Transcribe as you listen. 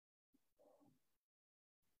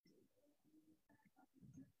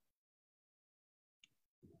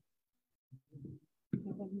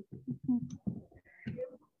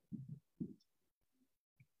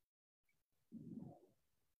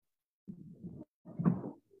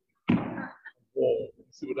Whoa,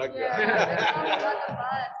 see what I got?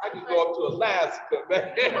 I can go up to Alaska,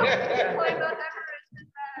 man.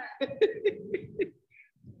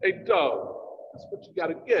 Hey, Doug, that's what you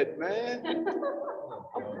gotta get, man.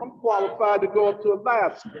 I'm qualified to go up to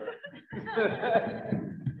Alaska.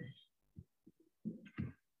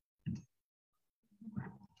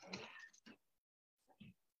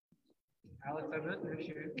 Alex, I missed your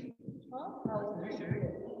shoes. Huh? Your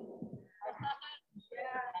shoes.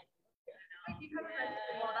 I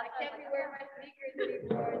can't be wearing my sneakers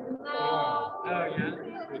anymore. No. Oh, yeah.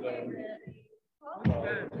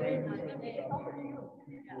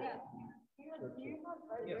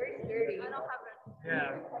 Very sturdy. I don't have it.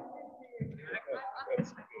 Yeah.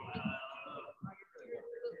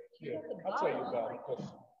 Yeah, I'll tell you about it.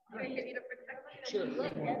 Sure.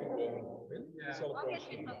 Yeah.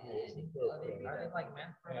 Celebration. Are they like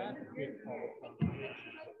meant for that?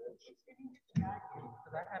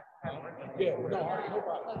 Yeah, no, nobody.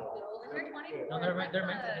 No, they're meant to be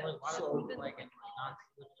like waterproof, like and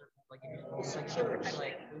non-slip surface, like if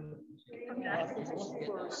you like. I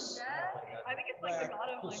think it's like the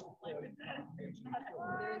bottom, like that. The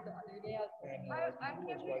other day I can't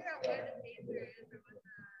figure out where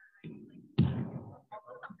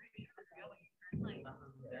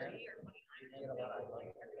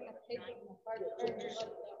the taser is or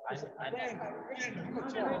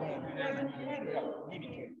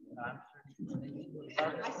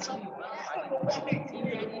what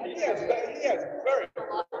He has very good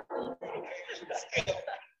communication skills.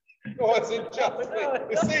 Oh, it's injustice.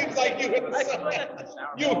 It seems like you agree.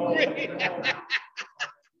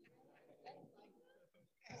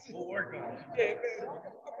 We'll work on it. Yeah, man.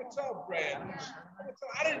 I'm a tough brand.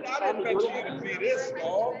 I didn't bet you to be this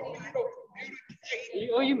long. You don't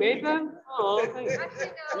communicate. Oh, you made them? Oh, thanks. Actually, no.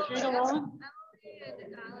 You sure you don't want one? Emily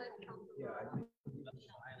and Alice come from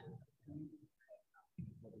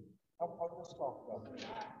I'll just talk about it.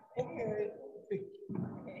 Okay.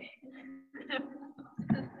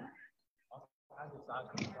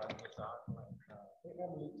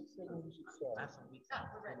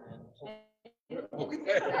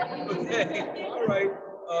 Okay. All right.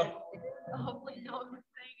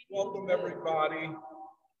 Welcome everybody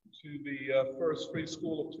to the first free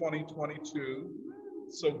school of 2022.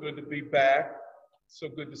 So good to be back. So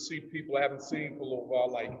good to see people I haven't seen for a little while,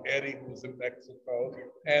 like Eddie, who's in Mexico,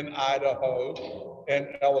 and Idaho,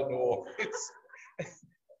 and Eleanor,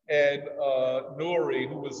 and Nori,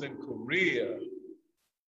 who was in Korea.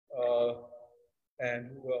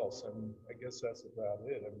 And who else? I mean, I guess that's about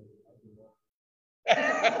it. And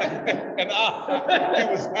he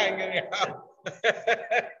was hanging out.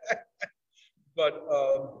 But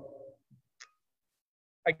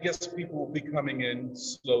I guess people will be coming in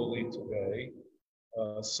slowly today.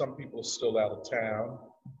 Some people are still out of town.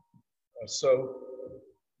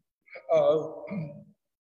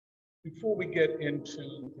 Before we get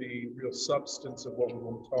into the real substance of what we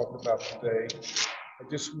want to talk about today, I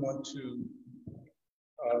just want to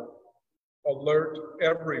alert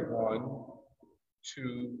everyone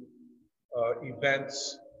to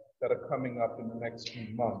events that are coming up in the next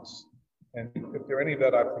few months. And if there are any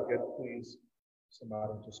that I forget, please,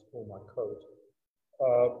 somebody just pull my coat.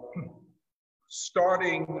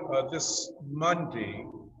 Starting this Monday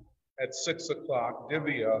at 6 o'clock,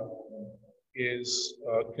 Divya is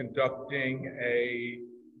conducting a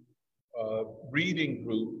reading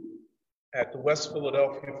group at the West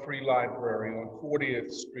Philadelphia Free Library on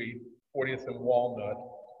 40th Street, 40th and Walnut,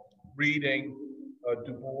 reading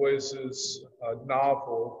Du Bois's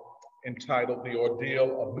novel entitled The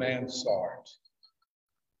Ordeal of Mansart.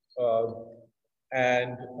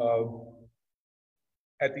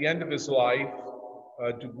 At the end of his life,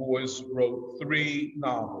 Du Bois wrote 3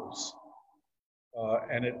 novels,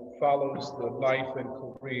 and it follows the life and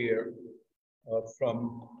career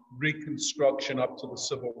from Reconstruction up to the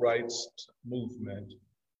Civil Rights Movement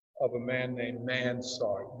of a man named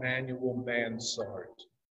Manuel Mansart.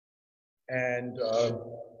 And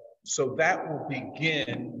so that will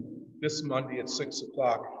begin this Monday at 6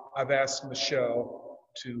 o'clock. I've asked Michelle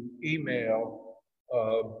to email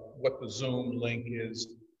what the Zoom link is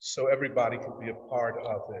so everybody can be a part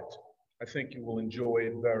of it. I think you will enjoy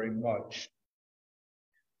it very much.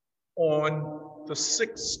 On the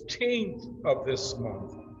 16th of this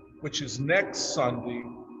month, which is next Sunday,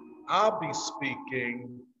 I'll be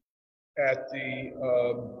speaking at the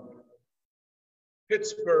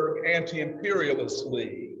Pittsburgh Anti-Imperialist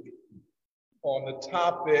League. on the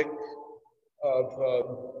topic of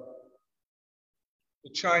the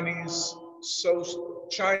Chinese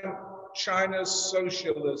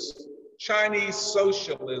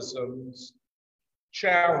socialism's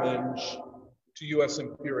challenge to U.S.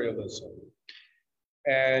 imperialism.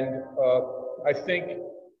 And I think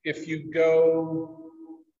if you go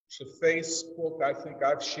to Facebook, I think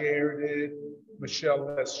I've shared it,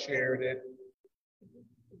 Michelle has shared it.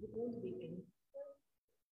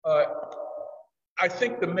 I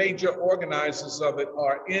think the major organizers of it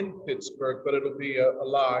are in Pittsburgh, but it'll be a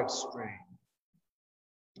live stream.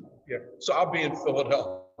 Yeah, so I'll be in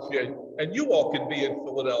Philadelphia, and you all can be in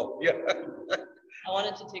Philadelphia. I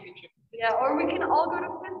wanted to take a trip. Yeah, or we can all go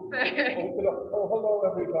to Pittsburgh. Oh, hello,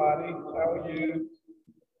 everybody. How are you?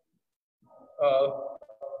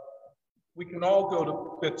 We can all go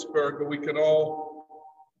to Pittsburgh, or we can all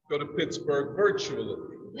go to Pittsburgh virtually,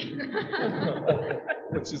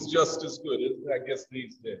 which is just as good, I guess,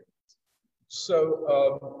 these days.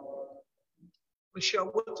 So, Michelle,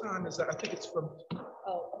 what time is that? I think it's from.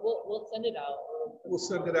 Oh, we'll send it out. We'll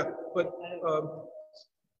send it out, but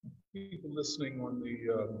people listening on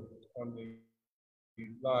the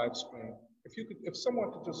live stream, if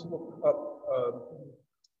someone could just look up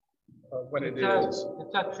when it is.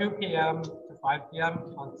 It's at 2 p.m. to 5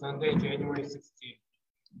 p.m. on Sunday, January 16th.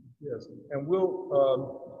 Yes, and we'll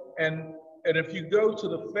and if you go to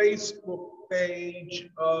the Facebook page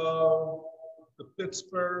of the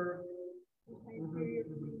Pittsburgh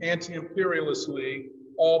Anti-Imperialist League,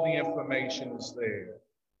 all the information is there,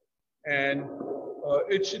 and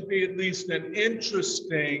it should be at least an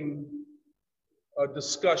interesting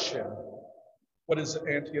discussion. What is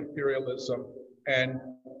anti-imperialism? And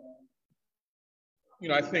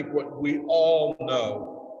I think what we all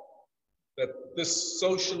know, that this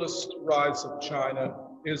socialist rise of China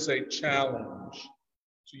is a challenge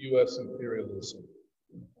to U.S. imperialism.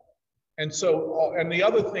 And so, and the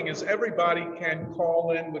other thing is everybody can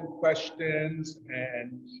call in with questions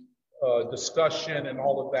and discussion and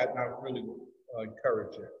all of that, and I really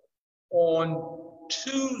encourage it. On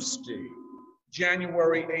Tuesday,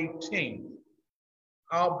 January 18th,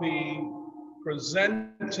 I'll be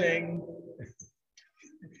presenting.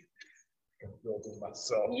 I'm building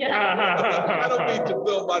myself. Yeah. I don't need to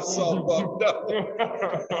build myself up. No.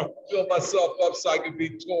 Build myself up so I can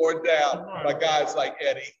be torn down by guys like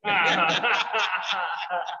Eddie.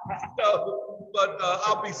 No, but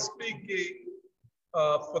I'll be speaking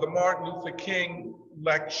for the Martin Luther King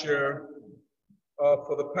lecture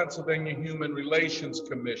for the Pennsylvania Human Relations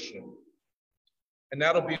Commission. And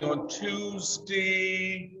that'll be on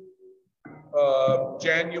Tuesday,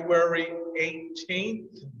 January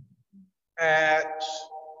 18th at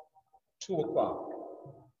 2 o'clock.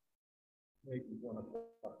 Maybe 1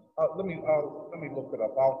 o'clock. Let me look it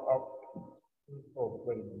up. Oh,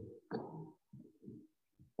 wait a minute.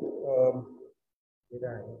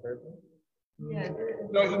 Yeah.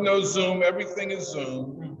 No Zoom. Everything is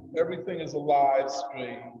Zoom. Everything is a live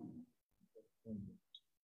stream.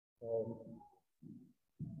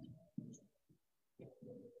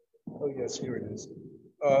 Oh yes, here it is.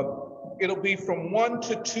 It'll be from 1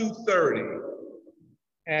 to 2:30,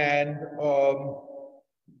 and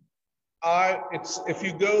if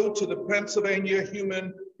you go to the Pennsylvania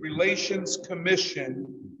Human Relations Commission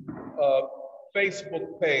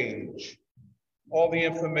Facebook page, all the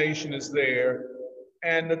information is there.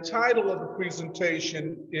 And the title of the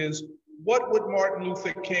presentation is, "What Would Martin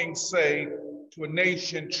Luther King Say to a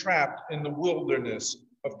Nation Trapped in the Wilderness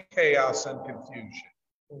of Chaos and Confusion?"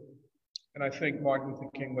 And I think Martin Luther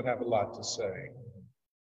King would have a lot to say.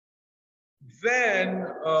 Then,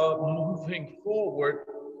 moving forward,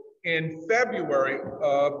 in February,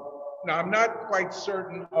 now I'm not quite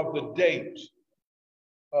certain of the date,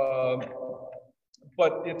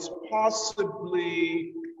 but it's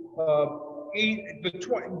possibly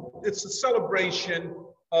it's a celebration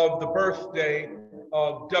of the birthday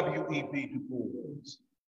of W.E.B. Du Bois.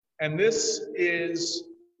 And this is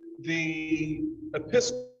the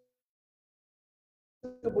Episcopal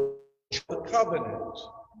Covenant.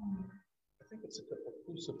 I think it's a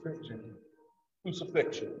crucifixion,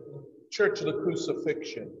 Church of the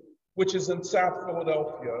Crucifixion, which is in South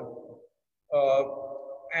Philadelphia.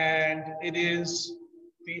 And it is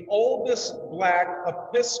the oldest Black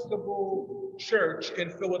Episcopal church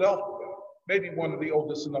in Philadelphia, maybe one of the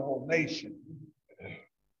oldest in the whole nation.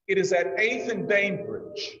 It is at 8th and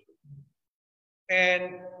Bainbridge,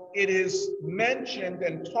 and it is mentioned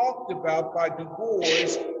and talked about by Du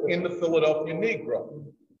Bois in the Philadelphia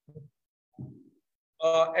Negro.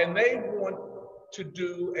 And they want to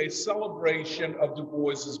do a celebration of Du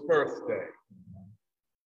Bois's birthday.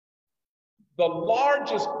 The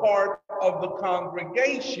largest part of the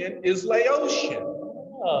congregation is Laotian.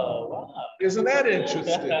 Oh, wow. Isn't that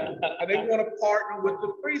interesting? And they want to partner with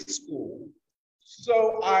the free school.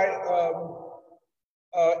 So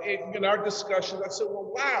in our discussions, I said,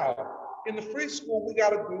 well, wow, in the free school, we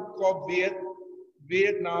got a group called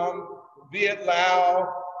Vietnam, Viet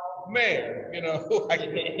Lao, Man, you know, like,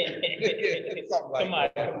 something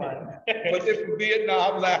like that. Come on. But they're from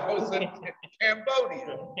Vietnam, Laos, and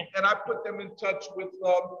Cambodia. And I put them in touch with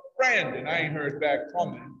Brandon. I ain't heard back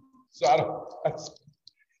from him. So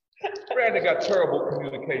Brandon got terrible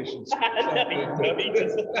communications. Get me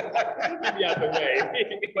out the way.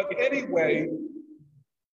 But anyway,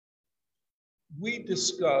 we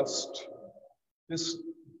discussed this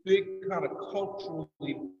big kind of cultural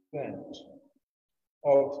event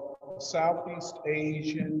of Southeast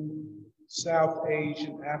Asian, South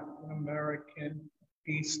Asian, African American,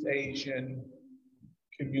 East Asian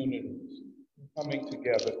communities coming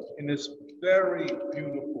together in this very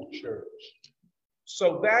beautiful church.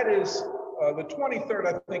 So that is, the 23rd,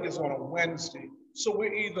 I think, is on a Wednesday. So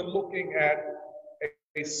we're either looking at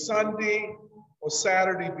a Sunday or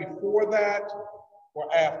Saturday before that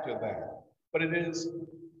or after that. But it is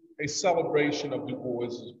a celebration of Du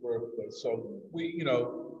Bois's birthday. So we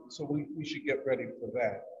should get ready for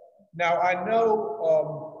that. Now, I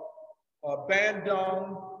know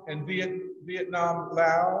Bandung and Vietnam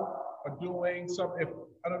Lao are doing something.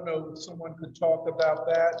 I don't know if someone could talk about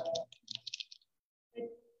that.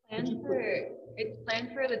 It's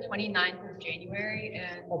planned for the 29th of January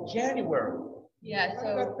and January. Yeah, so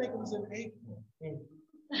I think it was in April.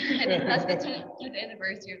 I think that's the 10th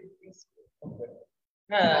anniversary of the free school. Okay.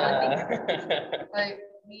 But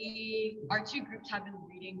our two groups have been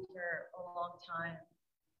reading for a long time,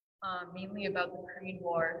 mainly about the Korean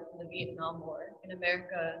War and the Vietnam War and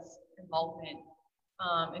America's involvement.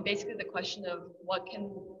 And basically the question of what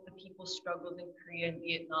can the people's struggles in Korea and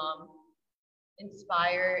Vietnam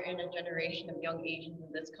inspire in a generation of young Asians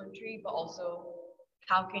in this country, but also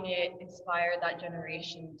how can it inspire that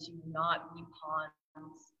generation to not be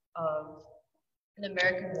pawns of an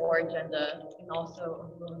American war agenda and also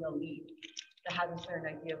a ruling elite that has a certain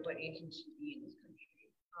idea of what Asians should be in this country.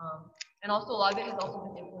 And also a lot of it has also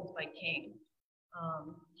been influenced by King.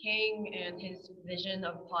 King and his vision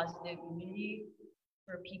of positive unity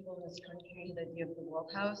for people in this country, his idea of the World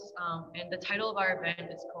House. And the title of our event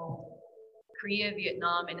is called Korea,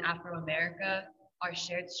 Vietnam, and Afro-America, Our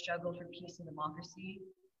Shared Struggle for Peace and Democracy.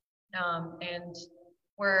 And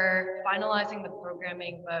we're finalizing the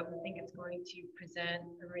programming, but we think it's going to present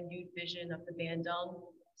a renewed vision of the Bandung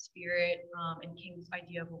spirit and King's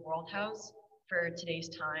idea of a world house for today's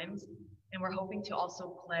times. And we're hoping to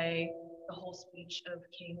also play the whole speech of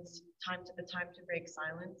King's the Time to Break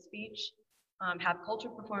Silence speech, have culture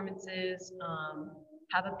performances,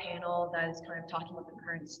 have a panel that is kind of talking about the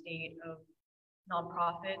current state of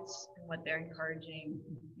nonprofits and what they're encouraging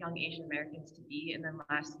young Asian Americans to be. And then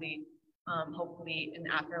lastly, hopefully an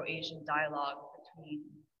Afro-Asian dialogue between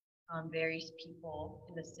various people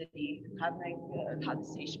in the city who have an idea of how the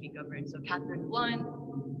city should be governed. So Catherine Blunt,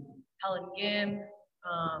 Helen Gim,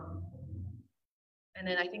 and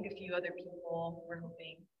then I think a few other people we're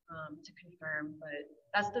hoping to confirm, but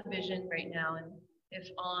that's the vision right now. And if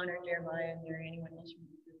On or Jeremiah and there anyone else from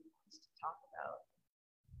the group wants to talk about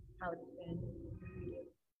how it's been.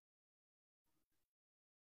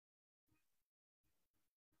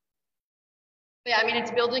 But yeah, I mean, it's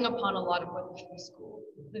building upon a lot of what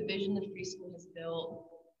the vision the free school has built.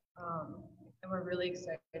 And we're really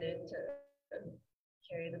excited to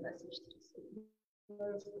carry the message to the city.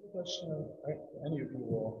 That's the question of any of you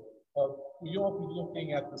all. Will you all be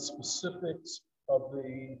looking at the specifics of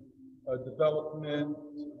the development,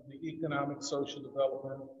 the economic, social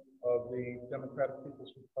development of the Democratic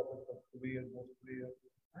People's Republic of Korea and North Korea?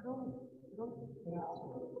 I don't think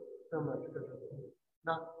so much.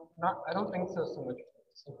 I don't think so much.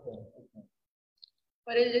 Okay.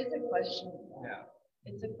 But it is a question. Yeah.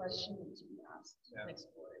 It's a question to be asked and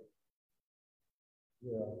explored.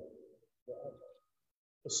 Yeah.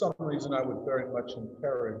 For some reason, I would very much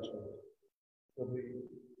encourage it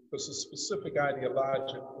because the specific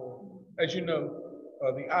ideological, as you know,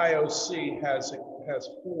 the IOC has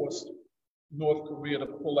forced North Korea to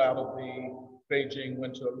pull out of the Beijing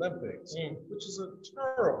Winter Olympics, which is a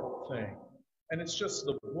terrible thing. And it's just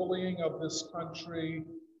the bullying of this country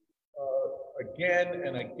again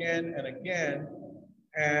and again and again.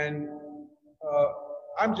 And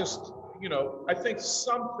I'm just, I think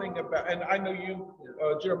something about, and I know you,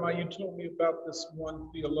 Jeremiah, you told me about this one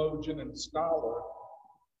theologian and scholar,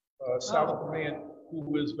 South Korean,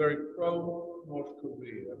 who is very pro North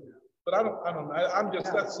Korea. But I don't know. I'm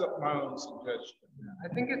just, that's my own suggestion. I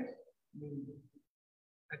think it's,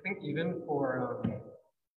 I think even for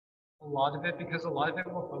a lot of it, because a lot of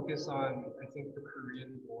it will focus on, I think, the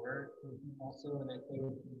Korean War also, and I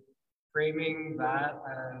think framing that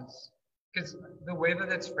as, because the way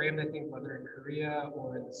that it's framed, I think, whether in Korea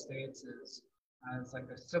or in the States, is as like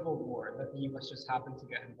a civil war that the US just happened to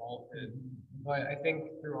get involved in. But I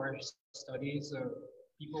think through our studies of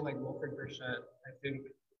people like Wilfred Burchett, I think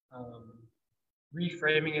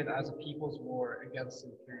reframing it as a people's war against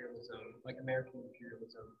imperialism, like American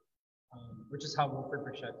imperialism, which is how Wilfred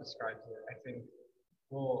Burchett describes it, I think,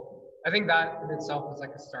 well, I think that in itself is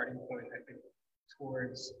like a starting point, I think,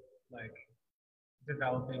 towards like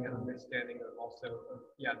developing an understanding of also,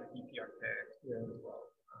 the DPRK as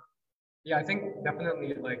well. Yeah, I think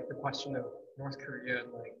definitely like the question of North Korea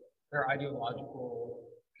and like their ideological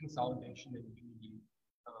consolidation and unity,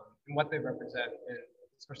 and what they represent, and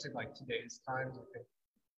especially like today's times, I think,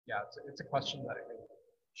 yeah, it's a question that I think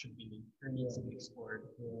should be, or needs to be explored.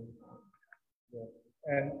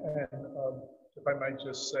 And if I might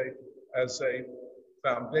just say, as a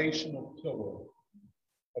foundational pillar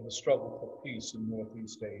of the struggle for peace in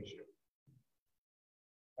Northeast Asia,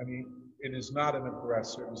 I mean, it is not an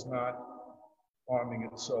aggressor, it is not arming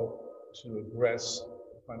itself to aggress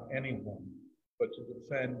upon anyone, but to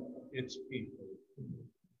defend its people.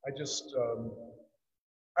 I just,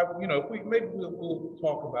 you know, if we maybe we'll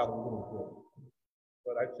talk about it a little bit,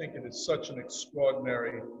 but I think it is such an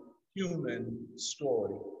extraordinary human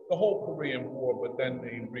story. The whole Korean War, but then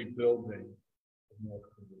the rebuilding of North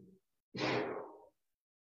Korea.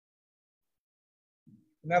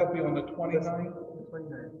 And that'll be on the 29th? The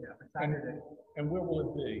 29th, yeah, Saturday. And where will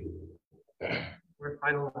it be? We're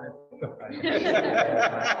finalizing.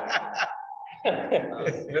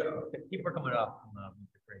 People are coming up from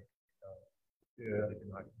the break. Yeah,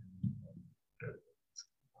 right.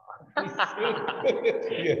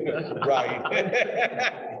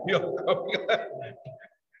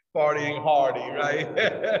 Partying hardy, right?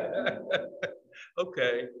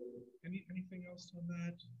 Okay. Anything else on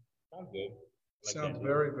that? I'm good. Sounds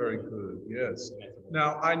very, very good. Yes.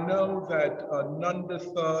 Now I know that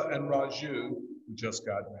Nanditha and Raju just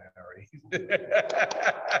got married.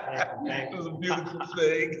 It was a beautiful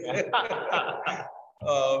thing.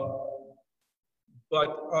 But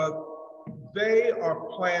they are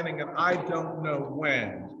planning, and I don't know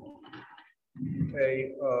when,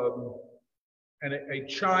 a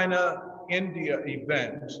China-India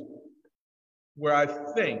event where I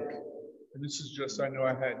think, and this is just, I know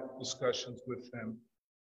I had discussions with them,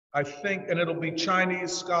 I think, and it'll be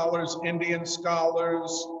Chinese scholars, Indian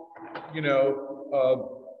scholars, you know,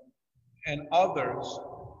 and others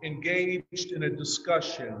engaged in a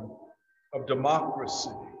discussion of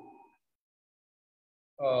democracy.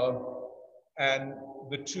 And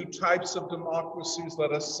the two types of democracies,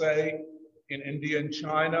 let us say, in India and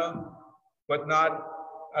China, but not,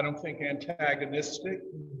 I don't think, antagonistic.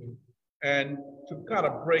 And to kind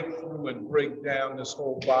of break through and break down this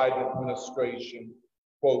whole Biden administration,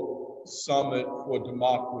 quote, summit for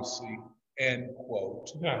democracy, end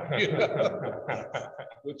quote,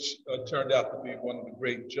 which turned out to be one of the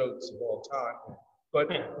great jokes of all time.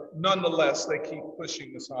 But nonetheless, they keep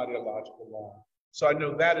pushing this ideological line. So I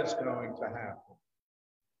know that is going to happen.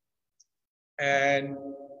 And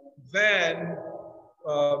then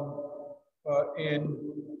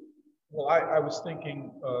I was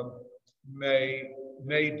thinking May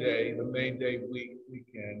Day, the May Day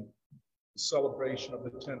weekend, the celebration of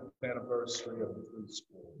the 10th anniversary of the Free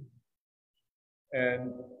School.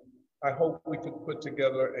 And I hope we could put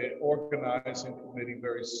together an organizing committee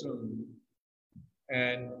very soon.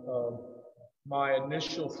 And my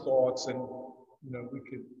initial thoughts, and you know, we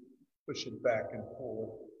could push it back and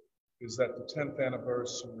forth, is that the 10th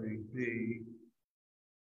anniversary be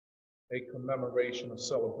a commemoration, a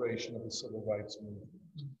celebration of the civil rights movement.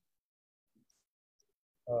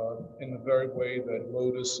 In the very way that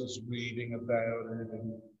Lotus is reading about it,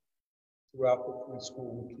 and throughout the Free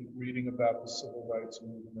School, we keep reading about the civil rights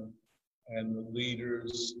movement and the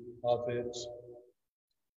leaders of it.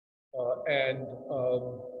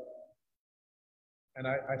 And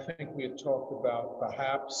I think we had talked about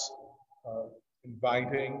perhaps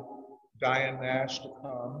inviting Diane Nash to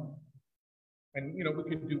come. And, you know, we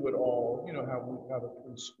could do it all, you know, how the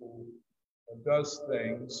Free School does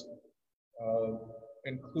things,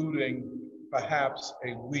 including perhaps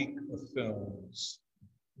a week of films,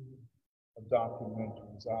 of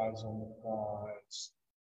documentaries, Eyes on the Prize,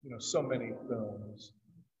 you know, so many films,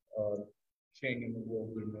 King in the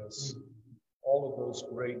Wilderness, all of those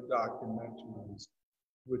great documentaries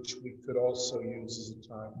which we could also use as a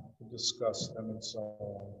time to discuss them and so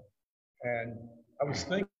on. And I was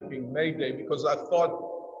thinking May Day because I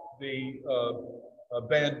thought the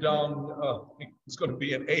Bandung was going to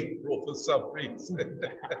be in April for some reason.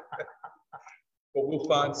 But we'll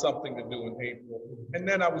find something to do in April. And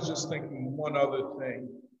then I was just thinking one other thing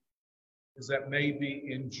is that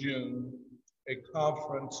maybe in June, a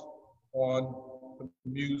conference on the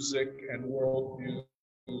music and world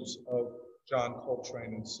views of John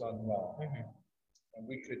Coltrane and Sun Ra. And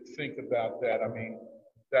we could think about that. I mean,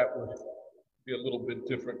 that would be a little bit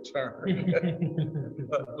different term.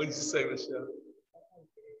 What did you say, Michelle?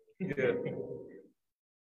 Yeah.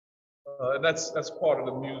 And that's part of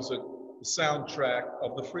the music, the soundtrack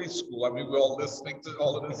of the free school. I mean, we're all listening to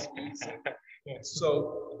all of this music.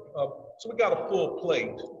 So we got a full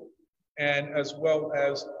plate, and as well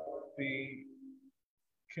as the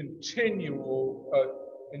continual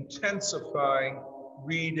intensifying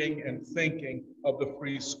reading and thinking of the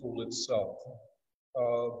free school itself.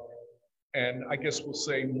 And I guess we'll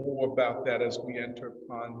say more about that as we enter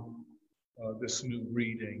upon this new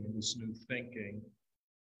reading and this new thinking,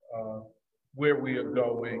 where we are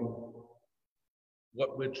going,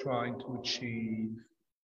 what we're trying to achieve,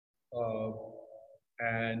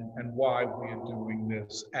 and why we are doing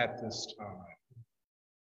this at this time.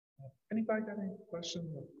 Anybody got any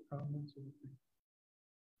questions or comments or anything?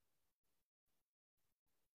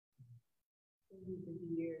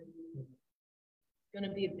 It's going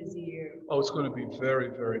to be a busy year. Oh, it's going to be very,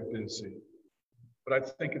 very busy. But I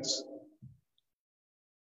think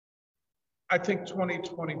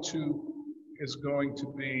 2022 is going to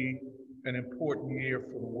be an important year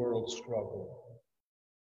for the world struggle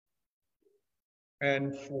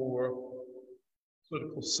and for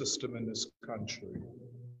political system in this country.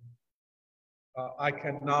 I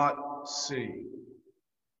cannot see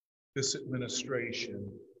this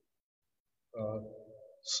administration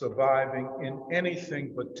surviving in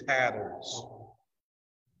anything but tatters,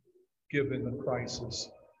 given the crisis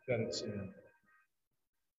that it's in.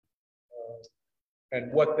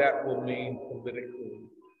 And what that will mean politically.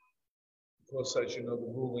 Because as you know,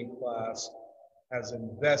 the ruling class has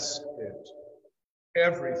invested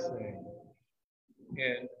everything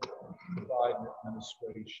in the Biden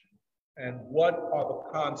administration. And what are the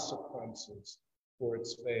consequences for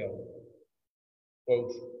its failure,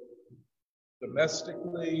 both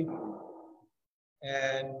domestically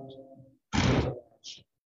and internationally?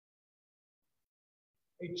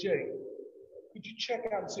 Hey, Jake, could you check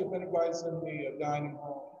out and see if anybody's in the dining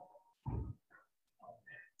hall?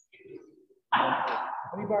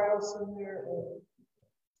 Anybody else in there?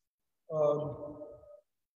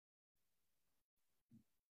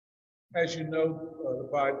 As you know, the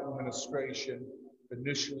Biden administration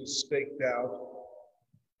initially staked out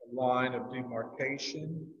a line of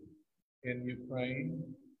demarcation in Ukraine,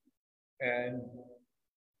 and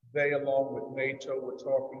they, along with NATO, were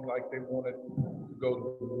talking like they wanted to go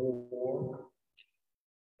to war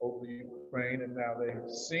over Ukraine, and now they've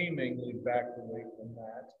seemingly backed away from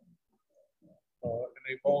that. And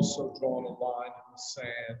they've also drawn a line in the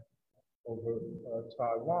sand over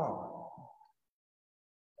Taiwan.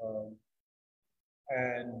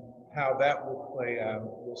 And how that will play out,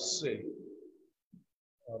 we'll see.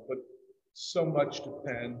 But so much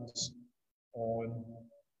depends on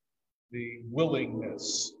the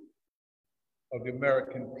willingness of the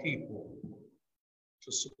American people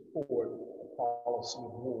to support a policy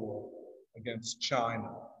of war against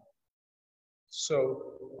China.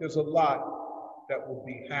 So there's a lot that will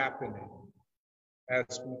be happening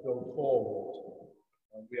as we go forward.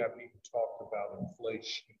 We haven't even talked about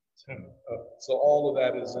inflation. So all of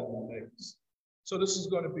that is in the mix. So this is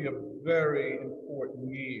going to be a very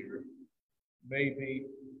important year, maybe,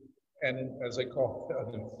 and as I call it,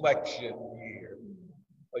 an inflection year,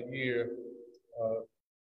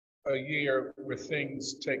 a year where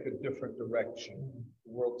things take a different direction.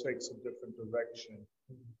 The world takes a different direction,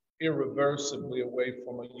 irreversibly away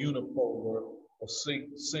from a unipolar or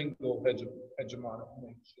single hegemonic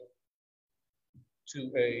nature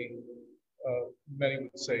to a many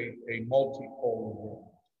would say a multipolar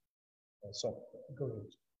world. So go ahead.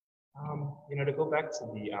 You know, to go back to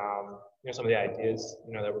the, some of the ideas,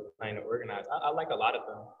 that we're planning to organize, I like a lot of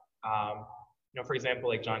them. For example,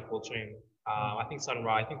 like John Coltrane, I think Sun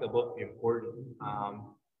Ra, I think they'll both be important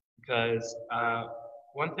because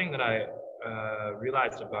one thing that I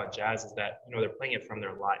realized about jazz is that, they're playing it from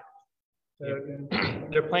their life.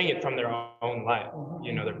 They're playing it from their own life.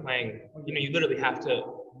 They're playing, you literally have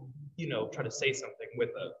to, try to say something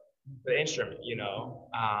with the instrument,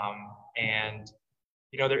 and,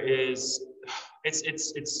 there is, it's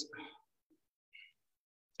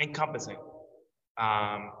encompassing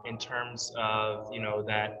in terms of,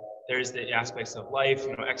 that there's the aspects of life,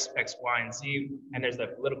 X, Y, and Z, and there's the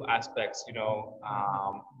political aspects, and all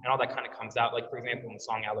that kind of comes out. Like, for example, in the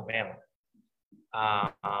song Alabama,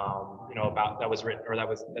 about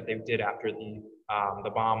that they did after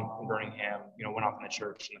the bomb in Birmingham, went off in the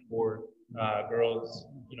church, and the 4 girls,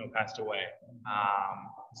 passed away.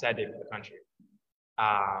 Sad day for the country.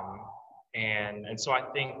 And so I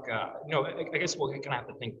think, I guess we'll kind of have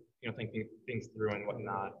to think things through and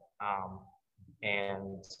whatnot.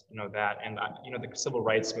 And that, and the civil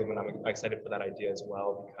rights movement, I'm excited for that idea as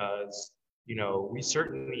well, because we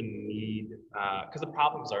certainly need, because the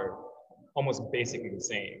problems are almost basically the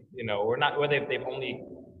same. We're not, where they've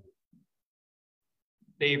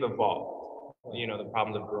evolved. The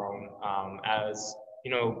problems have grown as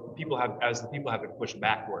the people have been pushed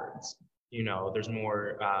backwards. There's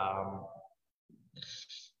more. How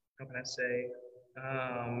can I say?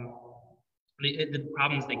 The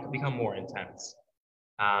problems, they become more intense,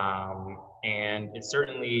 and it's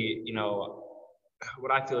certainly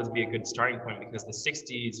what I feel is be a good starting point, because the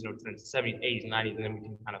 60s, to the 70s, 80s, 90s, and then we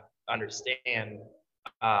can kind of understand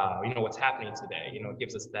what's happening today. It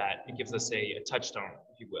gives us a touchstone,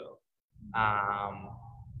 if you will.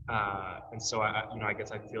 And so I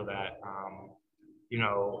guess I feel that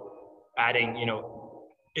adding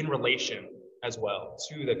in relation as well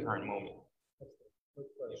to the current moment. Good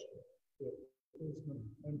question.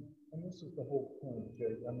 And this is the whole point,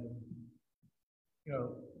 Jake. I mean,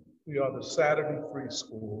 we are the Saturday Free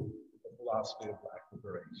School, the philosophy of Black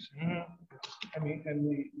liberation. Mm-hmm. I mean, and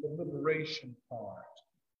the liberation part,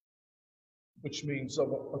 which means of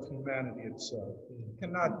humanity itself,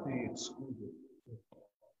 cannot be excluded.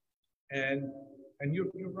 And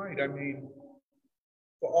you're right. I mean,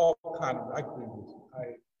 for all kind of, I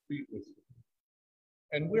agree with you.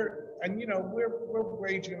 And we're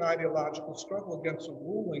waging an ideological struggle against a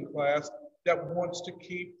ruling class that wants to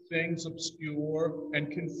keep things obscure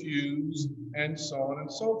and confused and so on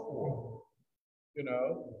and so forth.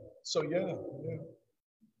 So yeah.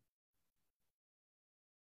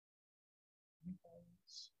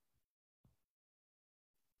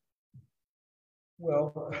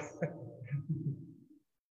 Well,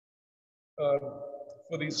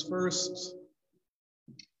 for these first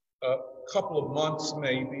couple of months,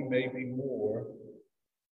 maybe more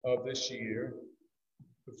of this year,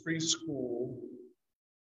 the Free School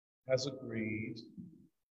has agreed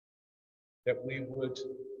that we would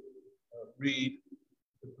read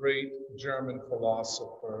the great German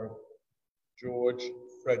philosopher, George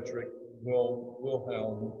Friedrich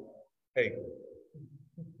Wilhelm Hegel,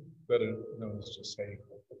 better known as just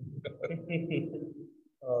Hegel,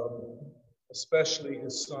 especially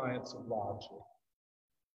his Science of Logic.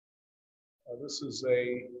 This is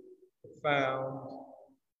a profound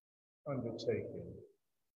undertaking.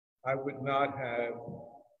 I would not have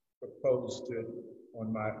proposed it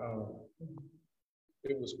on my own.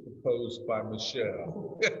 It was proposed by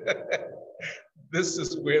Michelle. This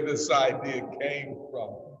is where this idea came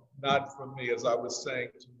from, not from me. As I was saying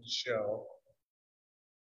to Michelle,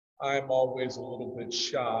 I'm always a little bit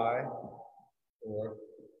shy or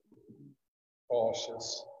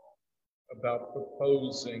cautious about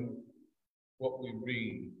proposing what we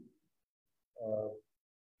read,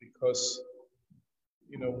 because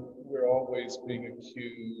we're always being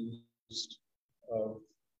accused of,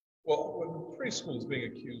 well, when preschool is being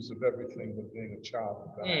accused of everything but being a child of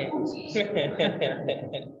God.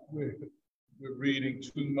 We're reading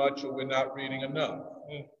too much, or we're not reading enough.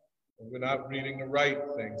 Or we're not reading the right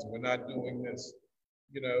things. We're not doing this.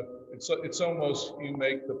 It's almost, you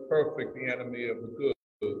make the perfect the enemy of the good.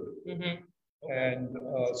 Mm-hmm. And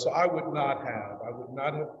so I would not have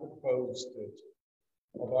proposed it.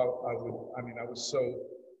 Although I was so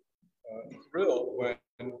thrilled when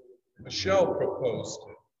Michelle proposed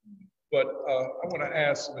it. But I want to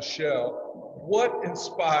ask Michelle, what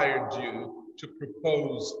inspired you to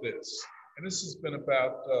propose this? And this has been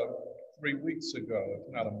about 3 weeks ago,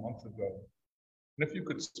 if not a month ago. And if you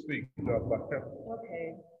could speak about that.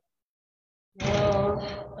 Okay.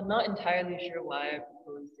 Well, I'm not entirely sure why I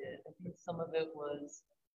proposed it. I think some of it was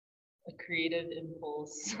a creative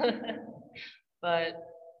impulse.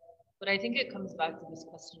 But I think it comes back to this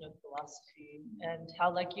question of philosophy and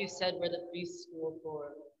how, like you said, we're the free school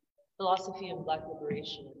for philosophy and Black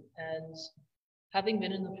liberation. And having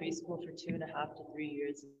been in the preschool for 2.5 to 3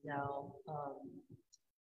 years now,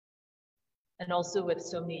 and also with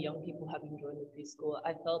so many young people having joined the preschool,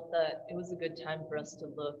 I felt that it was a good time for us to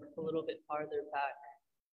look a little bit farther back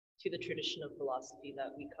to the tradition of philosophy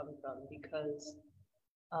that we come from, because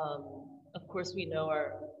of course we know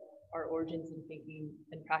our origins in thinking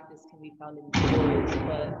and practice can be found in Du Bois,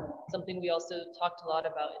 but something we also talked a lot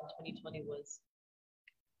about in 2020 was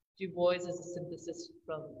Du Bois as a synthesis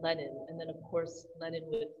from Lenin, and then of course Lenin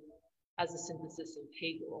as a synthesis of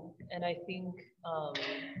Hegel. And I think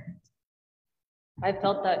I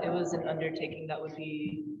felt that it was an undertaking that would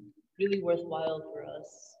be really worthwhile for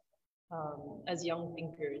us as young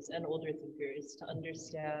thinkers and older thinkers to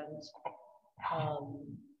understand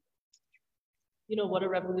what a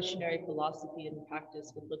revolutionary philosophy and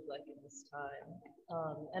practice would look like in this time.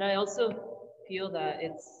 And I also feel that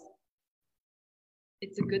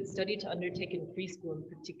it's a good study to undertake in preschool in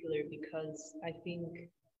particular, because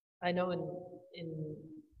I know in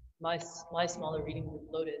my smaller reading group,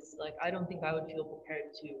 Lotus, like I don't think I would feel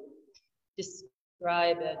prepared to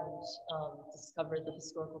describe and discover the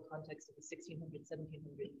historical context of the 1600s,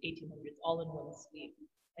 1700s, 1800s all in one sweep.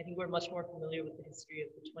 I think we're much more familiar with the history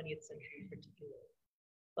of the 20th century in particular.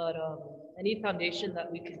 But any foundation that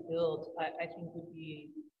we could build, I think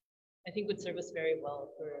would serve us very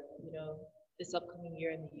well for this upcoming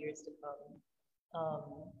year and the years to come.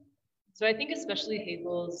 So I think especially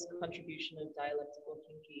Hegel's contribution of dialectical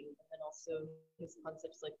thinking, and also his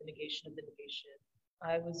concepts like the negation of the negation.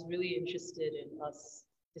 I was really interested in us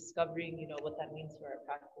discovering, what that means for our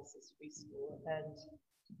practice as free school, and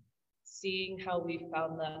seeing how we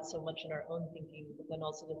found that so much in our own thinking, but then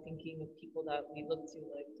also the thinking of people that we look to,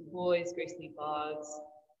 like Du Bois, Grace Lee Boggs,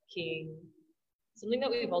 King. Something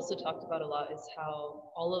that we've also talked about a lot is how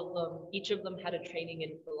each of them had a training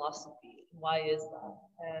in philosophy. Why is that?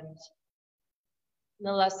 And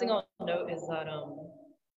the last thing I'll note is that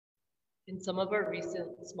in some of our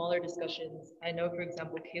recent smaller discussions, I know, for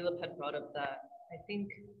example, Caleb had brought up that I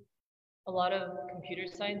think a lot of computer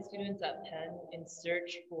science students at Penn, in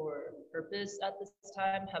search for purpose at this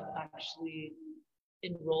time, have actually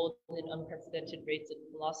enrolled in unprecedented rates in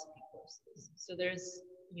philosophy courses. So there's,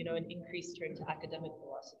 an increased turn to academic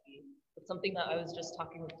philosophy. But something that I was just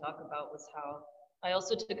talking with Doc about was how I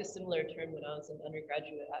also took a similar turn when I was an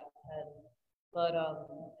undergraduate at Penn. But,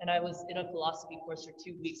 and I was in a philosophy course for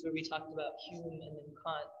 2 weeks where we talked about Hume and then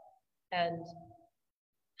Kant. And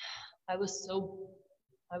I was so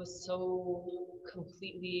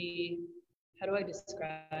completely, how do I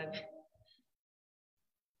describe?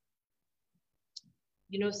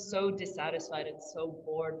 So dissatisfied and so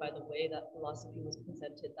bored by the way that philosophy was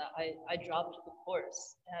presented that I dropped the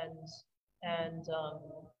course. And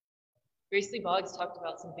Grace Lee Boggs talked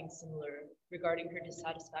about something similar regarding her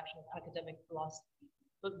dissatisfaction with academic philosophy,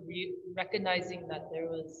 but recognizing that there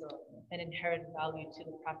was an inherent value to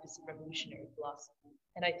the practice of revolutionary philosophy.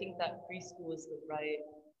 And I think that preschool is the right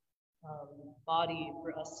body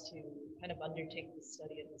for us to kind of undertake this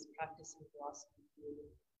study and this practice in philosophy.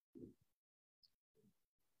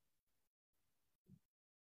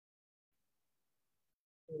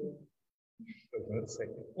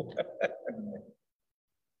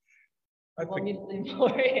 I think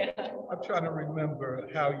I'm trying to remember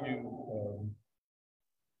how you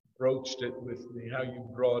broached it with me, how you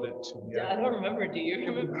brought it to me. Yeah, I don't remember. Do you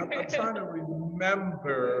remember? I'm trying to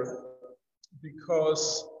remember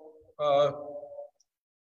because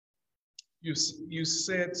you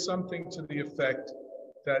said something to the effect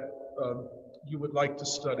that you would like to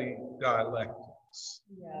study dialectics.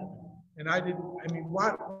 Yeah. And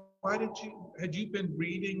why had you been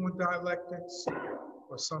reading with dialectics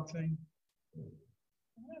or something? I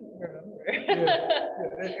don't remember.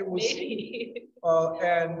 It was, maybe.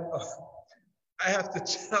 I have to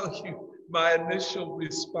tell you, my initial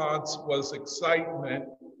response was excitement,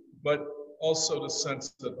 but also the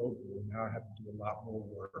sense that, oh, now I have to do a lot more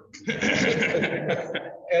work.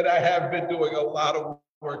 And I have been doing a lot of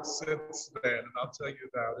work since then, and I'll tell you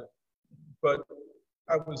about it. But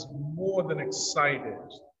I was more than excited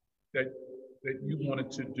that you wanted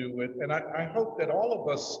to do it. And I hope that all of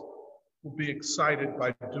us will be excited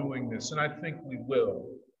by doing this, and I think we will.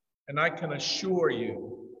 And I can assure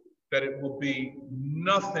you that it will be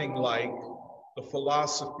nothing like the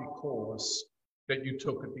philosophy course that you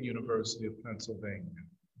took at the University of Pennsylvania.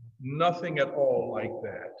 Nothing at all like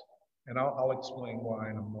that. And I'll explain why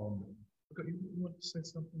in a moment. Okay, you want to say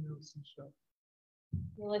something else, Michelle?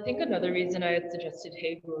 Well, I think another reason I had suggested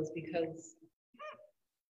Hegel is because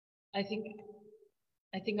I think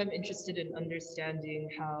I'm interested in understanding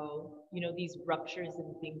how, these ruptures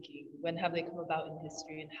in thinking, when have they come about in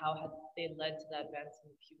history, and how have they led to the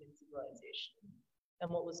advancement of human civilization, and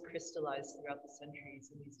what was crystallized throughout the centuries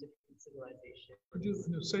in these different civilizations. Could you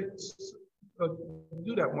say,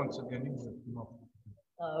 do that once again?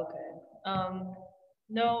 Okay.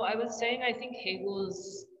 No, I was saying I think Hegel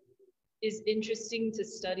is interesting to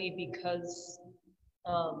study because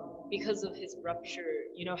because of his rupture,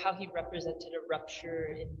 you know, how he represented a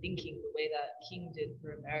rupture in thinking the way that King did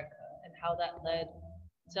for America, and how that led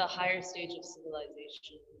to a higher stage of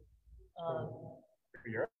civilization. For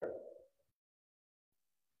Europe?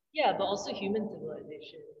 Yeah, but also human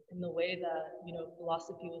civilization in the way that, you know,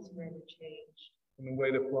 philosophy was forever changed. In the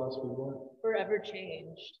way that philosophy was? Forever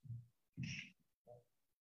changed.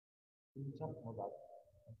 Can you talk more about that?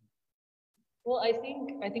 Well, I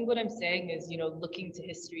think what I'm saying is, you know, looking to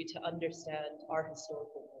history to understand our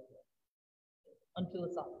historical moment on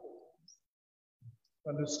philosophical terms.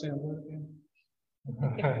 Understand what again?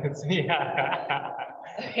 Yeah.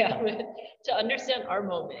 Yeah, to understand our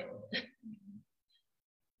moment.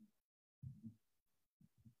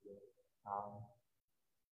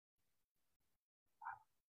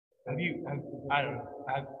 I don't know,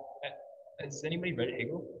 has anybody read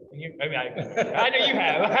Hegel in here? I mean, I know you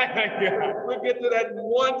have. We'll get to that in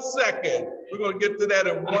 1 second. We're going to get to that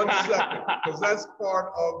in 1 second, because that's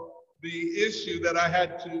part of the issue that I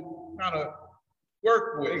had to kind of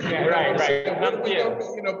work with. Yeah, right.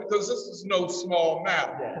 You know, because this is no small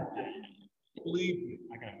matter. Yeah. Believe me.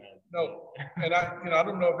 I can imagine. No, and I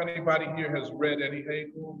don't know if anybody here has read any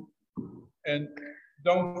Hegel, and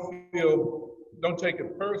don't take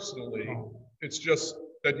it personally. It's just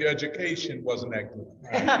that your education wasn't that good.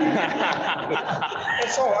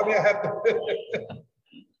 That's all. I mean, I have to.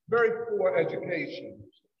 Very poor education,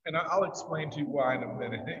 and I'll explain to you why in a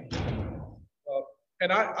minute.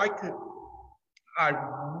 And I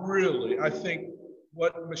think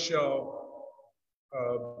what Michelle,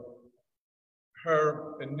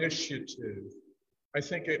 her initiative, I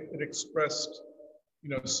think it expressed, you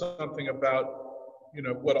know, something about, you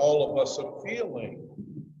know, what all of us are feeling,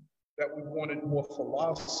 that we wanted more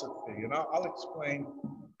philosophy. And I'll explain,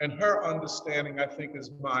 and her understanding, I think, is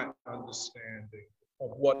my understanding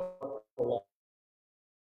of what philosophy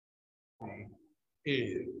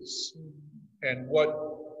is and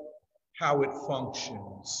how it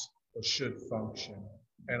functions or should function,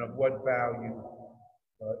 and of what value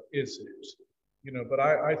is it. You know, but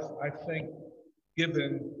I think,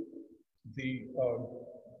 given the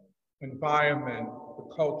environment, the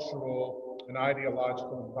cultural and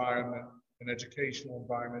ideological environment and educational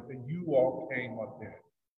environment that you all came up in,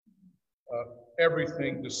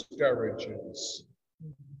 everything discourages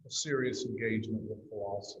a serious engagement with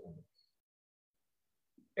philosophy.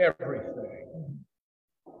 Everything,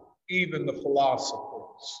 even the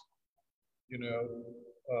philosophers, you know,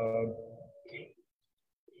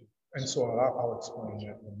 and so I'll explain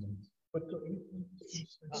that in a minute. But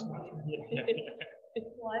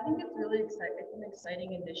well, I think it's really exciting. It's an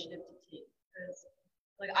exciting initiative to take, because,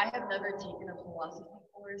 like, I have never taken a philosophy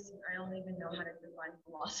course, and I don't even know how to define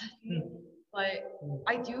philosophy. But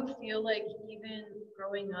I do feel like, even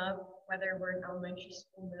growing up, whether we're in elementary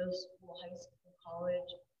school, middle school, high school,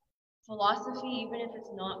 college, philosophy, even if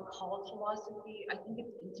it's not called philosophy, I think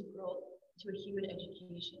it's integral to a human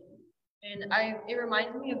education. And it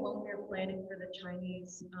reminds me of when we were planning for the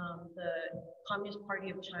Chinese, the Communist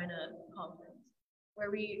Party of China conference,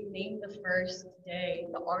 where we named the first day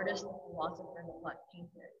the artist, the philosopher, and the black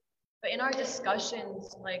painter. But in our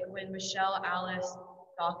discussions, like when Michelle, Alice,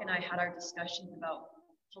 Doc, and I had our discussions about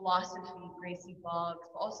philosophy, Gracie Boggs,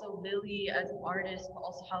 but also Lily as an artist, but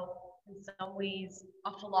also how in some ways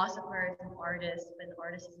a philosopher is an artist, but an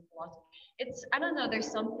artist is a philosopher. It's, I don't know,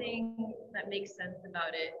 there's something that makes sense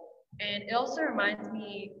about it. And it also reminds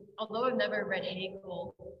me, although I've never read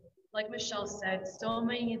Hegel, like Michelle said, so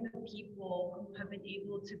many of the people who have been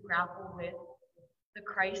able to grapple with the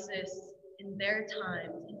crisis in their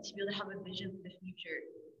times and to be able to have a vision for the future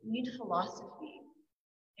need philosophy.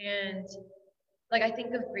 And like, I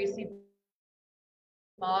think of Gracie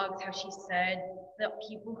Boggs, how she said that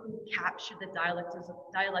people who captured the dialectics of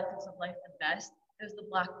life the best, it was the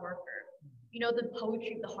Black worker. You know, the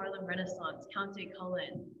poetry of the Harlem Renaissance, Countee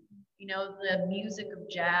Cullen, you know, the music of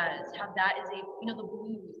jazz, how that is you know, the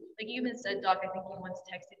blues. Like you even said, Doc, I think you once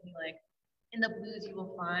texted me, like, in the blues, you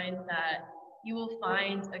will find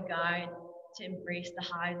a guide to embrace the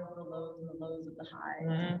highs of the lows and the lows of the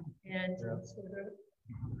highs. And yeah,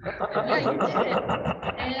 you did.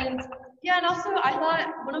 And yeah, and also I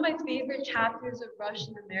thought one of my favorite chapters of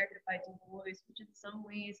Russian America by Du Bois, which in some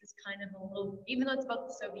ways is kind of a little, even though it's about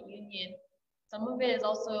the Soviet Union, some of it is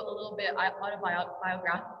also a little bit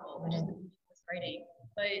autobiographical, which is the beautiful writing.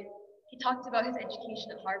 But he talked about his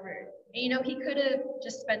education at Harvard. And, you know, he could have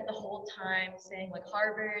just spent the whole time saying, like,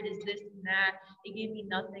 Harvard is this and that, it gave me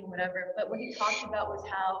nothing, whatever. But what he talked about was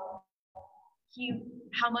how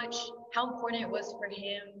important it was for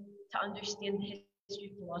him to understand the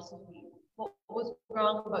history of philosophy, what was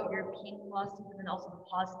wrong about European philosophy, and then also the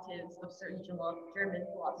positives of certain German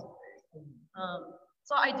philosophers.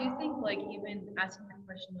 So I do think like even asking the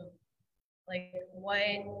question of like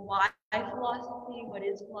why philosophy, what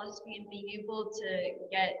is philosophy, and being able to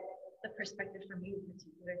get the perspective from you, in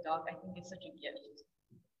particular, Doc, I think is such a gift.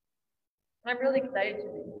 And I'm really excited to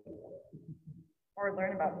read or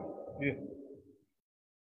learn about it. Yeah.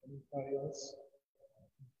 Anybody else?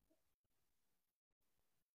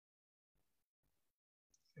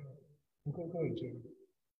 Go ahead, Jim.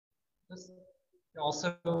 Just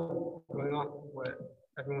also going off what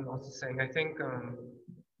everyone else is saying, I think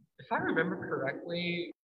if I remember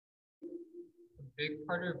correctly, a big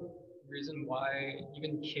part of the reason why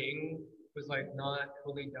even King was like not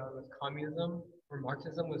totally down with communism or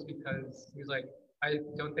Marxism was because he was like, I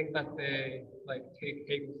don't think that they like take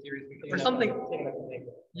Hegel seriously or something.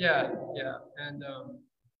 Yeah, and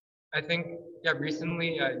I think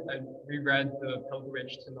recently I reread The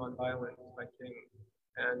Pilgrimage to Nonviolence by King,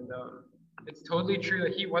 and it's totally true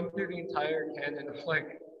that he went through the entire canon of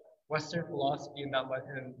like Western philosophy and that led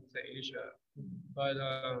him to Asia. But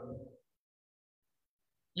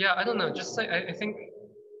yeah, I don't know. Just like I think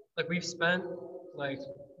like we've spent like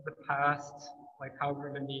the past like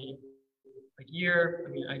however many like year.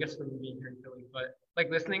 I mean, I guess from being here in Philly, but like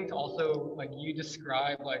listening to also like you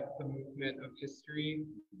describe like the movement of history,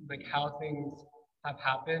 like how things have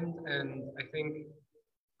happened, and I think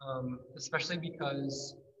especially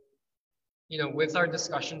because with our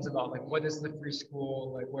discussions about like what is the free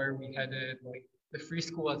school, like where are we headed, like the free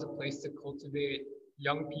school as a place to cultivate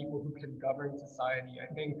young people who can govern society.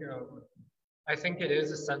 I think it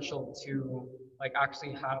is essential to like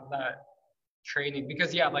actually have that training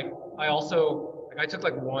because like I took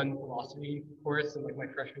like one philosophy course in like my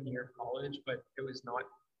freshman year of college, but it was not,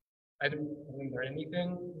 I didn't really learn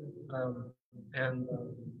anything.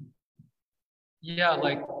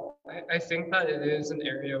 Like I think that it is an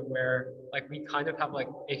area where like we kind of have like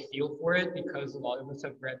a feel for it because a lot of us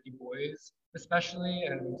have read Du Bois, especially,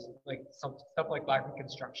 and like some stuff like Black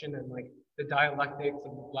Reconstruction and like the dialectics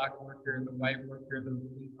of the Black worker and the white worker, the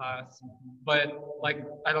ruling class. But like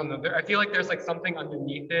I don't know, I feel like there's like something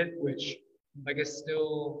underneath it which like is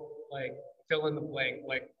still like fill in the blank.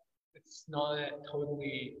 Like it's not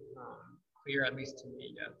totally clear, at least to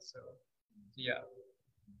me yet. So yeah.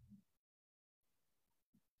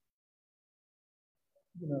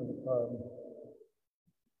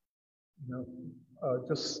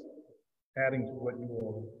 Just adding to what you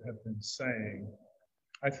all have been saying,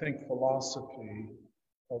 I think philosophy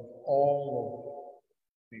of all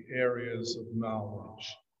of the areas of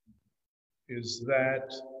knowledge is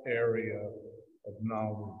that area of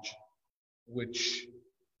knowledge which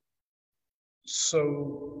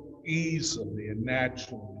so easily and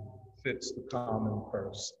naturally fits the common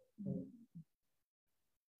person.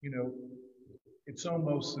 It's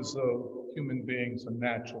almost as though human beings are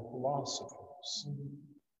natural philosophers,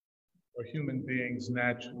 or human beings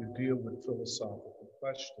naturally deal with philosophical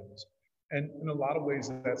questions. And in a lot of ways,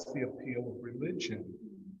 that's the appeal of religion,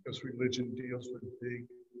 because religion deals with big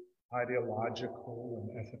ideological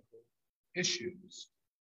and ethical issues.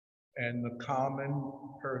 And the common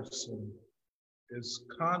person is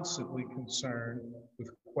constantly concerned with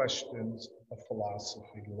questions of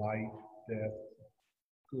philosophy, life, death,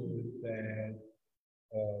 good, bad,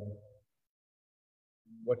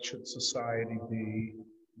 what should society be,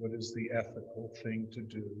 what is the ethical thing to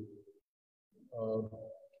do.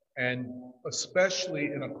 And especially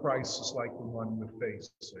in a crisis like the one we're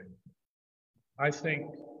facing, I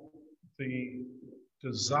think the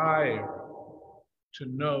desire to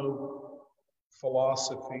know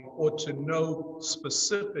philosophy or to know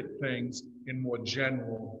specific things in more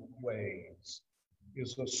general ways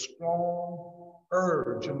is a strong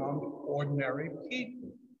urge among ordinary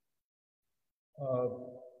people.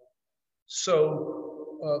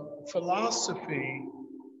 Philosophy,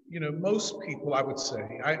 most people, I would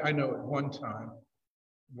say, I know at one time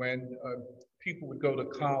when people would go to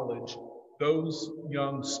college, those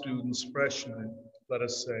young students, freshmen, let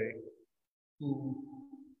us say, who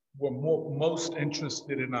were most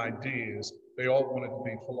interested in ideas, they all wanted to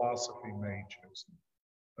be philosophy majors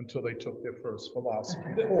until they took their first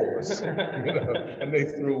philosophy course, and they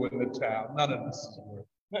threw in the towel. None of this is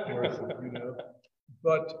worth it,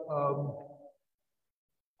 But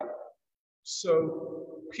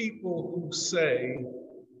so people who say,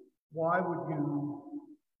 why would you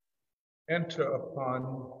enter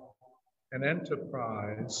upon an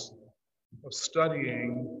enterprise of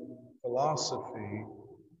studying philosophy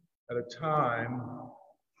at a time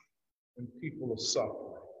when people are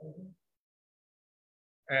suffering?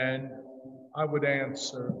 And I would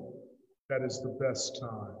answer, that is the best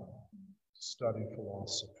time to study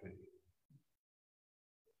philosophy.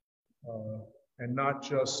 And not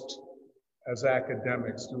just as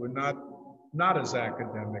academics do, and not as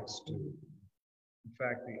academics do. In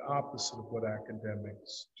fact, the opposite of what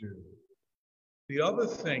academics do. The other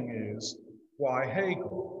thing is, why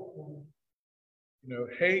Hegel? You know,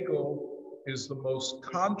 Hegel is the most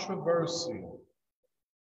controversial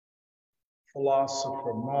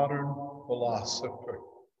philosopher, modern philosopher.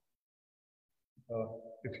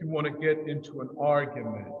 If you want to get into an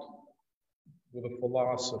argument with a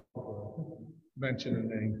philosopher, mention the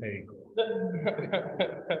name Hegel.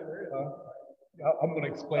 I'm going to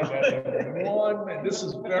explain that in one minute. This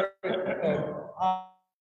is very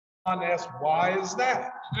honest. Why is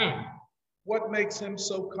that? What makes him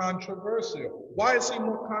so controversial? Why is he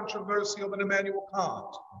more controversial than Immanuel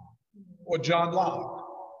Kant or John Locke,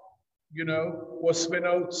 you know, or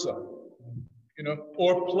Spinoza, you know,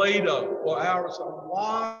 or Plato or Aristotle?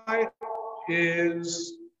 Why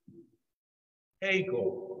is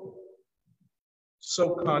Hegel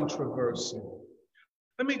so controversial?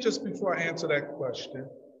 Let me just, before I answer that question,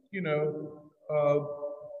 you know,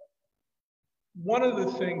 one of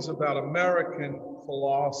the things about American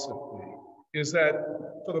philosophy is that,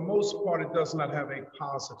 for the most part, it does not have a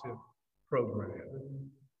positive program.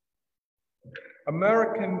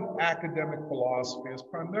 American academic philosophy is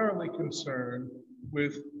primarily concerned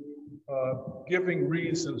with giving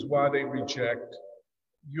reasons why they reject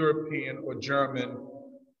European or German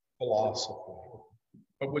philosophy,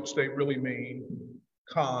 by which they really mean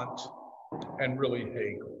Kant and really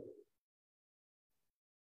Hegel.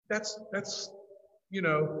 That's you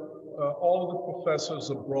know, all the professors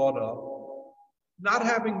are brought up not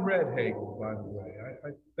having read Hegel, by the way.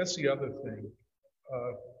 That's the other thing.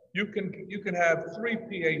 You can have 3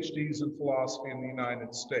 PhDs in philosophy in the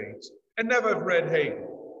United States and never have read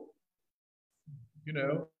Hegel. You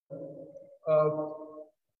know,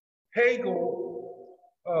 Hegel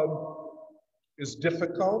is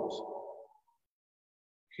difficult.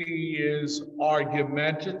 He is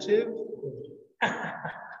argumentative,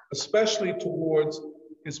 especially towards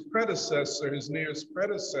his predecessor, his nearest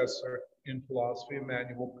predecessor in philosophy,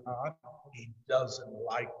 Immanuel Kant. He doesn't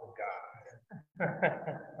like the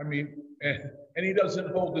guy. I mean, and he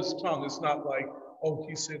doesn't hold his tongue. It's not like, oh,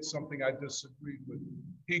 he said something I disagreed with.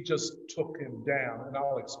 He just took him down, and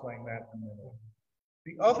I'll explain that in a minute.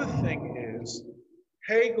 The other thing is,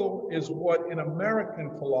 Hegel is what in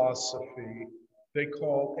American philosophy they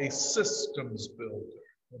call a systems builder.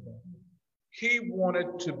 He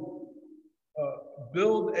wanted to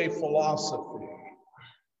build a philosophy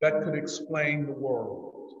that could explain the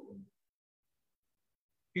world.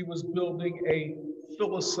 He was building a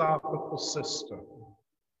philosophical system.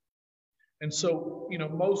 And so, you know,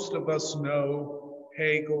 most of us know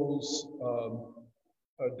Hegel's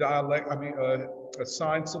a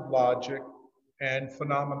science of logic and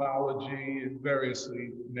phenomenology, variously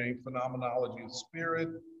named phenomenology of spirit,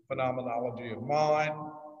 phenomenology of mind.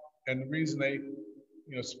 And the reason they,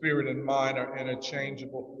 you know, spirit and mind are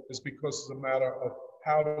interchangeable is because it's a matter of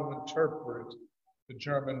how to interpret the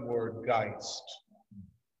German word Geist.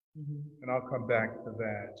 And I'll come back to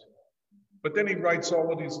that. But then he writes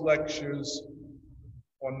all of these lectures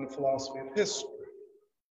on the philosophy of history.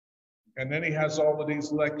 And then he has all of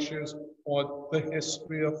these lectures on the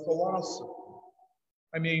history of philosophy.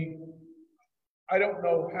 I mean, I don't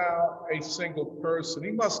know how a single person,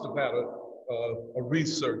 he must have had a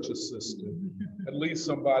research assistant, at least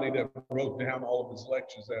somebody that wrote down all of his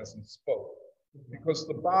lectures as he spoke. Because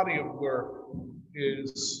the body of work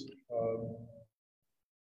is,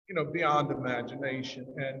 you know, beyond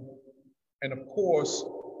imagination. And of course,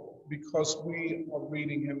 because we are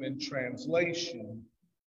reading him in translation,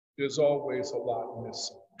 there's always a lot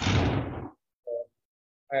missing.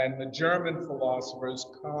 And the German philosophers,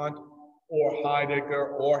 Kant or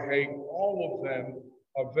Heidegger or Hegel, all of them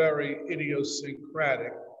are very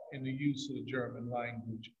idiosyncratic in the use of the German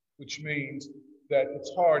language, which means that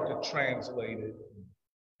it's hard to translate it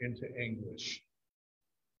into English.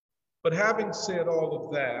 But having said all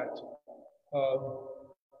of that,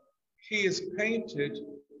 he is painted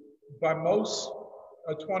by most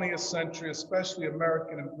 20th century, especially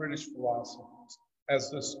American and British philosophers, as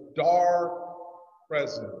this dark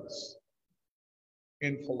presence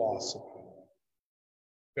in philosophy.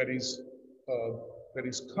 That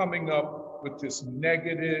he's coming up with this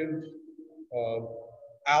negative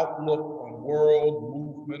outlook on world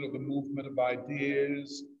movement or the movement of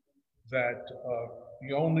ideas, that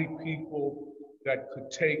the only people that could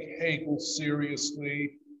take Hegel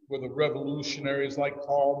seriously were the revolutionaries like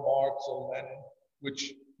Karl Marx or Lenin,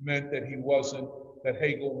 which meant that he wasn't that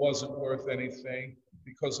Hegel wasn't worth anything,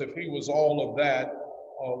 because if he was all of that,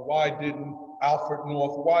 why didn't Alfred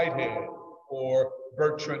North Whitehead or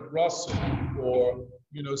Bertrand Russell or,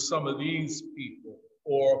 you know, some of these people,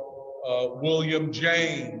 or William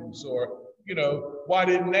James, or, you know, why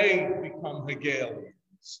didn't they become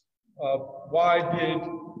Hegelians? Why did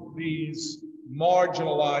these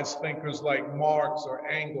marginalized thinkers like Marx or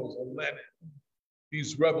Engels or Lenin,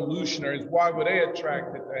 these revolutionaries, why were they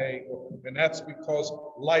attracted to Hegel? And that's because,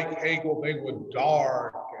 like Hegel, they were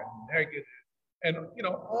dark and negative, and, you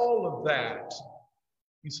know, all of that.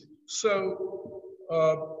 So,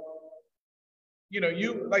 you know,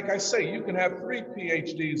 you, like I say, you can have 3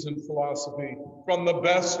 PhDs in philosophy from the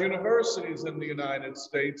best universities in the United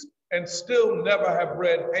States and still never have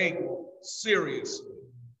read Hegel seriously.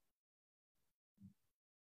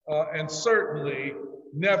 And certainly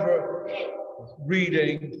never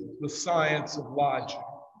reading The Science of Logic.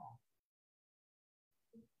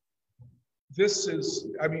 This is,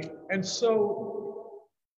 I mean, and so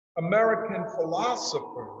American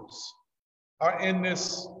philosophers are in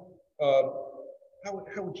this, how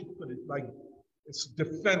would you put it? Like, it's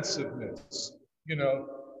defensiveness, you know.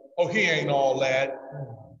 Oh, he ain't all that.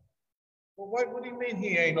 Well, what do you mean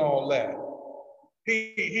he ain't all that?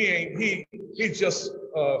 He's just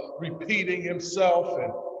repeating himself,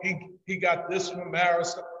 and he got this from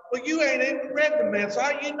Aristotle. Well, you ain't even read the man, so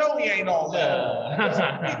how you know he ain't all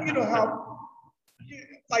that? You know how,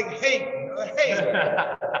 like hater,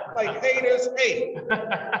 like haters hate.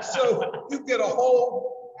 So you get a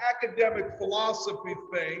whole academic philosophy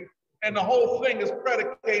thing, and the whole thing is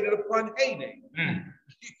predicated upon hating.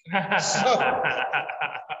 So,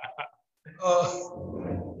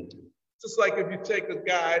 just like if you take a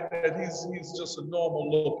guy that he's just a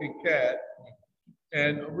normal looking cat,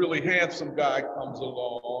 and a really handsome guy comes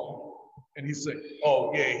along, and he say,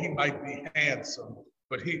 oh yeah, he might be handsome,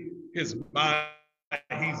 but his mind,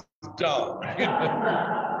 he's dumb. You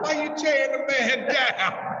know? Why are you tearing the man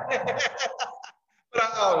down? But I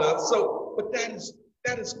don't know. So, but that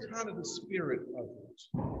is kind of the spirit of it.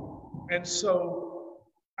 And so,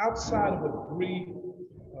 outside of a brief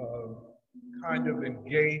kind of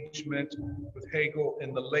engagement with Hegel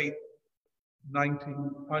in the late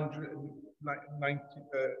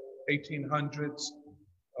 1800s,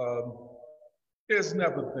 there's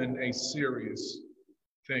never been a serious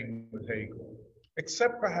thing with Hegel,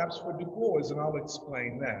 except perhaps for Du Bois, and I'll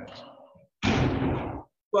explain that.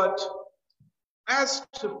 But as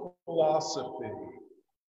to philosophy,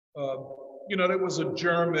 you know, there was a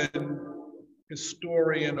German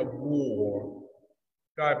historian of war,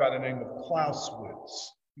 a guy by the name of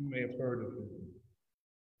Clausewitz. You may have heard of him.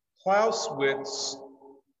 Clausewitz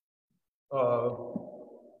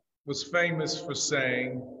was famous for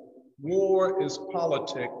saying, war is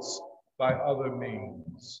politics by other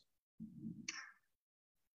means.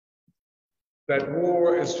 That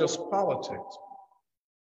war is just politics,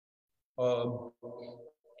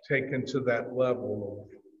 taken to that level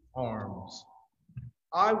of arms.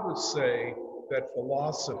 I would say that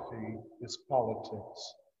philosophy is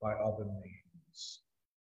politics by other means.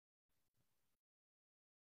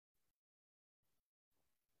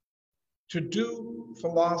 To do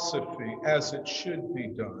philosophy as it should be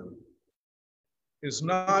done is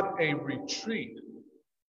not a retreat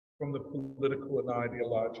from the political and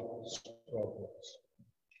ideological struggles.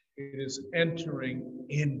 It is entering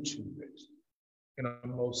into it in a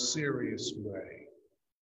most serious way.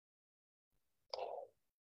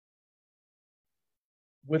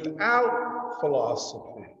 Without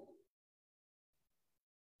philosophy,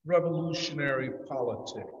 revolutionary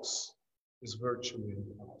politics is virtually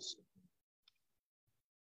impossible.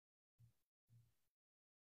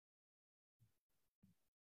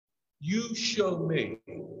 You show me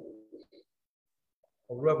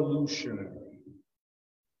a revolutionary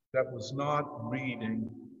that was not reading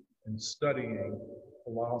and studying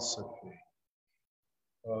philosophy.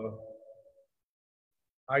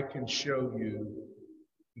 I can show you,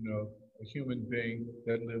 you know, a human being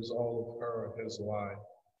that lives all of her or his life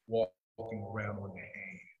walking around on their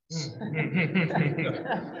hands.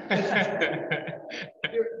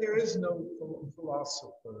 There is no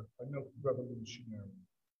philosopher, or no revolutionary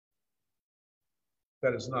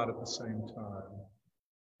that is not at the same time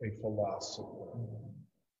a philosopher,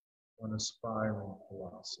 an aspiring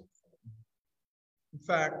philosopher. In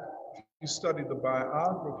fact, if you study the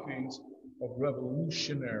biographies of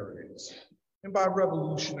revolutionaries, and by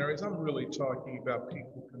revolutionaries, I'm really talking about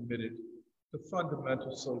people committed to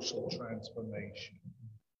fundamental social transformation.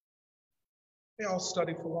 They all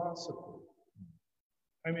study philosophy.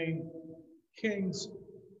 I mean, King's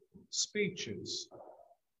speeches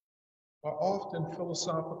are often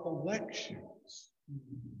philosophical lectures.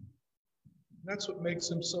 That's what makes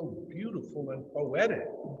them so beautiful and poetic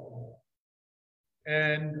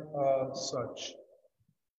and such.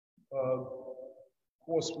 Of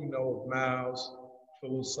course, we know of Mao's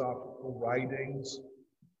philosophical writings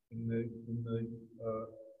in the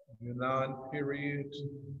Yunnan period.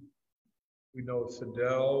 We know of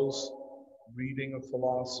Fidel's reading of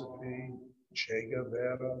philosophy, Che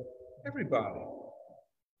Guevara, everybody.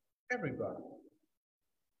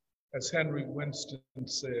 As Henry Winston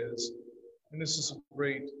says, and this is a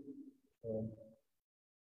great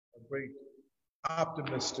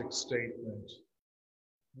optimistic statement,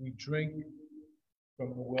 we drink from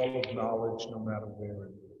the well of knowledge no matter where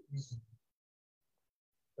it is.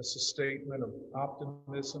 That's a statement of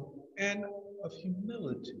optimism and of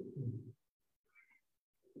humility.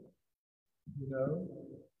 You know?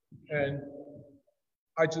 And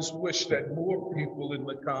I just wish that more people in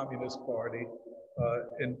the Communist Party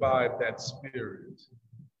imbibe that spirit.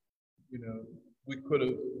 You know, we could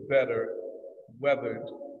have better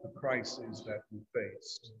weathered the crises that we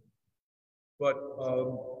faced. But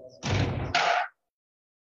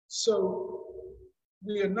so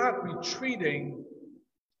we are not retreating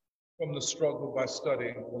from the struggle by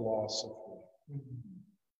studying philosophy.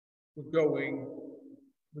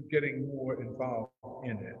 We're getting more involved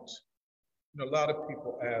in it. You know, a lot of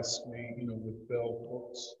people ask me, you know, with bell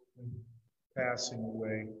hooks passing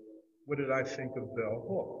away, what did I think of bell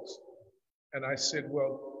hooks? And I said,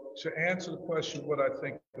 well, to answer the question, what I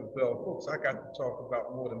think of bell hooks, I got to talk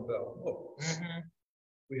about more than bell hooks.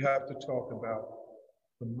 We have to talk about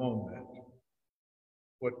the moment,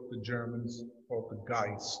 what the Germans called the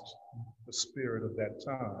Geist, the spirit of that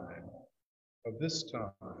time, of this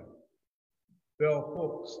time. Bell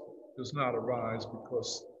hooks does not arise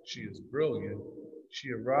because she is brilliant.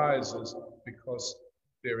 She arises because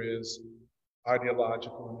there is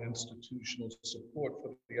ideological and institutional support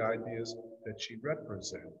for the ideas that she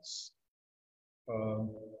represents.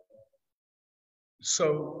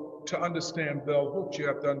 So to understand bell hooks, you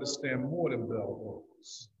have to understand more than bell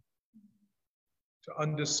hooks. To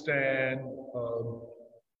understand,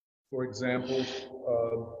 for example,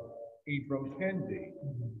 Ibram Kendi,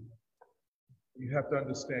 you have to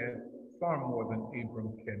understand far more than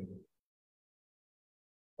Ibram Kendi.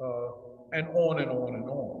 And on and on and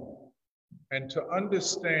on. And to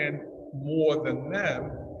understand more than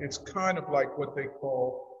them, it's kind of like what they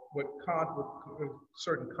call, what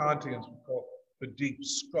certain Kantians would call the deep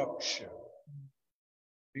structure,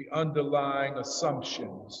 the underlying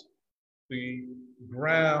assumptions, the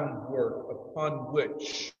groundwork upon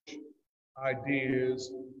which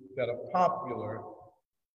ideas that are popular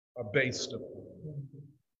are based upon.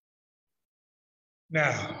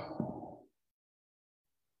 Now,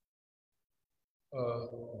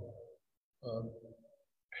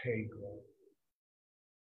 Hegel.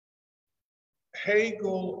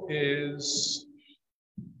 Hegel is,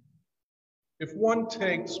 if one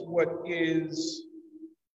takes what is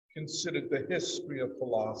considered the history of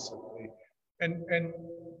philosophy, and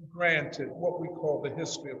granted, what we call the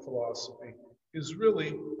history of philosophy is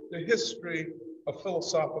really the history of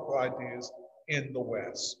philosophical ideas in the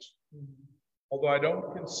West. Although I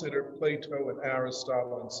don't consider Plato and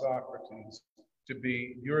Aristotle and Socrates to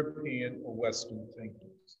be European or Western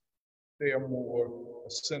thinkers. They are more a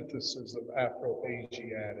synthesis of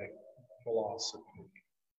Afro-Asiatic philosophy.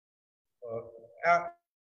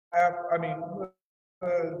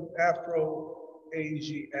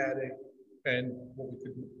 Afro-Asiatic and what we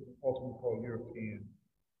could ultimately call European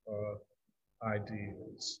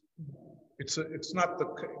ideas. It's not the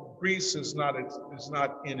Greece is not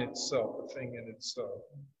in itself a thing in itself.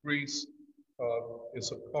 Greece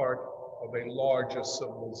is a part of a larger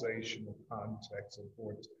civilizational context and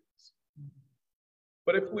vortex.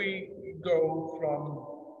 But if we go from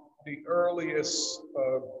the earliest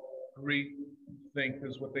Greek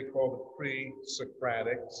thinkers, what they call the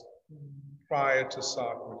pre-Socratics, prior to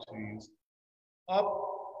Socrates, up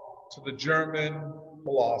to the German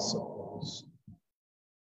philosophers,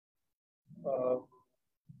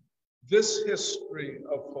 this history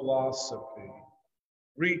of philosophy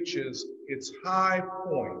reaches its high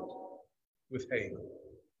point with Hegel.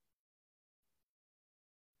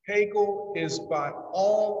 Hegel is by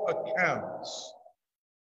all accounts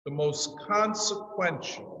the most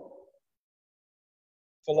consequential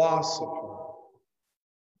philosopher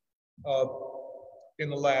in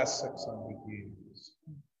the last 600 years.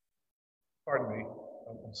 Pardon me,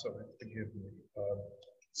 I'm sorry, forgive me.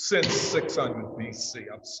 Since 600 BC,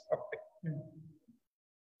 I'm sorry.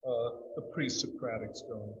 The pre-Socratics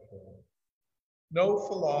going forward. No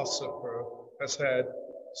philosopher has had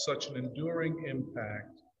such an enduring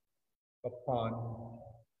impact upon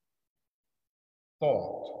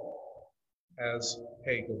thought as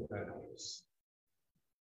Hegel has.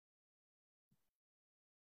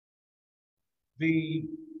 The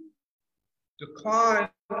decline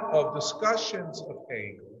of discussions of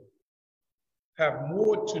Hegel have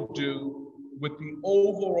more to do with the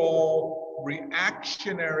overall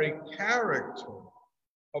reactionary character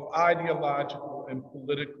of ideological and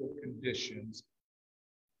political conditions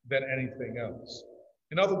than anything else.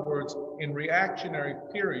 In other words, in reactionary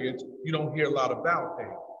periods, you don't hear a lot about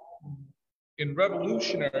Hegel. In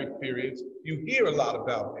revolutionary periods, you hear a lot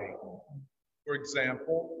about Hegel. For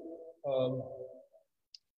example,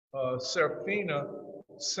 Serafina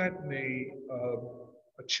sent me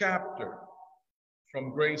a chapter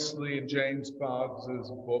from Grace Lee and James Boggs's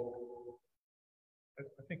book,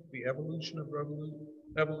 I think The Evolution and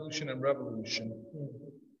Revolution.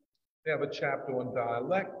 They have a chapter on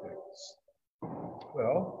dialectics.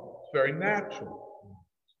 Well, it's very natural.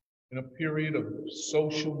 In a period of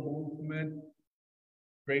social movement,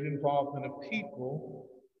 great involvement of people,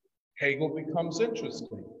 Hegel becomes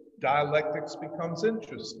interesting. Dialectics becomes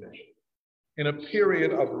interesting. In a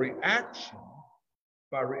period of reaction,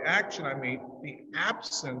 by reaction I mean the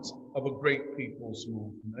absence of a great people's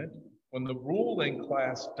movement, when the ruling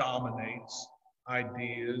class dominates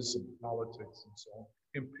ideas and politics and so on.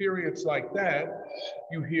 In periods like that,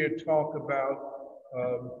 you hear talk about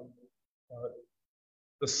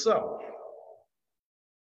the self,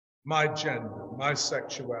 my gender, my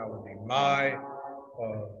sexuality, my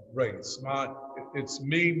race, it's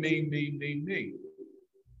me, me, me, me, me.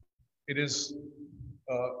 It is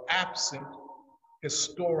absent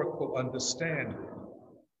historical understanding.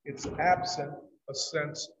 It's absent a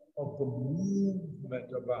sense of the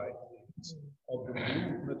movement of ideas, of the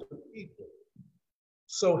movement of people.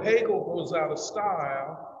 So Hegel goes out of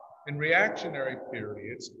style in reactionary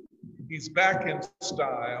periods. He's back in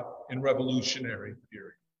style in revolutionary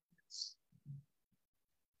periods.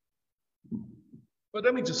 But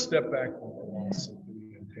let me just step back from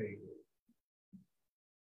philosophy and Hegel.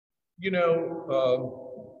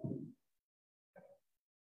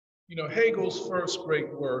 Hegel's first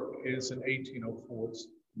great work is in 1804, it's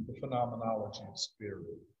The Phenomenology of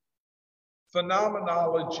Spirit.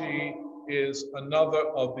 Phenomenology is another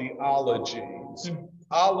of the ologies.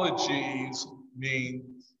 Ologies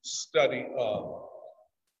mean study of.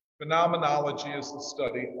 Phenomenology is the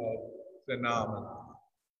study of phenomena.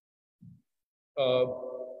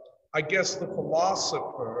 I guess the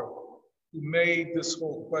philosopher who made this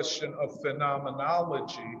whole question of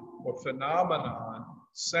phenomenology or phenomenon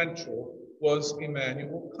central was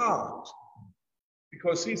Immanuel Kant,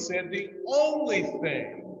 because he said the only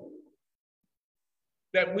thing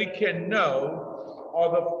that we can know are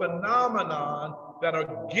the phenomenon that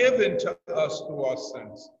are given to us through our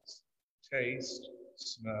senses: taste,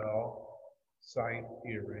 smell, sight,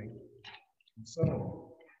 hearing, and so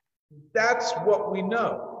on. That's what we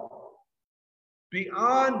know.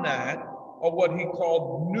 Beyond that are what he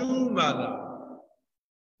called noumena.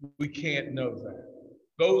 We can't know that.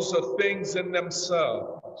 Those are things in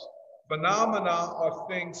themselves. Phenomena are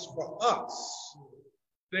things for us,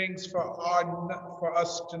 things for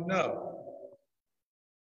us to know.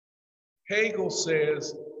 Hegel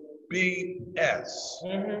says BS.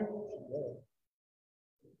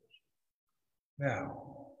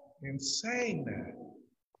 Now, in saying that,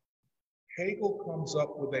 Hegel comes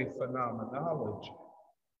up with a phenomenology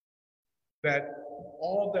that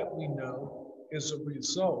all that we know is a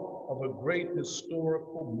result of a great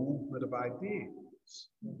historical movement of ideas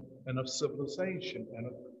and of civilization and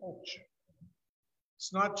of culture.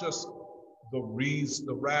 It's not just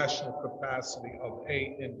the rational capacity of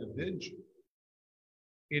an individual.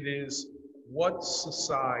 It is what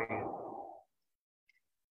society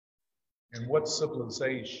and what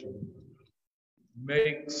civilization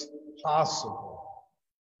makes possible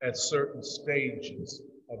at certain stages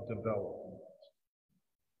of development.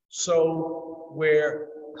 So where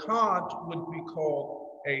Kant would be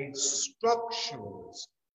called a structuralist,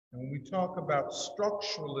 and when we talk about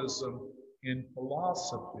structuralism in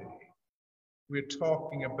philosophy, we're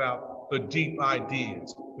talking about the deep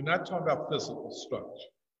ideas. We're not talking about physical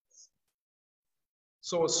structure.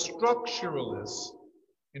 So a structuralist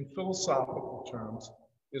in philosophical terms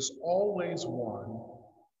is always one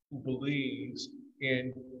who believes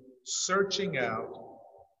in searching out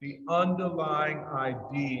the underlying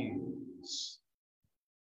ideas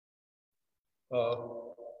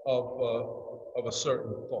of a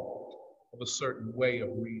certain thought, of a certain way of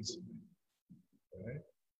reasoning. Okay?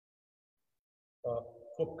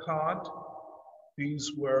 For Kant,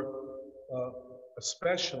 these were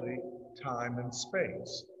especially time and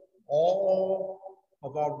space. All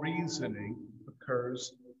of our reasoning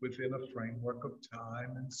occurs within a framework of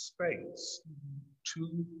time and space.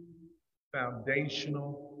 Two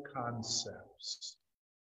foundational concepts.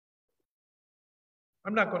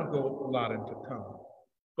 I'm not going to go a lot into Kant,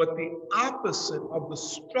 but the opposite of the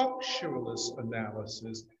structuralist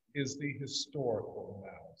analysis is the historical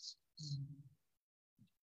analysis.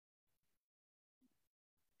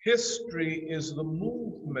 History is the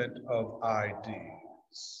movement of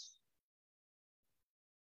ideas.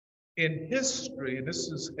 In history, and this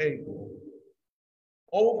is Hegel,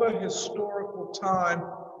 over historical time,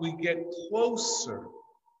 we get closer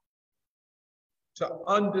to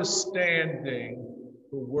understanding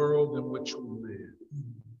the world in which we live.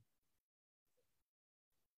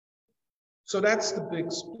 So that's the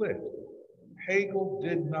big split. Hegel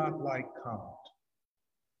did not like Kant.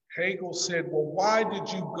 Hegel said, well, why did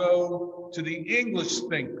you go to the English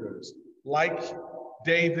thinkers like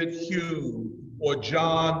David Hume or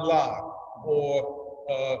John Locke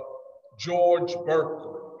or George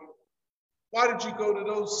Berkeley? Why did you go to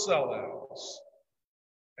those sellouts?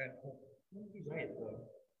 And Hume, he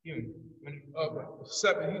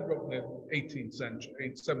wrote in the 18th century,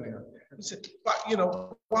 1879. He said, but you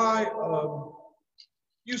know, why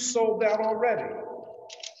you sold out already?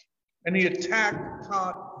 And he attacked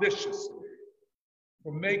Kant viciously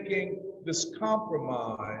for making this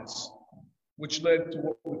compromise, which led to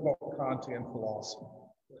what we call Kantian philosophy.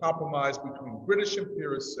 Compromise between British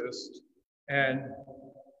empiricists and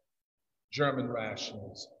German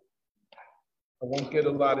rationalism. I won't get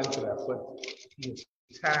a lot into that, but he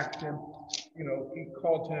attacked him. You know, he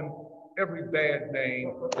called him every bad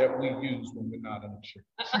name that we use when we're not in the church.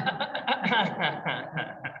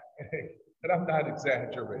 And I'm not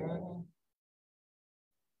exaggerating.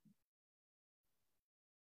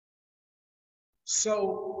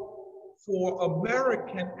 So for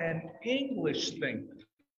American and English thinkers,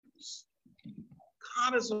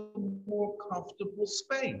 Kant is a more comfortable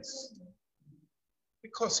space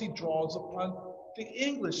because he draws upon the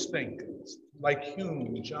English thinkers like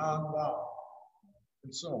Hume, John Locke,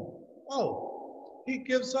 and so on. Oh, he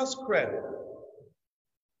gives us credit.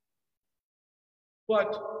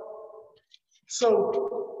 But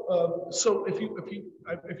so if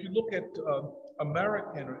you look at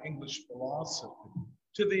American or English philosophy,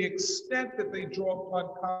 to the extent that they draw upon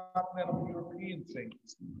continental European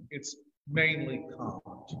thinkers, it's mainly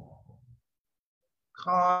Kant.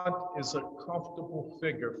 Kant is a comfortable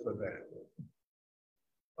figure for that.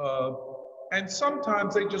 And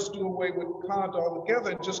sometimes they just do away with Kant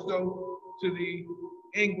altogether and just go to the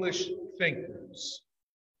English thinkers,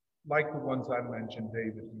 like the ones I mentioned,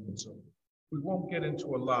 David Hume and so on. We won't get into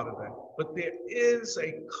a lot of that, but there is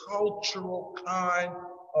a cultural kind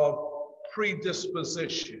of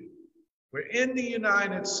predisposition where in the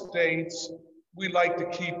United States, we like to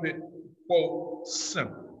keep it, quote,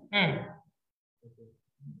 simple.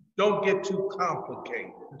 Don't get too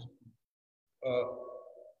complicated.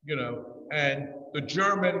 You know, and the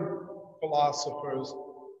German philosophers,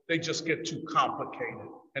 they just get too complicated,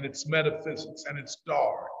 and it's metaphysics and it's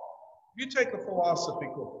dark. You take a philosophy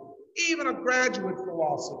course, even a graduate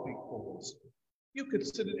philosophy course, you could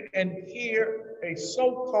sit and hear a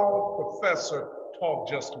so-called professor talk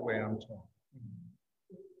just the way I'm talking.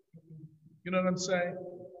 You know what I'm saying?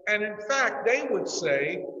 And in fact, they would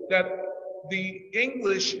say that the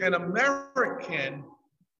English and American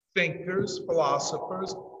thinkers,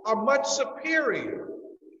 philosophers, are much superior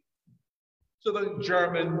to the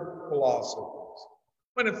German philosophers,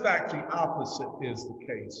 when in fact the opposite is the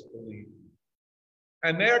case, believe me.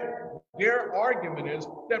 And their argument is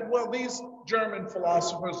that, well, these German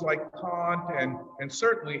philosophers like Kant and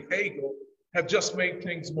certainly Hegel have just made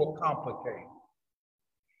things more complicated.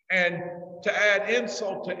 And to add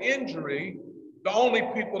insult to injury, the only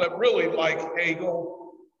people that really like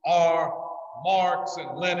Hegel are Marx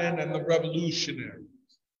and Lenin and the revolutionaries.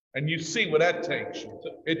 And you see where that takes you.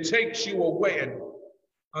 It takes you away, and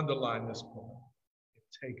underline this point, it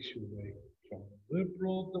takes you away from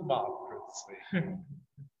liberal democracy.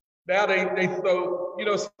 Now they throw, you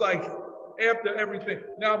know, it's like after everything,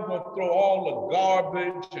 now I'm gonna throw all the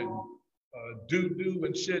garbage and doo-doo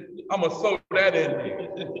and shit, I'm gonna throw that in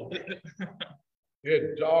there.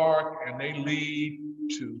 They're dark and they lead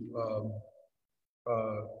to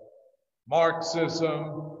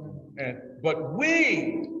Marxism, but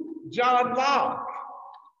we, John Locke,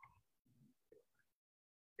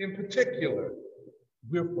 in particular,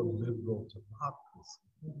 we're for liberal democracy.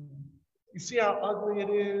 You see how ugly it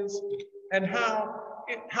is, and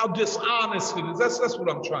how dishonest it is. That's what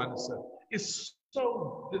I'm trying to say.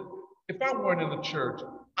 if I weren't in the church,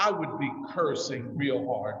 I would be cursing real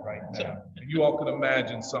hard right now. And you all can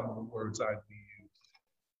imagine some of the words I'd be using.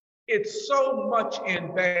 It's so much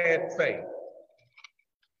in bad faith,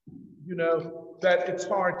 you know, that it's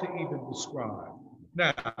hard to even describe.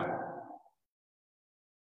 Now,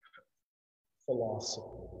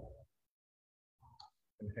 philosophy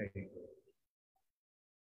and Hegel.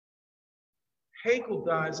 Hegel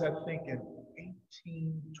dies, I think, in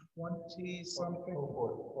 1820 something.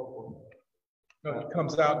 No, it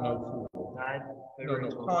comes out in 04.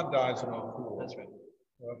 No, Kant dies in 04. That's right.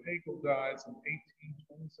 Hegel dies in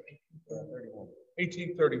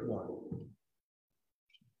 1831.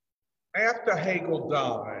 After Hegel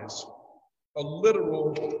dies, a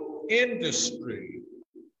literal industry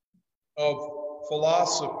of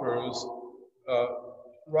philosophers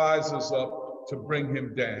rises up to bring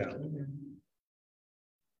him down.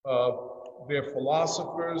 They're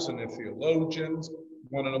philosophers and they're theologians.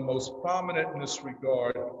 One of the most prominent in this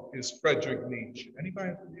regard is Friedrich Nietzsche.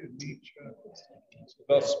 Anybody familiar with Nietzsche?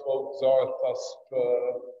 Thus spoke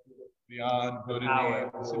Zarathustra, beyond good and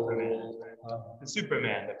evil. Superman. The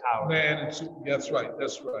Superman, the power. Man, that's right,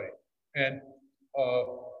 that's right. And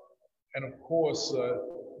of course,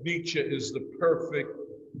 Nietzsche is the perfect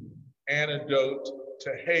antidote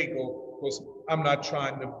to Hegel. Of course, I'm not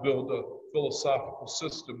trying to build a philosophical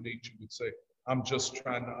system, Nietzsche would say. I'm just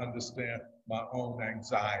trying to understand my own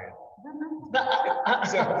anxiety.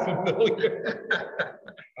 Is that familiar?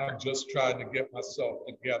 I'm just trying to get myself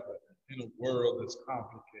together in a world that's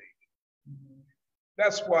complicated.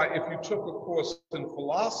 That's why if you took a course in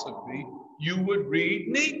philosophy, you would read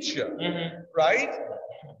Nietzsche, right?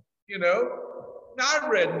 You know, now I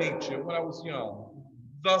read Nietzsche when I was young.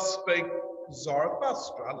 Thus spake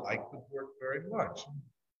Zarathustra. I liked the work very much.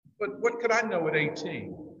 But what could I know at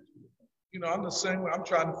 18? You know, I'm the same way. I'm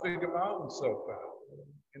trying to figure my own self out.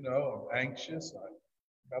 You know, I'm anxious. I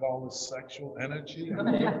got all this sexual energy.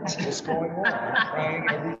 What's going on? I'm praying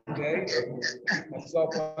every day to keep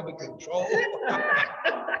myself under control.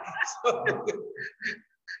 So,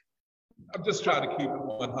 I'm just trying to keep it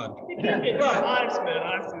 100. But, Honest, man.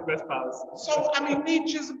 Honesty is the best policy. so, I mean,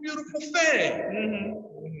 Nietzsche is a beautiful thing.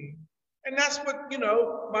 And that's what, you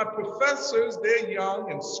know, my professors, they're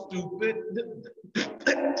young and stupid.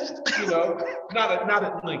 You know, not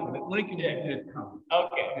at Lincoln. At Lincoln, you did come.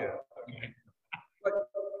 Okay. Yeah. But,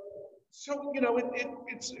 so, you know,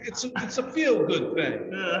 it's a feel-good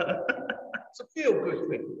thing. It's a feel-good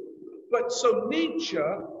thing. But so Nietzsche,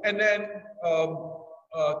 and then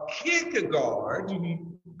Kierkegaard,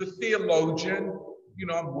 the theologian, you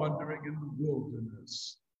know, I'm wandering in the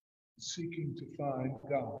wilderness, seeking to find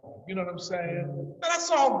God. You know what I'm saying? That's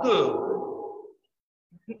all good.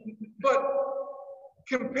 But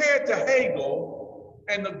compared to Hegel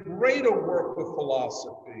and the greater work of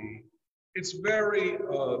philosophy, it's very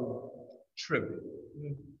trivial.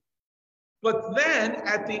 But then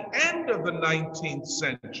at the end of the 19th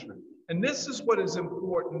century, and this is what is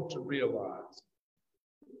important to realize,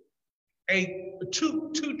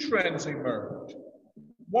 two trends emerge.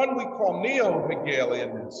 One we call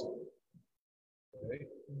neo-Hegelianism. Okay?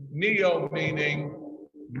 Neo meaning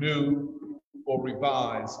new or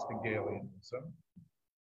revised Hegelianism.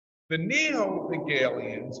 The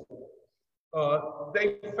neo-Hegelians,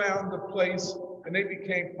 they found a place and they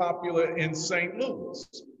became popular in St. Louis,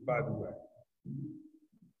 by the way.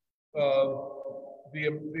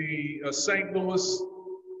 The St. Louis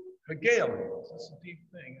Hegelians, that's a deep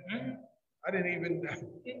thing. I didn't even,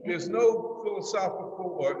 there's no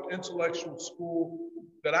philosophical or intellectual school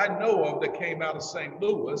that I know of that came out of St.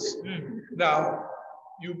 Louis. Now,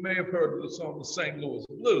 you may have heard of the song, the St. Louis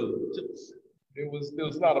Blues. There was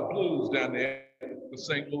a lot of blues down there. The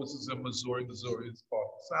St. Louis is in Missouri. Missouri is part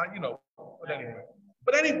of the South, you know.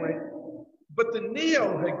 But anyway, but the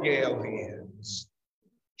neo-Hegelians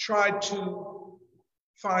tried to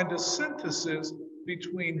find a synthesis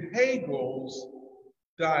between Hegel's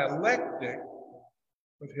dialectic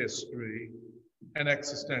of history and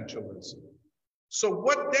existentialism. So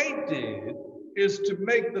what they did is to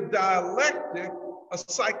make the dialectic a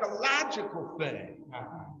psychological thing.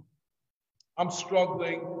 I'm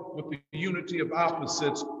struggling with the unity of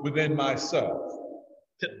opposites within myself.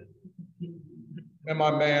 Am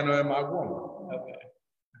I man or am I woman? Okay.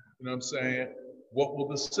 You know what I'm saying? What will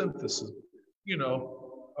the synthesis? You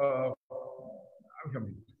know, I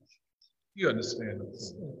mean, you understand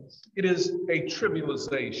this. It is a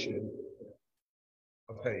trivialization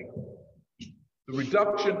of Hegel. The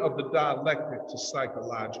reduction of the dialectic to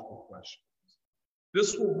psychological questions.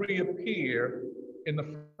 This will reappear in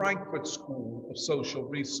the Frankfurt School of Social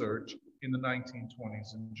Research in the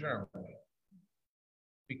 1920s in Germany.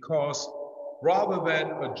 because rather than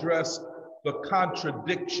address the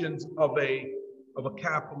contradictions of a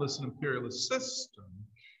capitalist and imperialist system,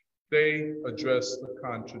 they address the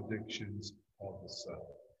contradictions of the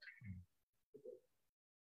South.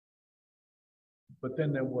 But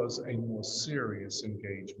then there was a more serious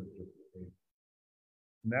engagement with the people,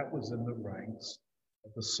 and that was in the ranks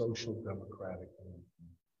of the social democratic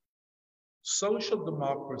movement. Social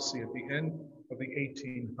democracy at the end of the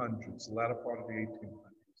 1800s, the latter part of the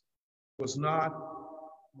 1800s, was not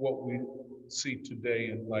what we see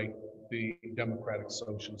today in like the Democratic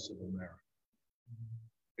Socialists of America.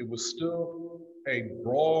 It was still a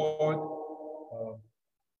broad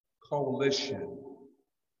coalition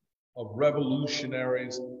of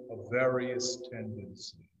revolutionaries of various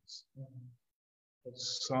tendencies.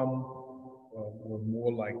 Some were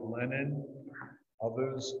more like Lenin,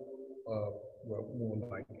 others were more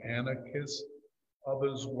like anarchists,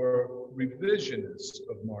 others were revisionists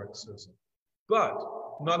of Marxism. But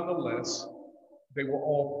nonetheless, they were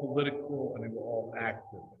all political and they were all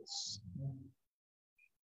activists.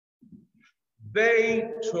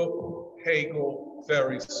 They took Hegel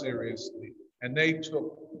very seriously, and they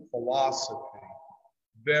took philosophy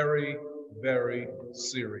very, very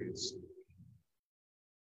seriously.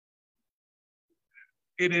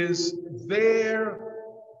 It is their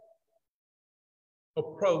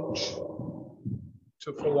approach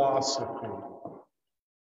to philosophy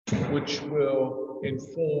which will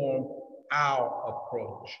inform our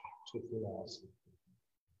approach to philosophy.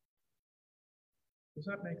 Does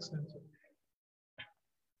that make sense?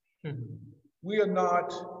 We are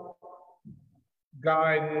not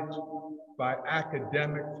guided by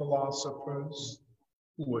academic philosophers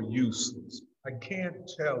who are useless. I can't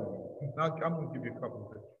tell you, I'm going to give you a couple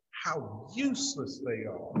of things, how useless they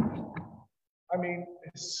are. I mean,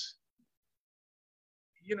 it's,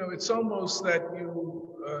 you know, it's almost that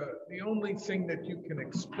you, the only thing that you can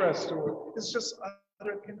express or is just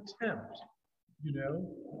utter contempt, you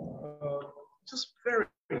know, just very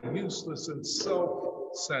useless and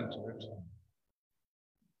self-centered.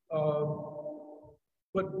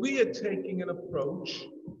 But we are taking an approach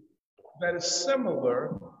that is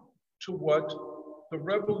similar to what the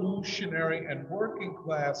revolutionary and working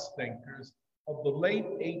class thinkers of the late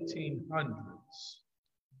 1800s,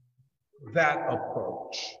 that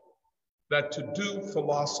approach, that to do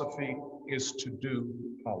philosophy is to do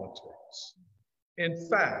politics. In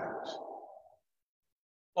fact,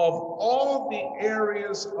 of all the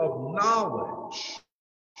areas of knowledge,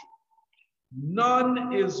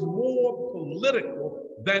 none is more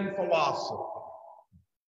political than philosophy.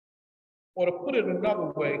 Or to put it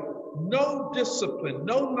another way, no discipline,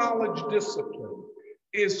 no knowledge discipline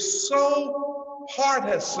is so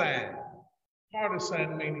partisan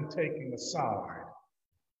meaning taking a side,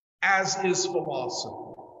 as is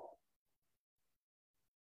philosophy.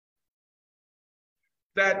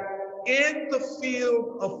 That in the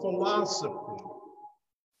field of philosophy,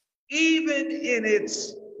 even in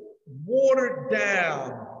its watered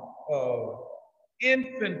down,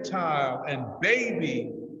 infantile and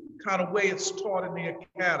baby kind of way it's taught in the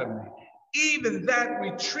academy, even that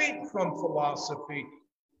retreat from philosophy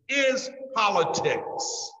is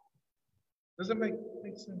politics. Does it make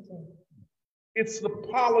sense? It's the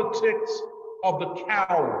politics of the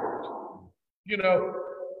coward. You know,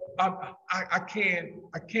 I can't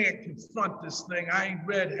confront this thing. I ain't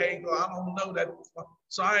read Hegel. I don't know that,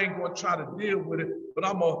 so I ain't gonna try to deal with it. But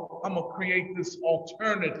I'm gonna create this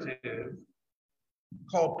alternative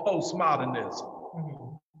called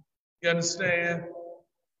postmodernism. You understand?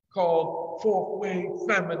 Called fourth wave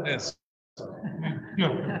feminism.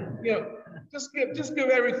 You know, just give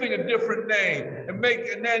everything a different name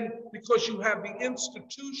and then because you have the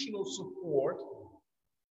institutional support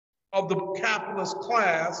of the capitalist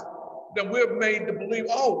class, then we're made to believe,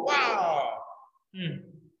 oh wow,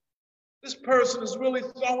 this person is really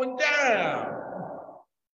throwing down.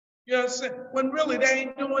 You know what I'm saying? When really they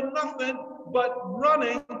ain't doing nothing but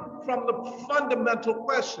running from the fundamental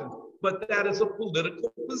question. But that is a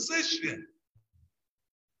political position.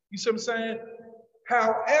 You see what I'm saying?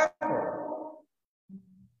 However,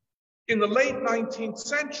 in the late 19th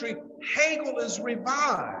century, Hegel is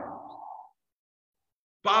revived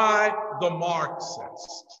by the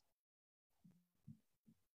Marxists.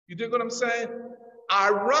 You dig what I'm saying?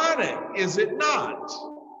 Ironic, is it not?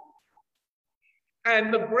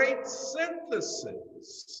 And the great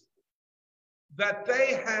synthesis that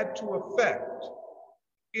they had to effect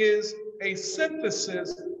is a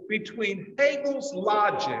synthesis between Hegel's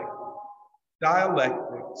logic,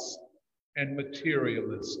 dialectics, and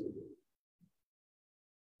materialism.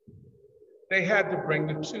 They had to bring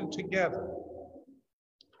the two together.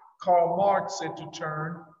 Karl Marx said to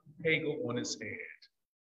turn Hegel on his head,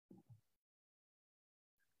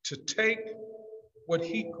 to take what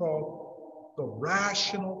he called the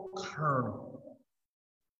rational kernel,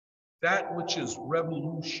 that which is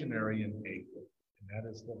revolutionary in Hegel, and that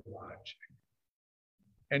is the logic,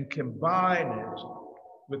 and combine it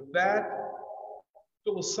with that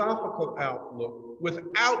philosophical outlook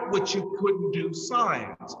without which you couldn't do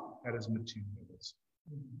science, that is materialism.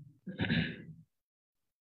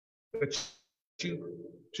 But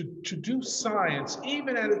to do science,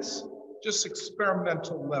 even at its just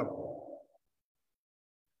experimental level,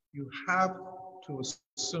 you have to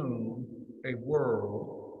assume a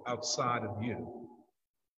world outside of you.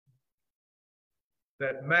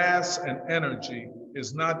 That mass and energy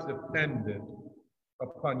is not dependent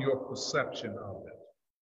upon your perception of it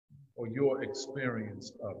or your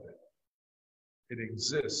experience of it. It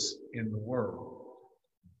exists in the world.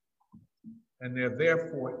 And there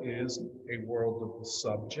therefore is a world of the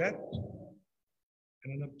subject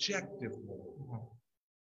and an objective world.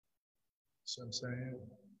 See what I'm saying?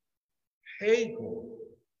 Hegel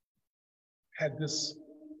had this,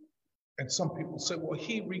 and some people say, well,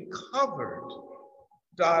 he recovered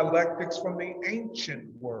dialectics from the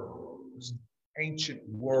ancient worlds,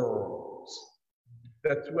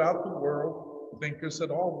 that throughout the world, thinkers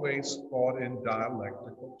had always thought in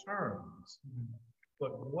dialectical terms.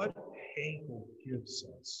 But what Hegel gives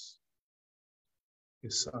us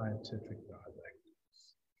is scientific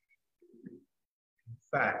dialectics. In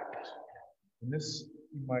fact, and this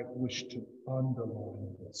you might wish to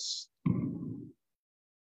underline this,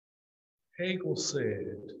 Hegel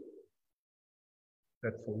said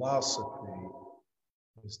that philosophy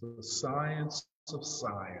is the science of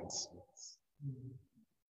sciences.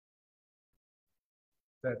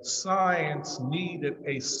 That science needed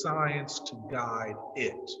a science to guide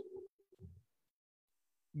it.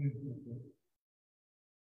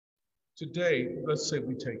 Today, let's say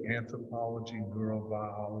we take anthropology,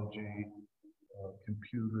 neurobiology,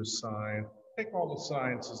 computer science, take all the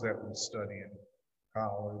sciences that we study in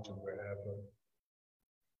college or wherever.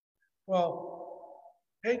 Well,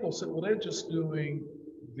 Hegel said, well, they're just doing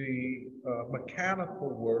the mechanical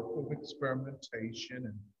work of experimentation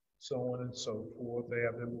and so on and so forth. They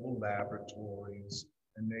have their little laboratories,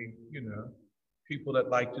 and they, people that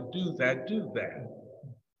like to do that, do that.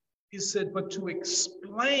 He said, but to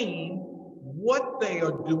explain what they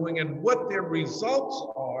are doing and what their results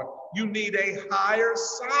are, you need a higher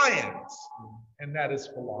science, and that is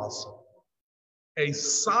philosophy. A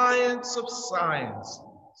science of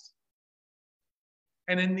sciences.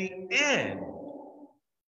 And in the end,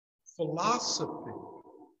 philosophy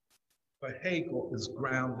for Hegel is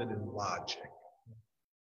grounded in logic.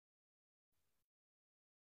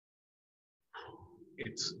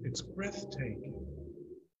 It's breathtaking.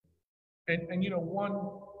 And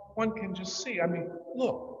one can just see, I mean,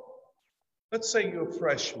 look, let's say you're a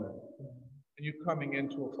freshman and you're coming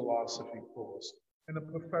into a philosophy course, and the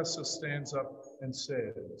professor stands up and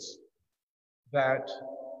says that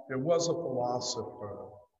there was a philosopher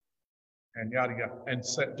and yada yada, and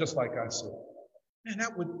said, just like I said, man,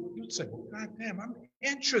 you'd say, well, goddamn, I'm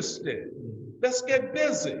interested. Let's get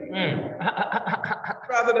busy.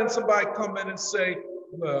 Rather than somebody come in and say,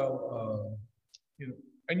 well,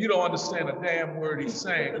 and you don't understand a damn word he's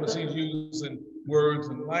saying because he's using words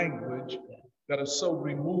and language that are so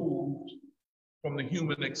removed from the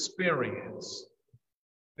human experience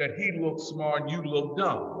that he looks smart and you look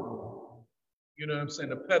dumb. You know what I'm saying?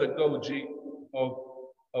 The pedagogy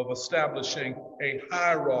of establishing a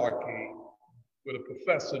hierarchy where the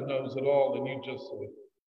professor knows it all and you just,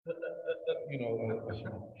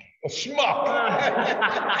 a schmuck.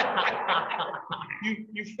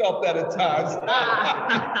 you felt that at times.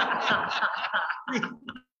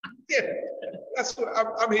 Yeah, that's what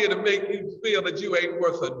I'm here to make you feel that you ain't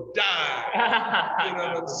worth a dime. You know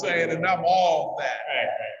what I'm saying? And I'm all that. Right.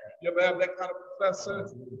 You ever have that kind of professor?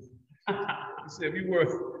 You say, if you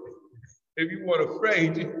weren't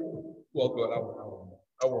afraid, well, good, I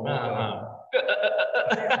won't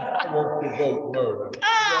provoke murder.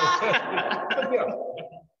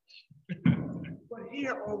 But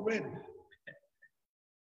here already,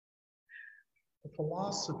 a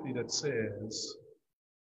philosophy that says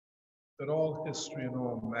that all history and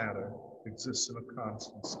all matter exists in a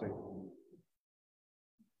constant state of motion.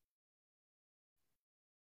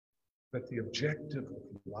 That the objective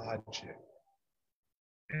of logic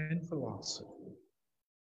and philosophy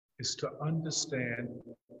is to understand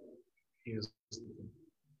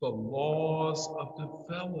the laws of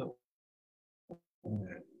development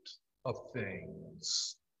of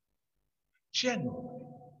things generally.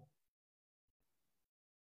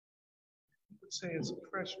 say as a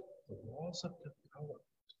freshman, the laws of development,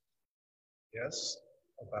 yes,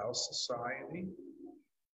 of our society,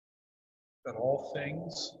 that all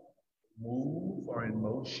things move or in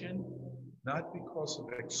motion, not because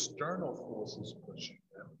of external forces pushing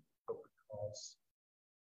them, but because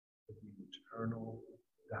of the eternal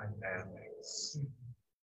dynamics,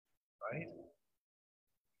 right?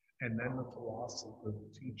 And then the philosopher, the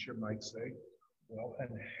teacher might say, well,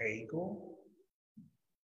 and Hegel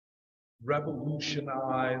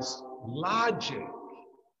revolutionized logic.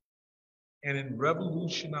 And in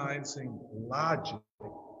revolutionizing logic,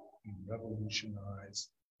 he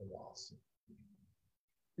revolutionized philosophy.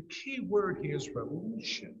 The key word here is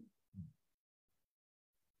revolution.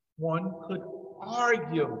 One could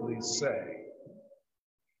arguably say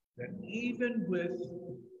that even with,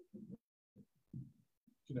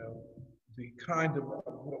 the kind of what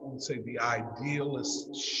we would say the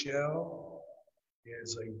idealist shell,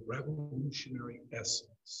 is a revolutionary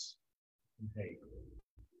essence in Hegel.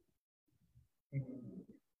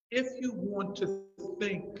 If you want to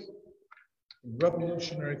think in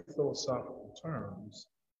revolutionary philosophical terms,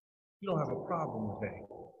 you don't have a problem with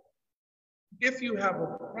Hegel. If you have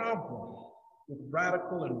a problem with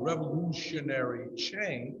radical and revolutionary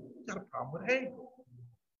change, you got a problem with Hegel.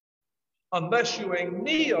 Unless you're a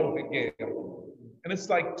neo-Hegelian. And it's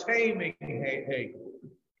like taming Hegel,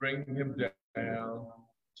 bringing him down,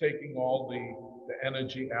 taking all the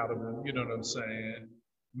energy out of him, you know what I'm saying?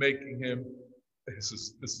 Making him, this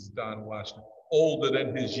is Don Washington, older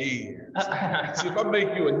than his years. See, if I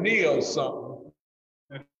make you a neo something,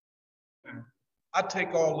 I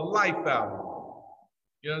take all the life out of him.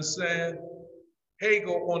 You know what I'm saying?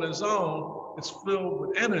 Hegel on his own is filled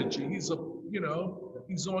with energy. He's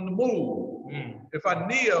he's on the move. If I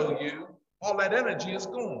neo you, all that energy is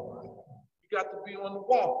gone. You got to be on the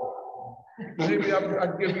walker. Maybe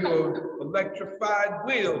I'll give you an electrified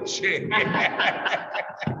wheelchair.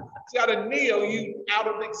 See how to neo you out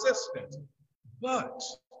of existence. But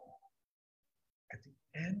at the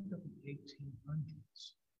end of the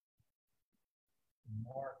 1800s,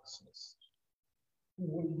 Marxists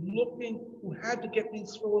who had to get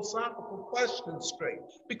these philosophical questions straight,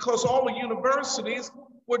 because all the universities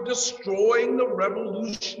were destroying the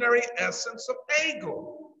revolutionary essence of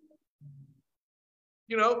Hegel.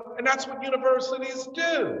 And that's what universities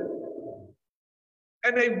do.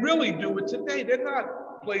 And they really do it today. They're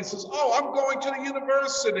not places, oh, I'm going to the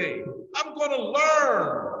university. I'm going to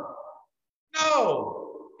learn. No.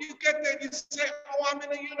 You get there, you say, oh, I'm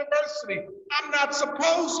in a university. I'm not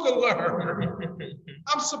supposed to learn.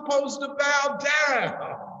 I'm supposed to bow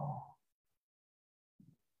down.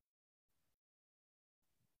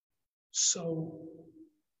 So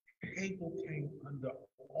Hegel came under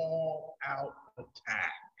all-out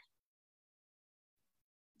attack.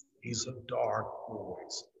 He's a dark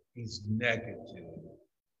voice. He's negative.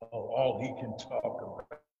 All he can talk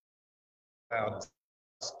about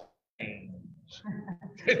is change.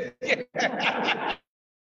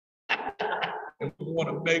 And we want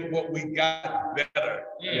to make what we got better.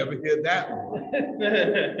 You ever hear that one?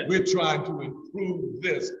 We're trying to improve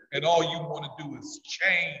this, and all you want to do is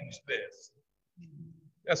change this.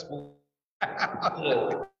 That's what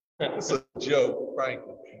it's a joke,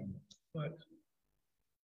 frankly.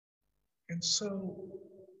 And so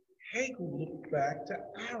Hegel looked back to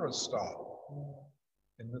Aristotle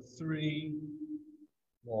and the 3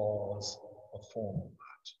 laws of formal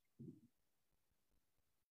logic.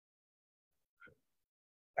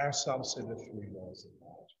 Aristotle said the 3 laws of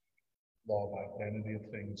logic. Law of identity of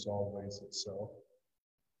things always itself.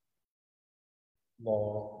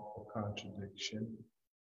 Law of contradiction.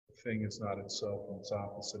 The thing is not itself and its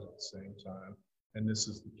opposite at the same time. And this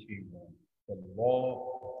is the key one. The law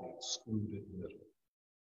of the excluded middle.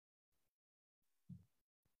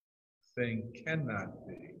 Thing cannot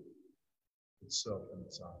be itself and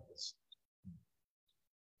its opposite.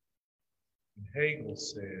 And Hegel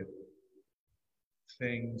said,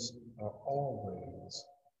 things are always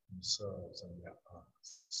themselves and their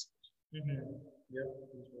opposites.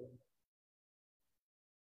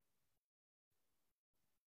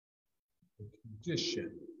 The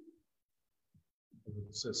condition of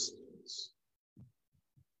existence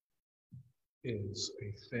is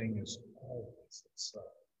a thing is always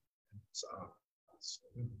itself and its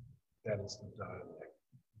opposite. That is the dialectic.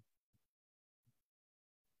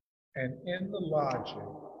 And in the logic,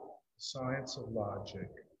 science of logic,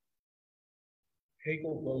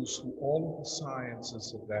 Hegel goes through all of the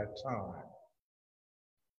sciences of that time.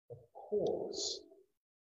 Of course,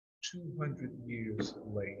 200 years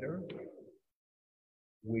later,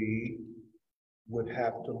 we would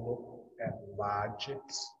have to look at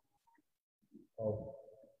logics of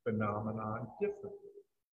phenomenon differently.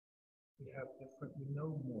 We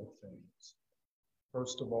know more things.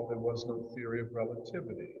 First of all, there was no theory of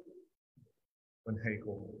relativity when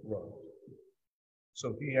Hegel wrote.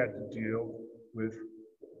 So he had to deal with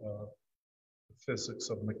the physics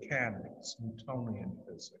of mechanics, Newtonian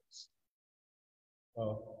physics.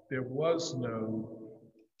 There was no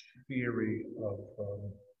theory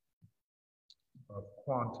of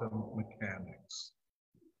quantum mechanics.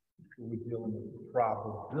 We were dealing with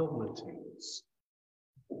probabilities.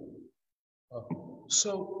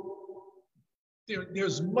 So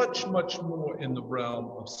there's much, much more in the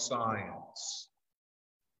realm of science,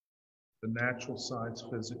 the natural science,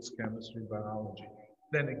 physics, chemistry, biology,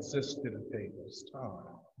 than existed at Hegel's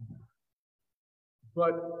time.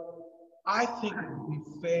 But I think it would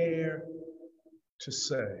be fair to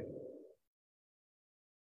say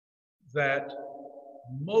that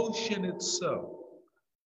motion itself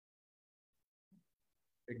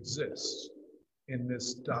exists in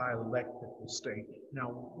this dialectical state. Now,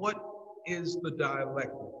 what is the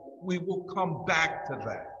dialectic? We will come back to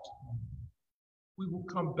that. We will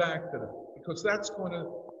come back to that because that's going to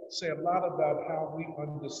say a lot about how we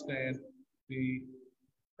understand the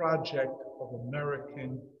project of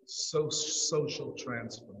American social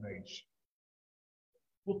transformation.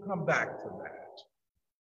 We'll come back to that.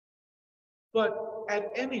 But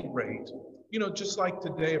at any rate, you know, just like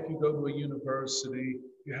today, if you go to a university,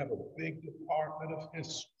 you have a big department of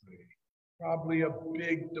history, probably a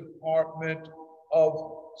big department of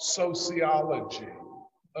sociology,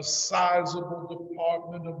 a sizable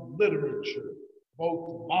department of literature,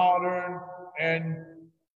 both modern and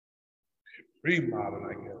pre-modern,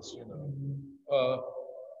 I guess, you know.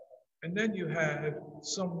 And then you have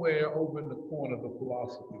somewhere over in the corner the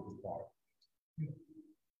philosophy department.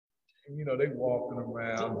 And, you know, they walking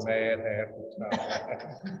around mad half the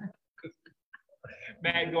time.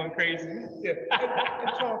 Mad, going crazy. Yeah,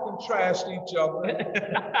 and talking trash to each other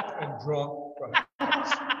and drunk.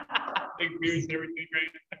 Big beers and everything,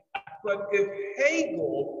 right? But if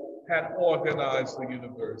Hegel had organized the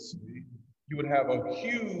university, you would have a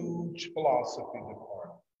huge philosophy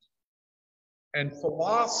department. And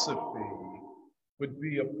philosophy would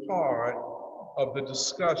be a part of the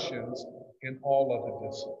discussions in all other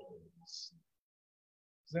disciplines.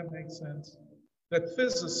 Does that make sense? That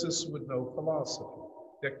physicists would know philosophy,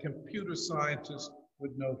 that computer scientists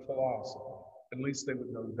would know philosophy, at least they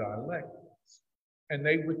would know dialectics. And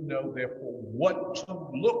they would know, therefore, what to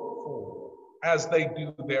look for as they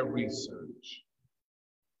do their research.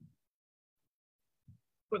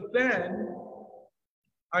 But then,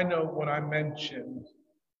 I know when I mentioned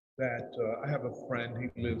that I have a friend,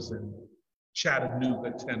 he lives in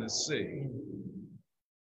Chattanooga, Tennessee.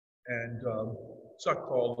 And so I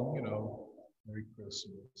called him, you know, Merry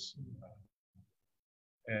Christmas.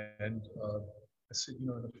 And I said, you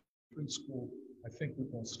know, in the preschool, I think we're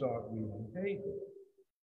going to start reading Hegel.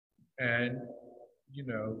 And, you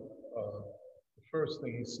know, the first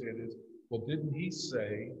thing he said is, well, didn't he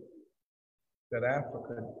say that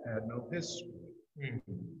Africa had no history?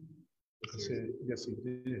 Mm-hmm. I said, yes, he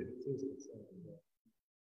did.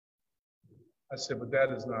 I said, but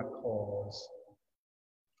that is not cause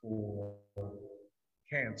for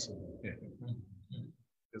canceling him. Mm-hmm.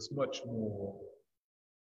 There's much more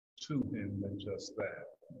to him than just that.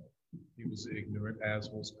 He was ignorant, as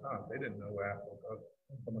was Kant. They didn't know Africa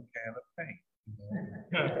from a can of paint.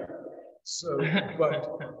 You know? So,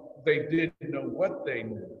 but they did know what they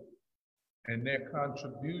knew, and their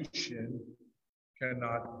contribution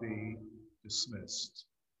cannot be dismissed.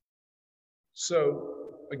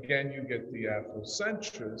 So again, you get the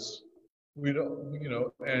Afrocentrists. We don't, you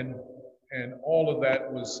know, and all of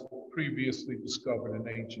that was previously discovered in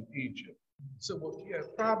ancient Egypt. So, well, yeah,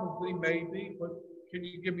 probably, maybe, but can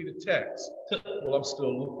you give me the text? Well, I'm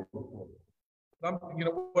still looking for it. You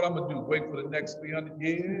know what I'm gonna do? Wait for the next 300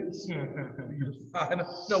 years?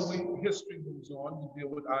 No, history moves on. We deal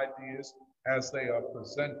with ideas as they are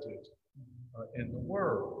presented in the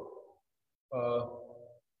world.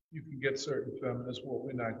 You can get certain feminists, well,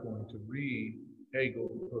 we're not going to read Hegel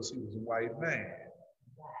because he was a white man.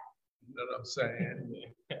 You know what I'm saying?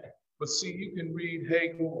 But see, you can read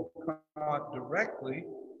Hegel or Kant directly,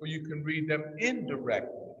 or you can read them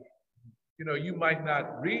indirectly. You know, you might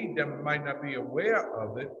not read them, might not be aware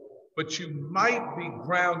of it, but you might be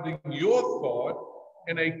grounding your thought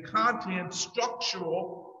in a Kantian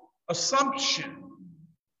structural assumption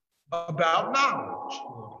about knowledge.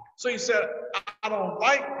 So you said, I don't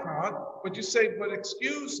like Kant, but you say, but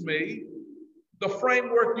excuse me, the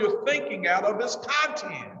framework you're thinking out of is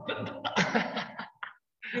Kantian.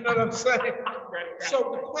 You know what I'm saying?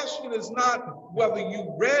 So the question is not whether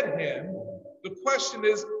you read him. The question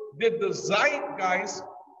is, did the zeitgeist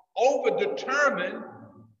over-determine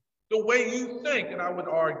the way you think? And I would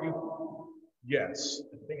argue, yes.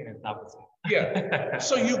 Thinking is opposite. Yeah.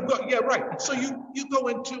 So you go, yeah, right. So you go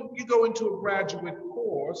into a graduate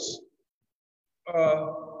course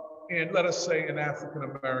in, let us say, in African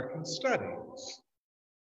American studies,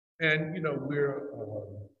 and we're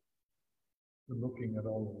looking at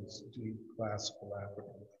all of this deep classical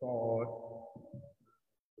African thought,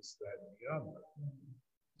 this, that, and the other.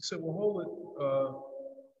 You say, well,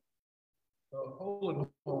 hold it,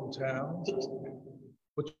 hometown,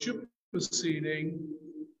 but you're proceeding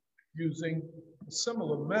using a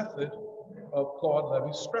similar method of Claude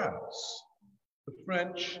Lévi-Strauss, the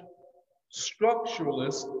French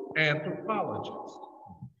structuralist anthropologist.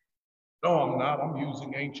 No, I'm not. I'm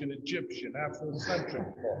using ancient Egyptian,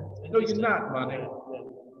 Afrocentric thought. No, you're not, Money.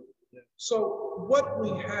 So what we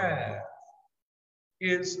have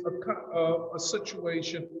is a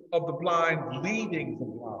situation of the blind leading the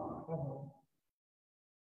blind.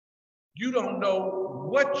 You don't know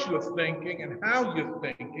what you're thinking and how you're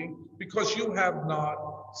thinking because you have not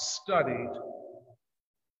studied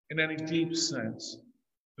in any deep sense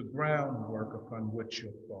the groundwork upon which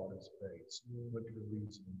your thought is based, what your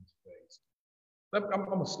reasoning is based. I'm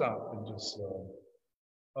going to stop and just,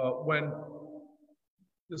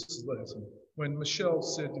 when Michelle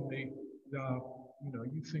said to me,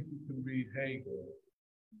 you think you can read Hegel?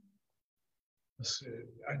 I said,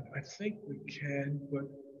 I think we can, but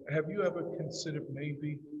have you ever considered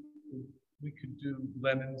maybe we could do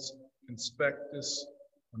Lenin's Conspectus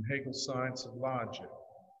on Hegel's Science of Logic?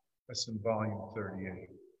 That's in volume 38,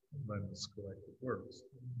 Lenin's collected works.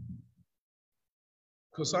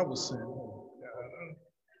 Because I was saying,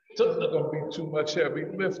 it's going to be too much heavy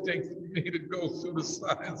lifting for me to go through the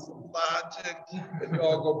Science of Logic, and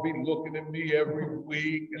y'all going to be looking at me every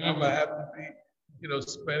week, and I'm going to have to be,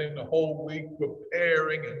 spending the whole week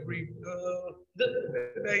preparing and reading.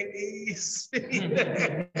 It ain't easy.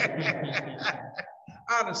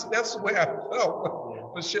 Honestly, that's the way I felt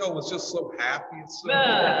when Michelle was just so happy and so.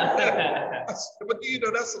 But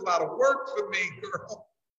that's a lot of work for me, girl.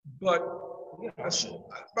 But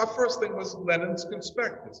my first thing was Lenin's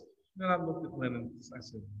Conspectus. Then I looked at Lenin's. I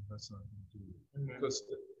said, that's not going to do it because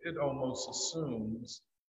it almost assumes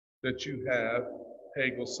that you have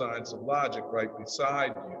Hegel's Science of Logic right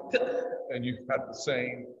beside you, and you've got the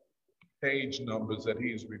same page numbers that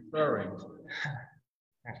he's referring to.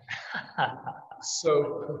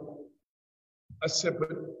 So I said,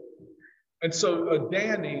 so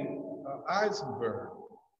Danny Eisenberg,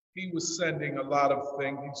 he was sending a lot of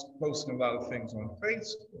things, he's posting a lot of things on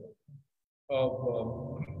Facebook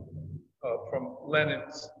from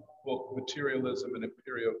Lenin's book, Materialism and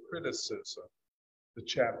Imperial Criticism, the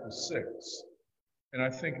chapter 6. And I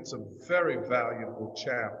think it's a very valuable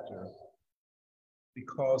chapter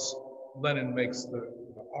because Lenin makes the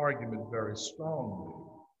argument very strongly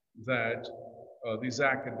that these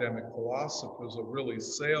academic philosophers are really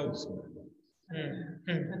salesmen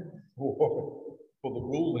for the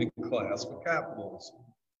ruling class, for capitalism,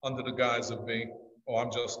 under the guise of being, I'm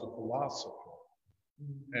just a philosopher.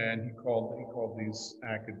 And he called these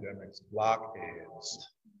academics blockheads.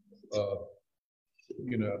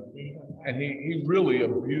 And he really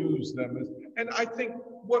abused them. And I think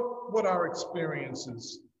what our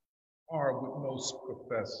experiences are with most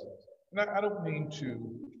professors, and I don't mean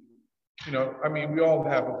to, we all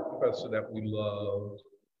have a professor that we loved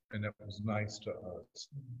and that was nice to us.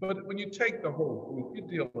 But when you take the whole group,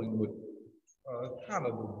 you're dealing with kind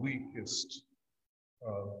of the weakest,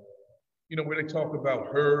 where they talk about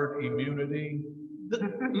herd immunity. They're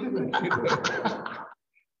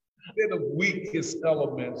the weakest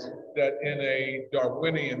elements that in a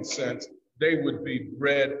Darwinian sense, they would be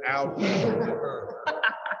bred out of the herd,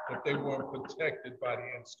 that they weren't protected by the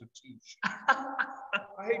institution.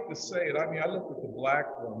 I hate to say it, I look at the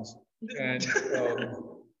Black ones, and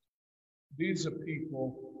these are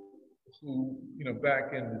people who,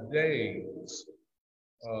 back in the days,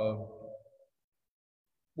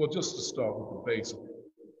 well, just to start with the basic,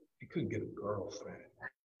 you couldn't get a girlfriend.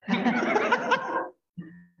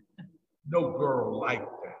 No girl like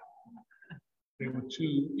that. They were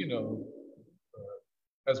too,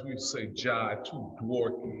 as we say, too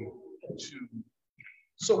dwarky, too.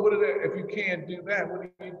 So if you can't do that,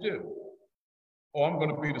 what do? Oh, I'm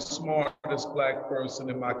going to be the smartest Black person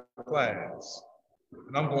in my class.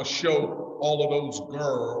 And I'm going to show all of those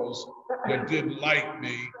girls that didn't like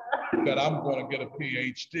me that I'm going to get a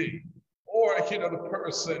PhD. Or, the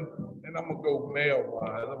person and I'm gonna go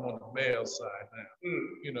male-wise, I'm on the male side now,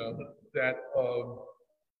 you know, that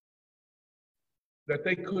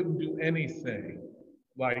they couldn't do anything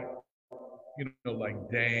like, you know,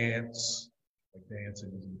 like dance. Like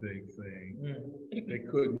dancing is a big thing. They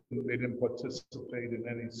didn't participate in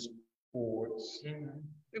any sports.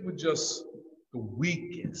 They were just the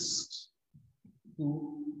weakest.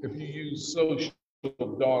 Who, if you use social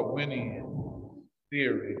Darwinian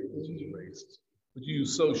theory, which is racist, but you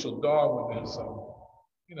use social Darwinism,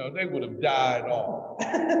 you know, they would have died off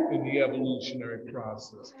in the evolutionary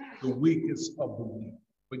process, the weakest of the weak.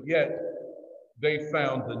 But yet, they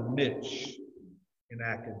found the niche in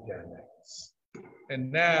academics.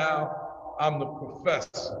 And now I'm the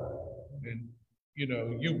professor, and you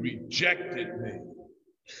know, you rejected me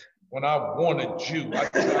when I wanted you. I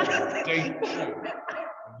tried to date you,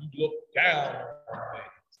 and you looked down on me.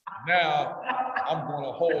 Now I'm going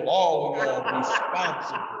to hold all of y'all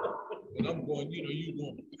responsible, and I'm going, you know, you're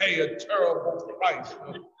going to pay a terrible price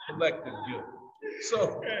for collective guilt.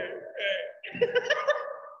 So,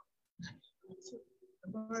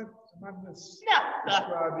 am I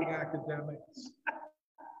misdescribing academics?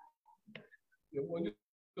 Yeah, well,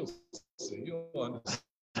 you'll see, you'll understand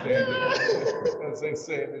it, as they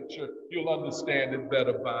say in the church, you'll understand it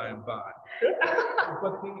better by and by.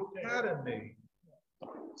 But the academy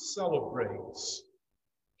celebrates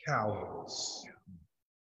cowardice,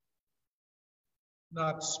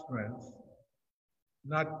 not strength,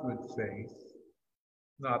 not good faith,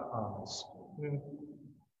 not honesty.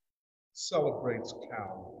 Celebrates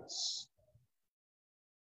cowardice.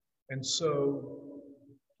 And so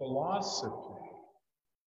philosophy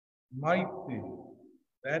might be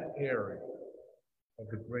that area of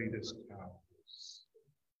the greatest cowardice.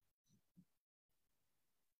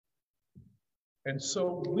 And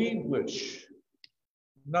so we wish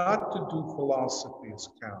not to do philosophy as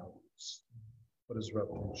cowards, but as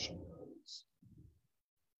revolutionaries.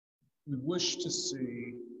 We wish to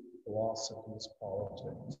see philosophy as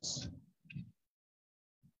politics.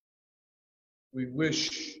 We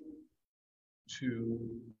wish to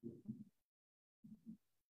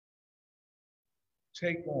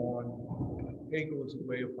take on Hegel's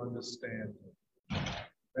way of understanding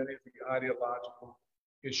many of the ideological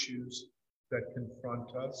issues that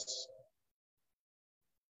confront us,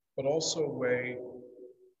 but also a way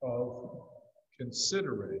of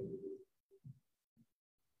considering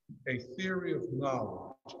a theory of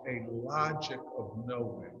knowledge, a logic of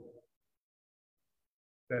knowing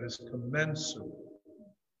that is commensurate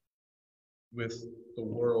with the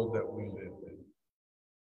world that we live in.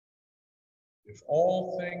 If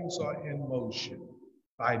all things are in motion,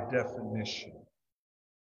 by definition,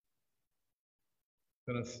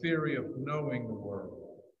 then a theory of knowing the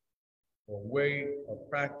world, or a way, a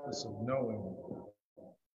practice of knowing the world,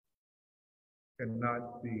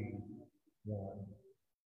 cannot be one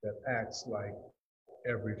that acts like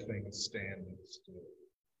everything is standing still.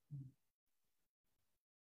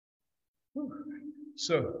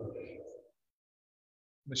 So,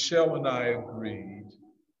 Michelle and I agreed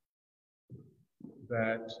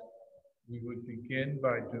that we would begin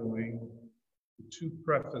by doing the two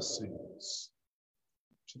prefaces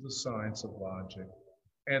to the science of logic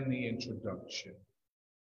and the introduction.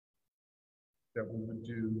 That we would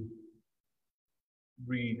do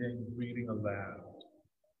reading aloud.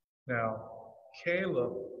 Now,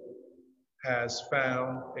 Caleb has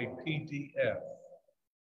found a PDF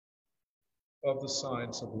of the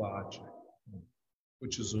science of logic,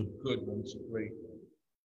 which is a good one, it's a great one.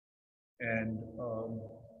 And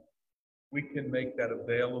we can make that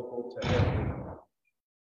available to everyone.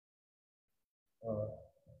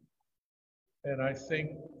 And I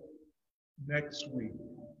think next week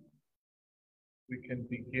we can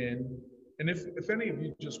begin. And if any of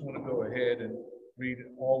you just want to go ahead and read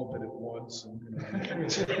all of it at once, and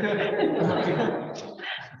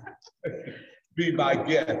be my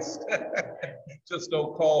guest. Just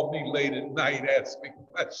don't call me late at night asking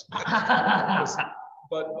questions.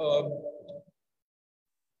 But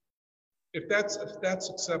if that's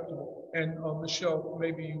acceptable, and Michelle,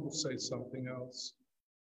 maybe you will say something else.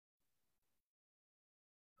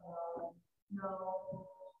 No.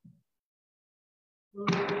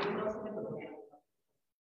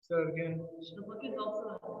 Say that again. The book is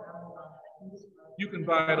also on Amazon. You can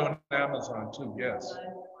buy it on Amazon too, yes.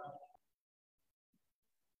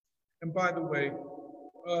 And by the way,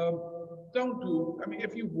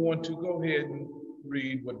 if you want to, go ahead and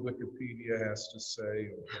read what Wikipedia has to say,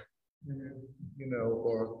 or,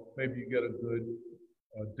 or maybe you get a good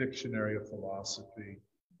dictionary of philosophy.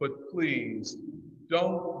 But please,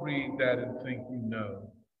 don't read that and think you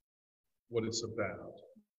know what it's about.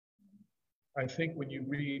 I think when you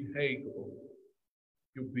read Hegel,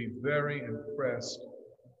 you'll be very impressed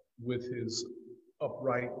with his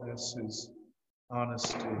uprightness, his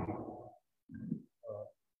honesty.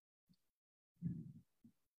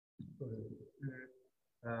 So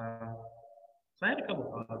I had a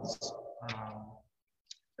couple thoughts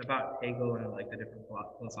about Hegel and like the different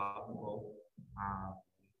philosophical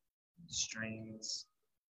strains,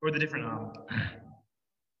 or the different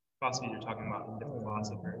philosophies you're talking about, the different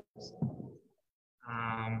philosophers.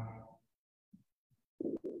 I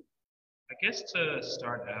guess to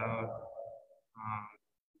start out,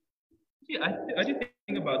 yeah, I do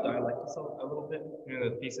think about dialectics a little bit, you know,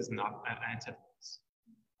 the thesis and antithesis.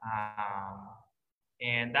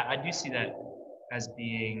 And that I do see that as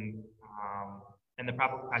being, and the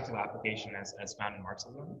practical application as found in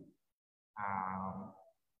Marxism.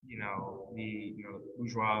 You know, the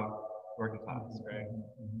bourgeois working class, right?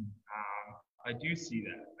 I do see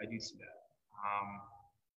that.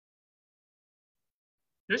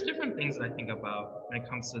 There's different things that I think about when it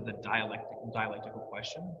comes to the dialectical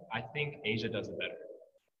question. I think Asia does it better.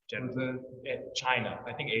 Generally, China.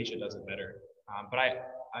 I think Asia does it better. But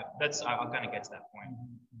I'll kind of get to that point.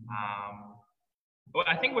 But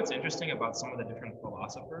I think what's interesting about some of the different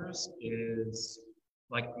philosophers is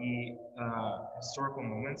like the historical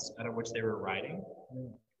moments at which they were writing.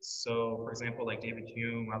 So, for example, like David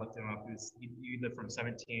Hume, I looked him up. He lived from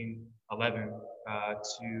 1711 to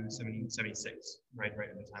 1776, right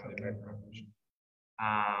at the time of the American Revolution.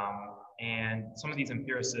 And some of these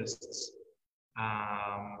empiricists,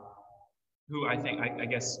 who I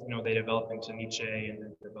guess, you know, they developed into Nietzsche and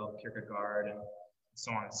then developed Kierkegaard and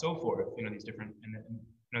so on and so forth. You know, these different, and then,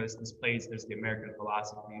 you know, this plays, there's the American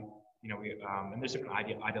philosophy, you know, and there's different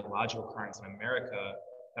ideological currents in America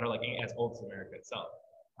that are like as old as America itself,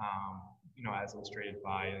 you know, as illustrated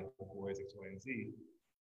by like, Du Bois, X, Y, and Z.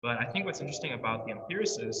 But I think what's interesting about the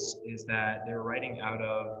empiricists is that they're writing out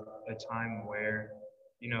of a time where,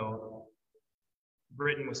 you know,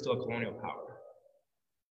 Britain was still a colonial power.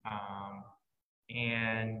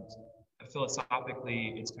 And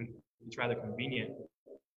philosophically, it's rather convenient,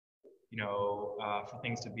 you know, for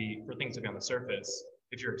things to be on the surface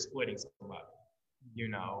if you're exploiting somebody. You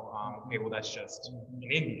know, okay, well that's just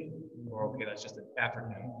an Indian, or okay, that's just an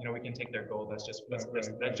African. You know, we can take their gold. That's just who we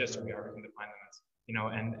are. We can define them as. You know,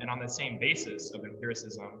 and on the same basis of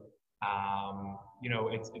empiricism, you know,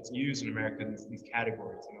 it's used in America these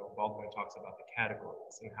categories. You know, Baldwin talks about the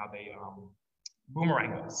categories and how they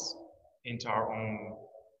boomerang us into our own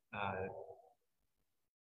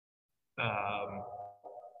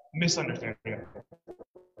misunderstanding.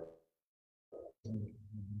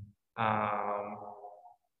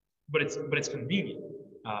 But it's convenient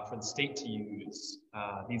for the state to use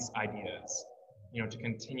these ideas, you know, to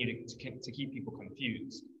continue to keep people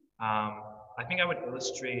confused. I think I would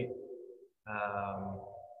illustrate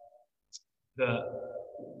the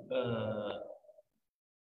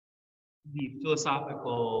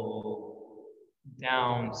philosophical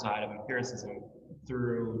downside of empiricism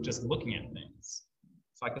through just looking at things.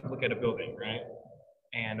 So I could look at a building, right?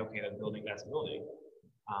 And okay, that's a building.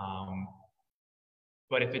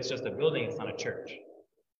 But if it's just a building, it's not a church.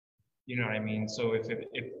 You know what I mean? So if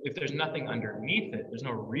there's nothing underneath it, there's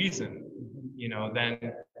no reason, you know, then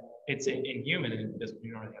it's inhuman and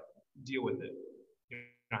you don't have to deal with it. You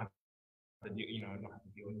don't have to deal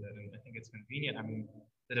with it. And I think it's convenient. I mean,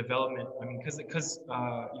 the development, I mean, because you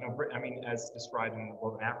know, I mean, as described in the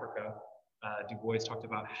World in Africa, Du Bois talked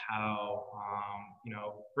about how, you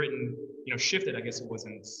know, Britain, you know, shifted, I guess it was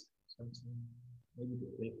in maybe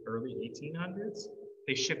the early 1800s,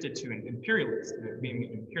 they shifted to an imperialist, being an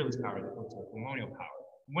imperialist power, to a colonial power,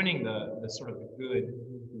 winning the sort of the good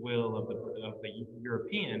will of the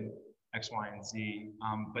European X, Y, and Z,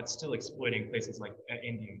 but still exploiting places like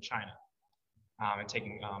India and China, and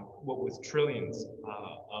taking what was trillions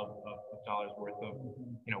of dollars worth of,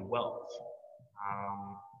 you know, wealth.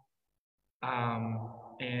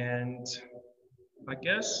 And I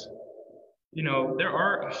guess, you know, there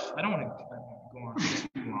are, I don't want to go on too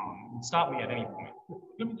long. Stop me at any point.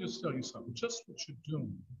 Let me just tell you something. Just what you're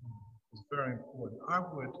doing is very important. I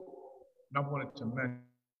wanted to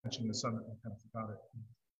mention this, I forgot it.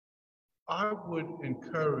 I would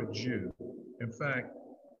encourage you, in fact,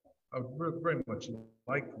 I would very much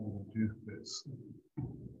like for you to do this.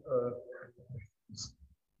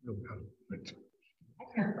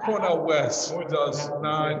 Cornell West does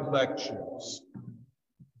 9 lectures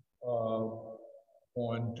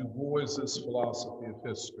on Du Bois's philosophy of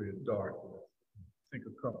history at Dartmouth. I think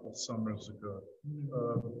a couple of summers ago.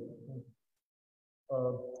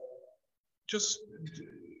 Just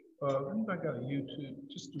I got a YouTube,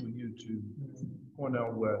 just do a YouTube,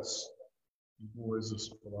 Cornel West, Du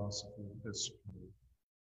Bois's philosophy of history.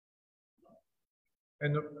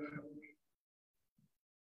 And,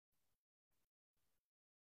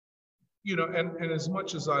 you know, and as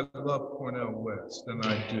much as I love Cornel West, and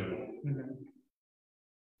I do,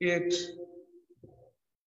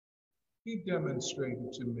 he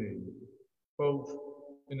demonstrated to me, both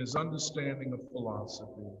in his understanding of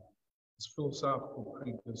philosophy, his philosophical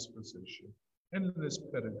predisposition, and in his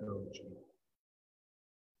pedagogy.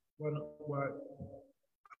 What I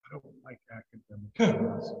don't like academic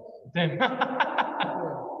philosophy.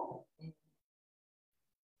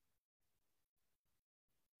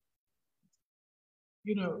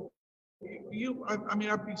 You know, I mean,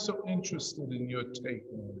 I'd be so interested in your take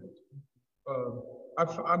on it.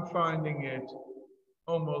 I'm finding it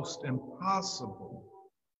almost impossible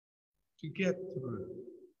to get through.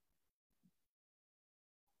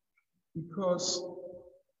 Because,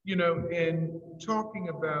 you know, in talking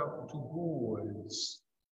about Du Bois,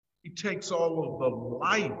 he takes all of the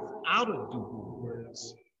life out of Du Bois.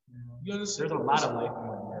 You understand? There's a lot of life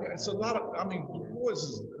in there. Yeah, it's a lot of, I mean, Du Bois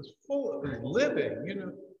is full of living, you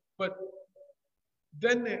know, but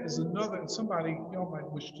then there is another, and somebody, y'all might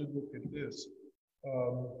wish to look at this.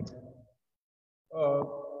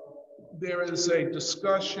 There is a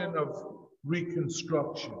discussion of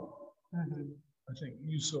Reconstruction. I think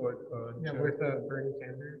you saw it. Yeah, with Bernie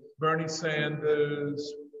Sanders. Bernie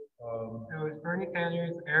Sanders. It was Bernie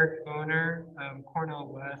Sanders, Eric Foner,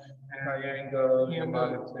 Cornel West, and Kayanga,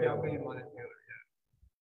 Yamada Taylor.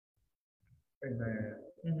 Hey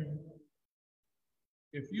man,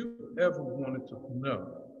 if you ever wanted to know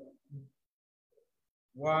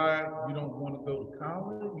why you don't want to go to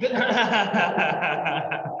college,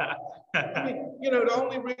 I mean, you know, the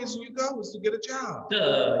only reason you go is to get a job.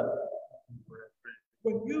 Duh.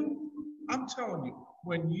 I'm telling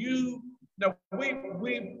you, now we've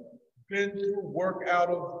been through work out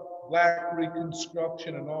of Black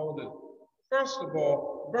Reconstruction and all of this. First of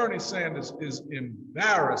all, Bernie Sanders is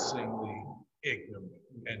embarrassingly ignorant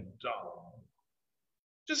and dumb.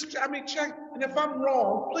 Just, I mean, check, and if I'm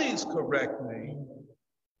wrong, please correct me.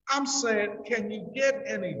 I'm saying, can you get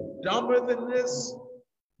any dumber than this?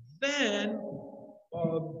 Then,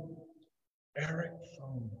 Eric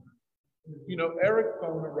Foner. You know, Eric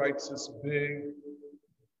Foner writes this big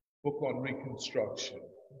book on Reconstruction,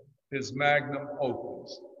 his magnum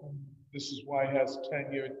opus. This is why he has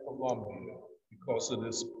tenure at Columbia, because of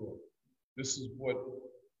this book. This is what,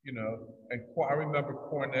 you know, and I remember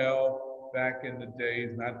Cornell back in the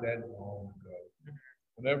days, not that long ago.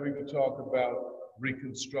 Whenever you talk about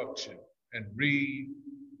Reconstruction and read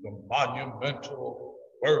the monumental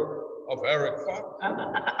work of Eric Foner.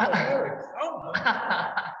 Eric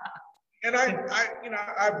Foner. And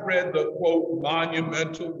I've read the quote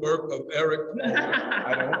monumental work of Eric Foner.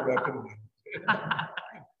 I don't recommend it.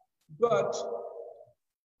 But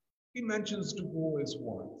he mentions Du Bois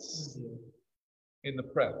once in the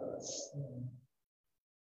preface.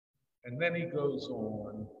 And then he goes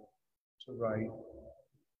on to write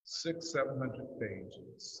 600-700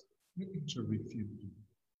 pages to refute Du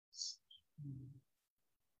Bois.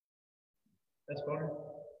 That's Foner?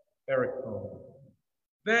 Eric Foner.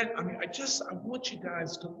 Then, I mean, I want you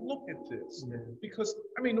guys to look at this because,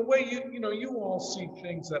 I mean, the way you all see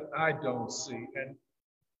things that I don't see. And,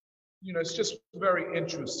 you know, it's just very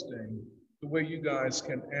interesting the way you guys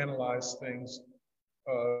can analyze things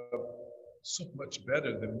so much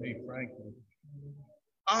better than me, frankly.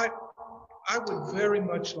 I would very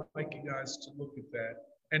much like you guys to look at that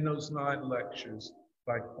and those 9 lectures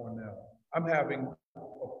by Cornell. I'm having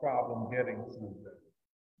a problem getting through that.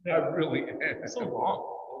 I really am. It's so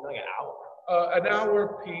long, like an hour. An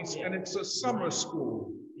hour piece, and it's a summer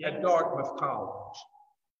school at Dartmouth College.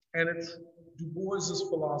 And it's Du Bois's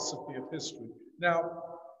philosophy of history. Now,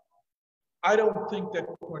 I don't think that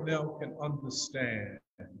Cornell can understand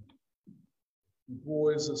Du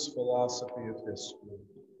Bois's philosophy of history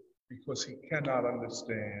because he cannot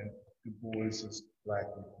understand Du Bois's Black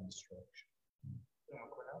Reconstruction.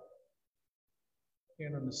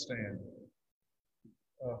 Can't understand it.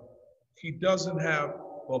 He doesn't have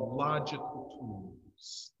the logical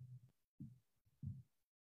tools.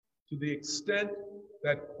 To the extent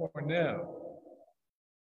that Cornell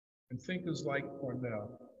and thinkers like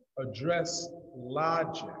Cornell address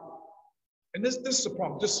logic, and this is a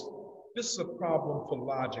problem. This is a problem for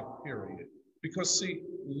logic, period. Because see,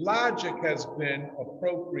 logic has been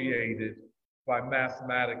appropriated by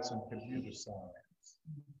mathematics and computer science.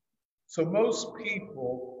 So most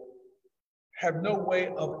people have no way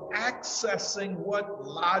of accessing what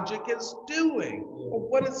logic is doing or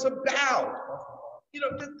what it's about. You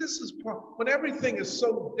know, this is when everything is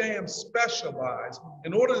so damn specialized.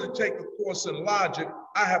 In order to take a course in logic,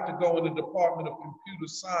 I have to go in the Department of Computer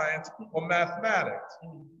Science or Mathematics.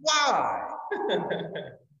 Why?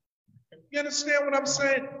 You understand what I'm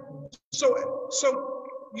saying? So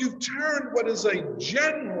you've turned what is a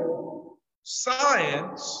general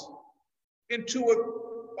science into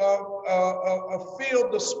a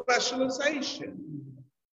field of specialization.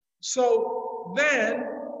 So then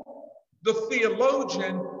the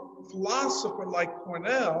theologian, philosopher like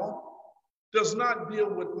Cornell does not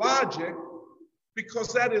deal with logic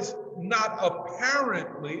because that is not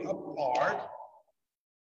apparently a part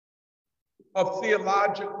of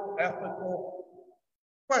theological, ethical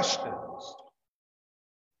questions.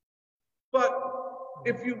 But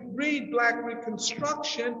if you read Black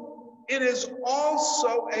Reconstruction, it is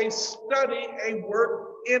also a study, a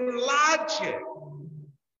work in logic.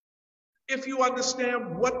 If you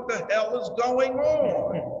understand what the hell is going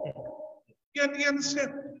on. You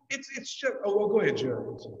understand? It's just, oh, well, go ahead, Jerry.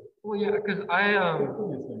 Well, yeah, because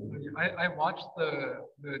I watched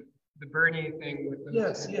the Bernie thing with the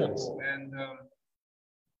people, and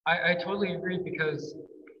I totally agree, because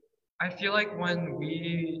I feel like when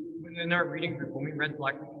in our reading group, when we read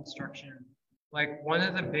Black Reconstruction, like one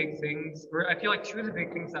of the big things, or I feel like two of the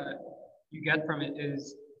big things that you get from it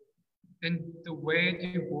is, in the way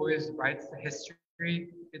Du Bois writes the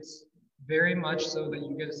history, it's very much so that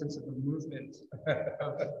you get a sense of the movement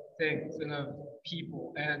of things and of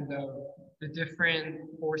people and of the different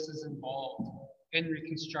forces involved in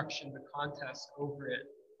Reconstruction, the contest over it,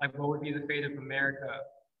 like what would be the fate of America.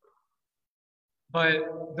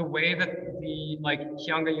 But the way that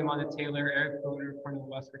Keeanga-Yamahtta Taylor, Eric Foner, Cornel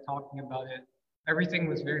West were talking about it, everything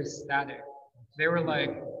was very static. They were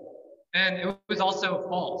like, and it was also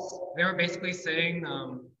false. They were basically saying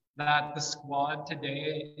that the squad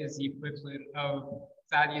today is the equivalent of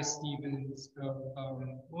Thaddeus Stevens, of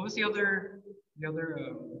what was the other,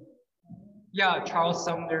 Charles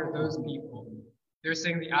Sumner, those people. They're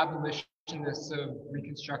saying the abolitionists of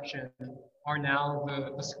Reconstruction are now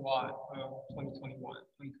the squad of 2021,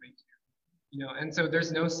 2022. You know, and so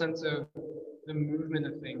there's no sense of the movement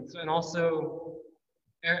of things. And also,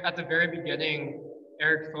 at the very beginning,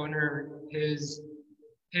 Eric Foner, his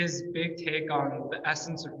big take on the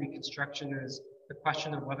essence of Reconstruction is the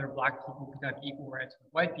question of whether Black people could have equal rights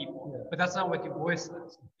with white people. Yeah. But that's not what Du Bois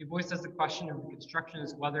says. Du Bois says the question of Reconstruction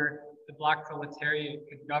is whether the Black proletariat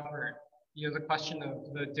could govern, you know, the question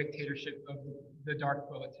of the dictatorship of the dark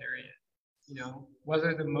proletariat, you know,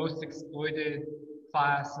 whether the most exploited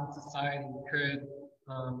class in society could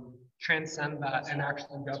transcend that and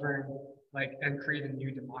actually govern, like, and create a new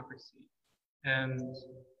democracy. And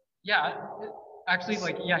yeah, actually,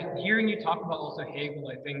 hearing you talk about also Hegel,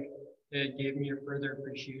 I think it gave me a further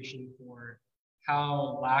appreciation for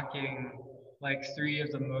how lacking, like, three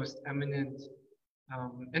of the most eminent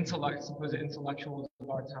supposed intellectuals of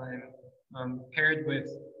our time, paired with,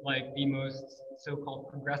 like, the most so-called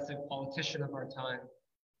progressive politician of our time,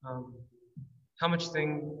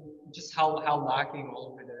 how lacking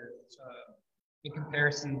all of it is in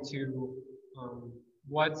comparison to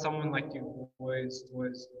what someone like Du Bois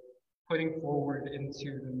was putting forward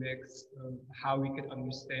into the mix of how we could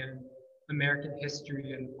understand American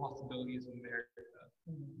history and the possibilities of America.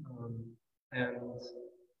 And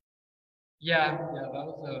yeah, that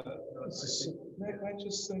was May I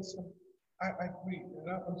just say something? I agree, and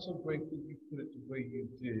I'm so grateful you put it the way you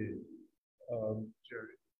did,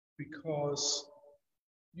 Jerry, because,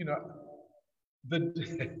 you know,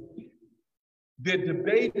 they're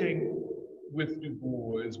debating with Du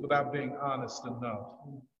Bois without being honest enough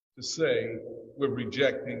to say we're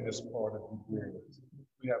rejecting this part of Du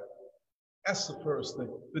Bois. That's the first thing.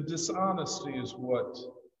 The dishonesty is what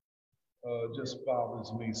just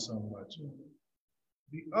bothers me so much.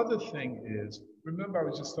 The other thing is, remember I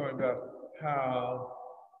was just talking about how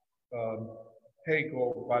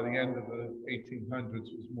Hegel, by the end of the 1800s,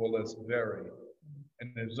 was more or less buried.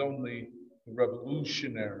 And there's only the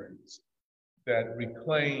revolutionaries that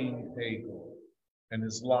reclaimed Hegel and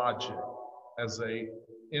his logic as an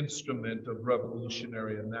instrument of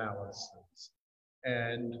revolutionary analysis.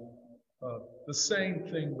 And the same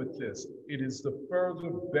thing with this. It is the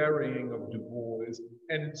further burying of Du Bois,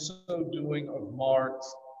 and in so doing of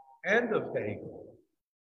Marx and of Hegel.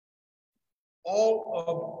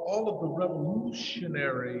 All of the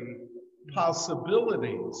revolutionary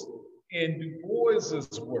possibilities in Du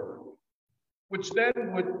Bois's work, which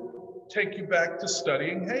then would take you back to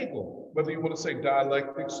studying Hegel, whether you want to say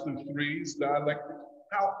dialectics through threes, dialectics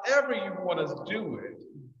however you want to do it,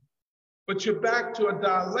 but you're back to a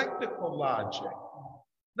dialectical logic,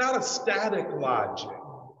 not a static logic.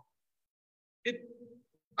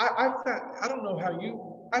 I don't know how you,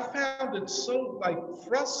 I found it so like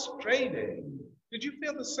frustrating. Did you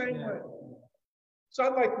feel the same way? So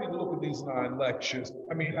I'd like you to look at these 9 lectures.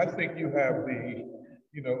 I mean, I think you have the,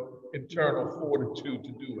 you know, internal fortitude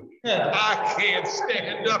to do it. I can't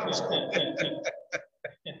stand up.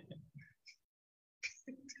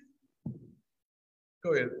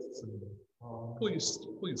 Go ahead. Pull your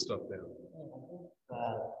stuff down.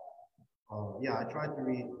 Yeah, I tried to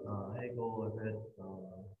read Hegel. I read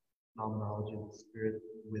Phenomenology of the Spirit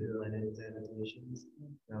with Lenin's annotations,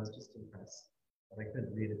 and I was just impressed. But I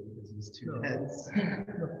couldn't read it because it was too dense.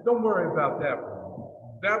 Don't worry about that one.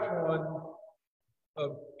 That one,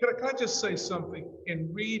 can I just say something?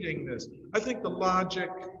 In reading this, I think the logic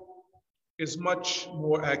is much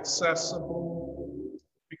more accessible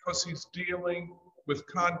because he's dealing with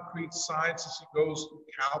concrete sciences. He goes through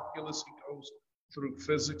calculus, he goes through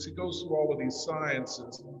physics, he goes through all of these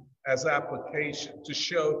sciences as application to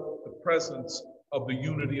show the presence of the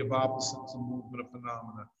unity of opposites and movement of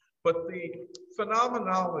phenomena. But the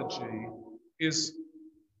phenomenology is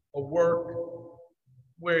a work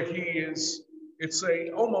where he is, it's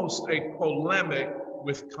almost a polemic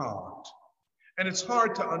with Kant. And it's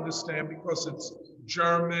hard to understand because it's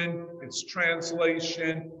German, it's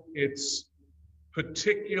translation, it's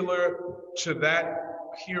particular to that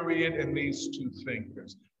period and these 2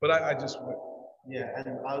 thinkers. But I just went. Yeah,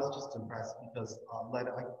 and I was just impressed because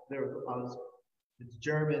it's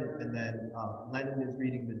German, and then Lenin is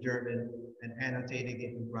reading the German and annotating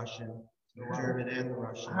it in Russian. So the German and the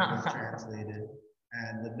Russian was translated,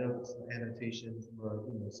 and the notes and annotations were,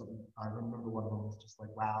 you know, something. I remember one of them was just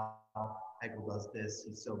like, "Wow, Hegel does this.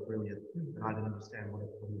 He's so brilliant," and I didn't understand what he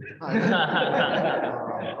was trying to do. But you know,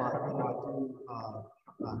 I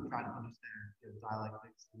do try to understand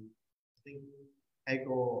dialectics. And I think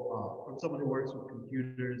Hegel, from someone who works with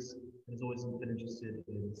computers, has always been interested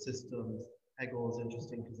in systems. Hegel is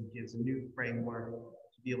interesting because it gives a new framework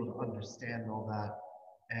to be able to understand all that,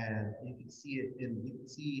 and you can see it you can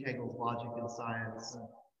see Hegel's logic in science,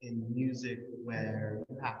 in music, where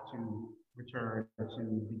you have to return to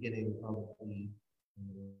the beginning of the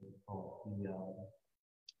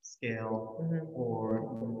scale, or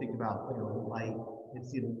when you think about light.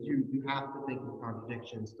 You have to think of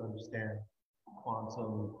contradictions to understand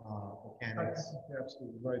quantum mechanics. I think you're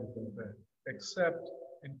absolutely right about that. Except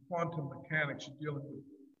in quantum mechanics, you're dealing with,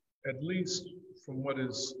 at least from what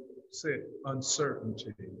is said,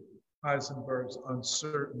 uncertainty. Heisenberg's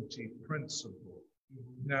uncertainty principle.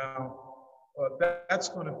 Now, that's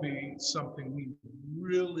going to be something we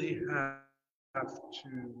really have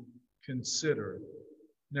to consider.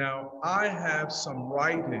 Now, I have some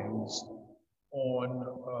writings on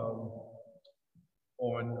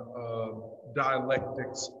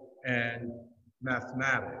dialectics and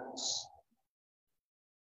mathematics,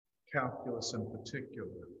 calculus in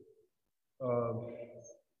particular.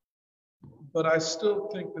 But I still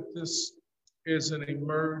think that this is an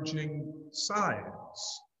emerging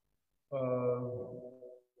science.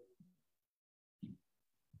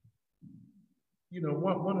 You know,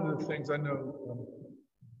 one of the things I know,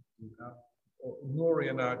 Nori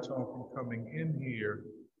and I talking coming in here,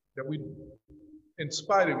 that we, in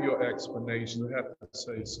spite of your explanation, I have to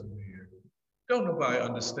say something here. Don't nobody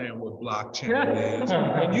understand what blockchain is,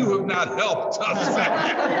 and you have not helped us.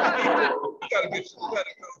 We gotta get some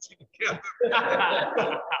pedagogy together.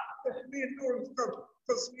 Me and Nori,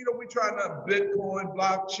 because we trying to Bitcoin,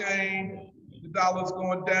 blockchain, the dollar's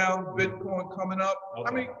going down, Bitcoin coming up. Okay.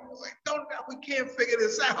 I mean, we can't figure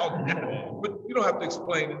this out. But you don't have to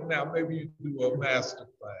explain it now. Maybe you do a master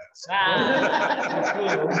class.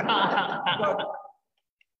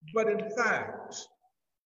 but in fact,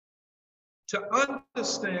 to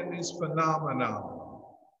understand these phenomena,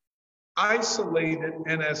 isolated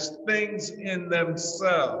and as things in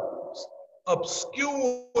themselves,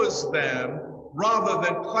 obscures them rather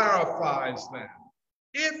than clarifies them.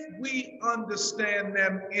 If we understand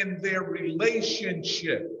them in their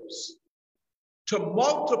relationships to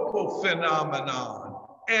multiple phenomena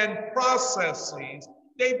and processes,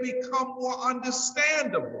 they become more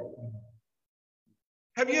understandable.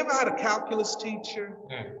 Have you ever had a calculus teacher?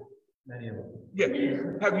 Many of them. Yeah.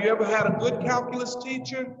 Have you ever had a good calculus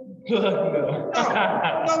teacher? No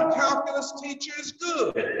calculus teacher is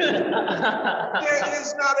good. There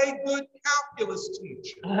is not a good calculus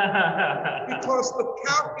teacher because the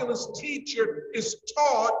calculus teacher is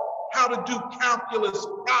taught how to do calculus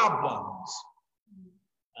problems,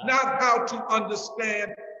 not how to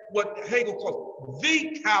understand what Hegel calls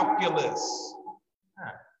the calculus.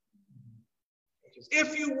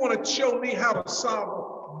 If you want to show me how to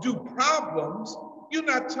solve do problems, you're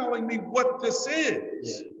not telling me what this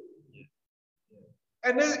is.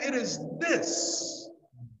 And it is this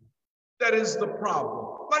that is the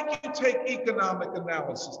problem. Like you take economic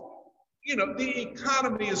analysis. You know, the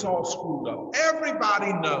economy is all screwed up.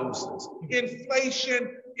 Everybody knows this.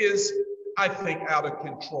 Inflation is, I think, out of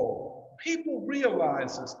control. People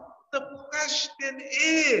realize this. The question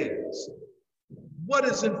is, what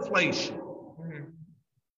is inflation?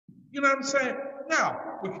 You know what I'm saying?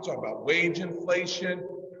 Now, we can talk about wage inflation,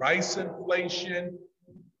 price inflation,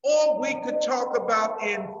 or we could talk about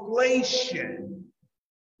inflation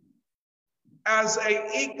as an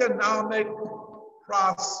economic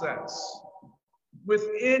process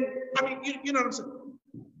within, I mean, you know what I'm saying?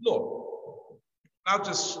 Look,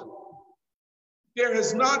 there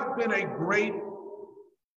has not been a great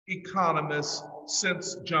economist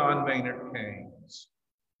since John Maynard Keynes.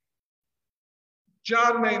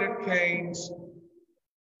 John Maynard Keynes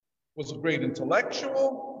was a great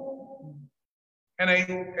intellectual and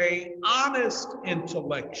a honest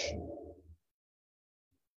intellectual.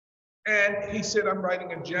 And he said, I'm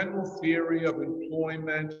writing a general theory of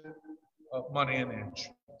employment, of money and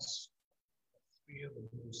interest. Three of the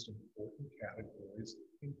most important categories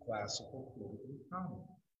in classical political economy.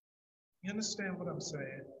 You understand what I'm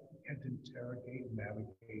saying? And interrogate,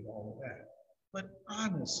 navigate all of that. But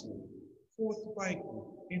honestly, forthrightly,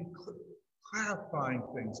 in clarifying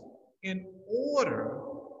things, in order,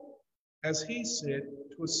 as he said,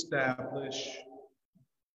 to establish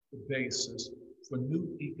the basis for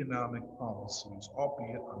new economic policies,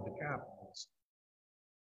 albeit under capitalism.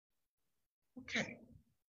 Okay,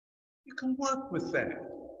 you can work with that.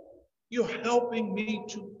 You're helping me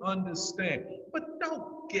to understand, but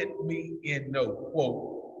don't get me in no,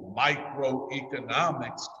 quote,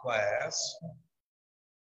 microeconomics class,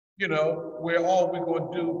 you know, where all we're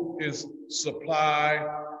going to do is supply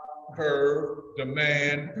curve,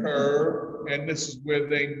 demand curve, and this is where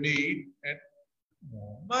they meet, and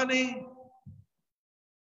money.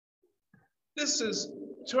 This is,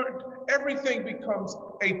 everything becomes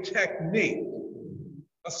a technique,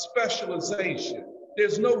 a specialization.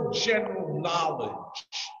 There's no general knowledge.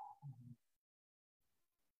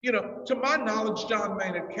 You know, to my knowledge, John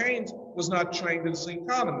Maynard Keynes was not trained as an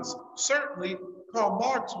economist. Certainly, Karl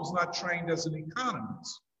Marx was not trained as an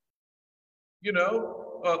economist. You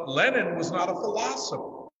know, Lenin was not a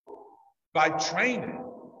philosopher by training.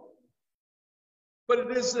 But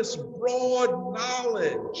it is this broad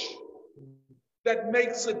knowledge that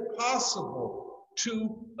makes it possible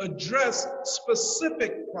to address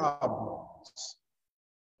specific problems.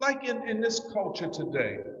 Like in this culture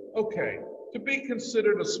today, okay, to be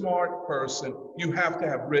considered a smart person, you have to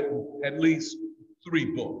have written at least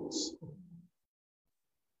 3 books.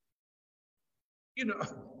 You know.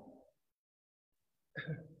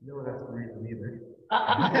 No one has to read them either.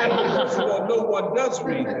 First of all, no one does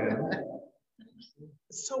read them.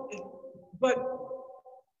 So, but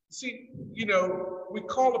see, you know, we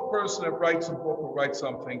call a person that writes a book or writes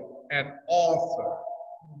something an author.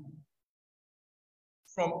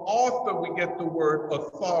 From author, we get the word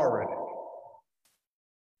authority.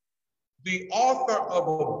 The author of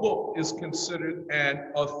a book is considered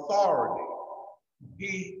an authority.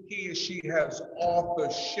 He or she has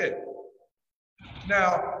authorship.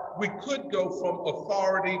 Now, we could go from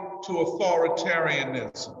authority to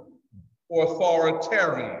authoritarianism or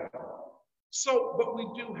authoritarian. So, but we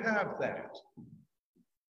do have that.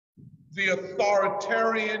 The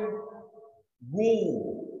authoritarian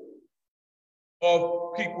rule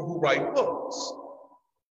of people who write books.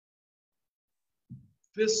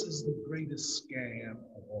 This is the greatest scam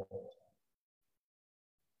of all time.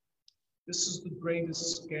 This is the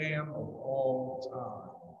greatest scam of all time.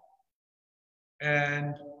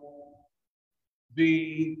 And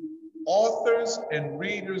the authors and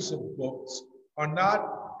readers of books are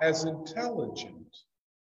not as intelligent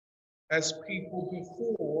as people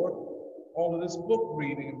before all of this book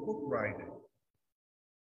reading and book writing.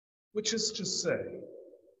 Which is to say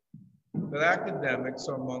that academics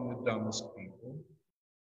are among the dumbest people,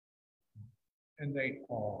 and they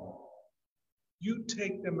are. You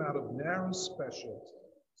take them out of narrow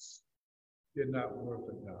specialties, they're not worth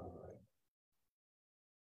a dime.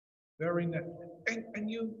 Very narrow. And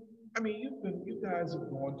you, I mean, you guys have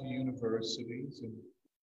gone to universities and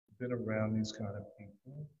been around these kind of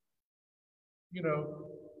people. You know,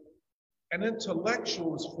 an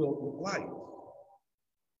intellectual is filled with light.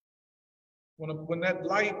 When that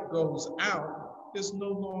light goes out, there's no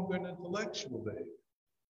longer an intellectual there.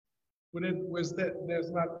 when it was that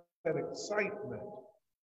there's not that excitement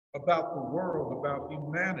about the world, about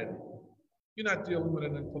humanity. You're not dealing with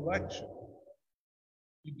an intellectual.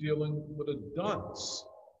 You're dealing with a dunce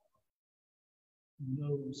who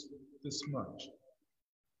knows this much.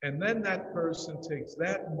 And then that person takes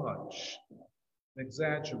that much,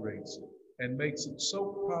 exaggerates it, and makes it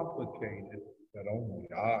so complicated that only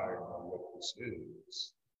I know what this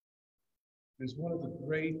is. Is one of the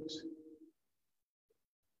great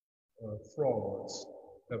frauds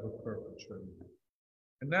ever perpetrated.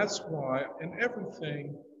 And that's why in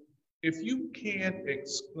everything, if you can't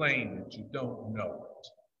explain it, you don't know it.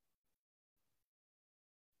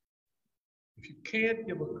 If you can't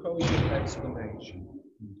give a cogent explanation,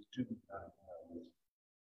 you do not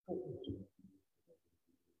know it.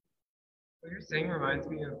 What you're saying reminds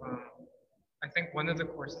me of, I think one of the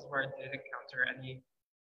courses where I did encounter any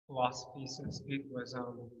philosophy, so to speak, was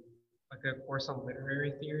like a course on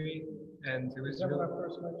literary theory, and it was Is that really, when I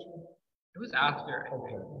first met you? it was after, I think,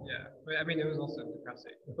 Okay. yeah, but I mean, it was also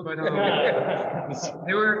depressing, but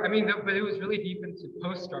they were, I mean, but it was really deep into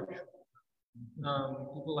post-structure.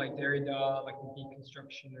 People like Derrida, like the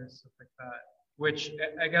deconstructionists, stuff like that, which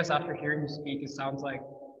I guess after hearing you speak, it sounds like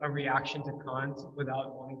a reaction to Kant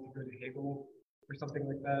without wanting to go to Hegel or something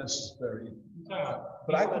like that. This is very,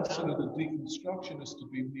 but I consider the deconstructionists to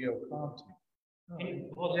be neo-Kantian. Can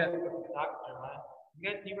you hold Yeah. on, Dr. Jeremiah?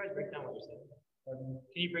 Can you guys break down what you're saying? Can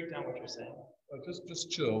you break down what you're saying? Just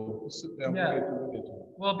chill, just sit down. Yeah. We'll get to it.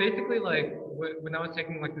 Well, basically, like when I was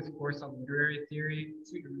taking like this course on literary theory,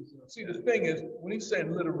 See, the thing is, when he's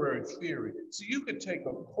saying literary theory, so you could take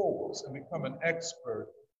a course and become an expert,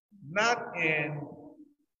 not in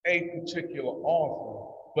a particular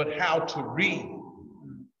author, but how to read.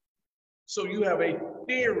 So you have a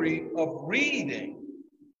theory of reading.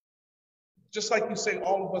 Just like you say,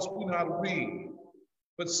 all of us, we know how to read.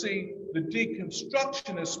 But see, the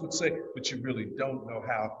deconstructionists would say, but you really don't know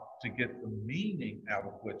how to get the meaning out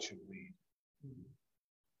of what you read.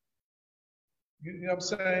 You know what I'm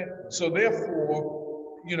saying? So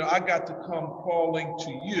therefore, you know, I got to come crawling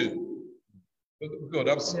to you. Good,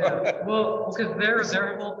 I'm sorry. yeah. Well, because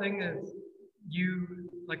their whole thing is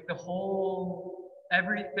like the whole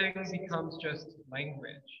everything becomes just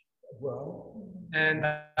language. Well, And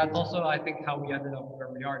that's also, I think, how we ended up where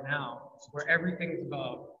we are now, where everything is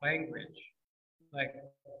about language, like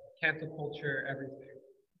cancel culture, everything.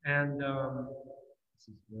 And this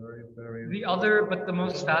is very, very the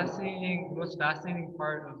most fascinating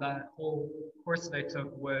part of that whole course that I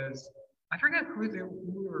took was, I forget who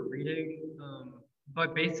we were reading,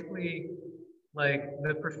 but basically, like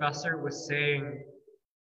the professor was saying,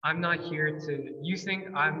 you think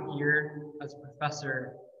I'm here as a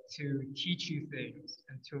professor to teach you things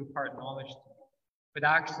and to impart knowledge to you, but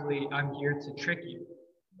actually I'm here to trick you.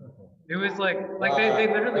 It was like they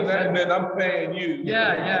literally said, and then I'm paying you.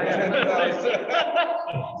 yeah.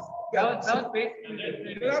 that was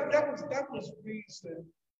basically that was reason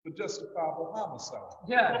for justifiable homicide.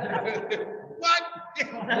 yeah. What?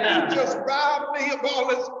 Yeah. You just robbed me of all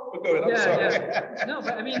this. But go ahead, I'm sorry. Yeah. No,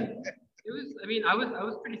 but I mean, I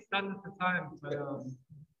was pretty stunned at the time, but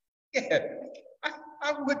Yeah,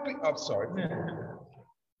 I would be. I'm sorry.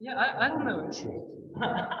 yeah, I don't know.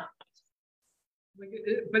 Like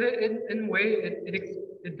but in a way,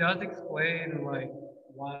 it does explain like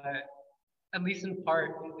why, at least in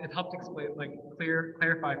part, it helped explain like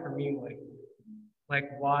clarify for me like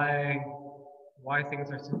why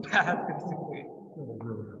things are so bad basically.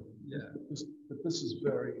 Yeah. But this is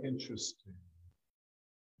very interesting.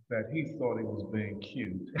 That he thought he was being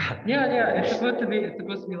cute. Yeah. It's supposed to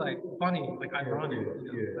be like funny, like ironic.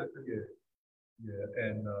 Yeah,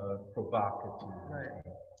 and provocative. Right.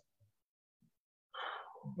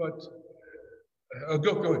 But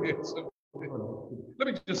go ahead. So, let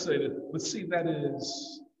me just say this. But see, that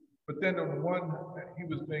is. But then on one, he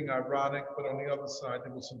was being ironic, but on the other side,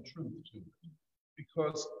 there was some truth to it,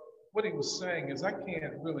 because what he was saying is, I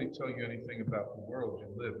can't really tell you anything about the world you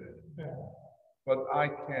live in. Yeah. But I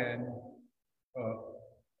can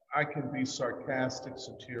be sarcastic,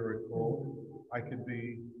 satirical. I can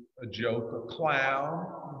be a joke, a clown,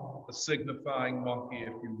 a signifying monkey,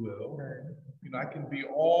 if you will. Right. You know, I can be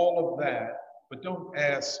all of that, but don't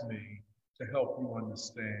ask me to help you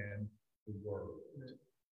understand the world.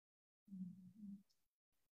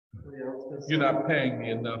 You're not paying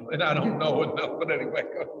me enough, and I don't know enough. But anyway,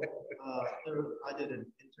 go ahead. I did an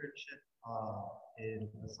internship in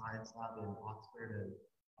a science lab in Oxford,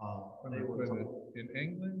 and they were In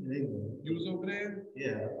England? in England. You was over there?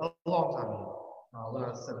 Yeah, a long time ago, when I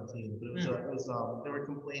was 17. But it was they were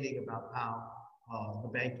complaining about how The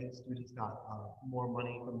banking students got more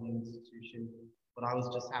money from the institution, but I was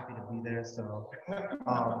just happy to be there. So,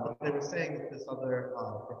 but they were saying that this other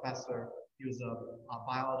professor, he was a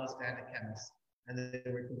biologist and a chemist, and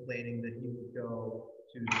they were complaining that he would go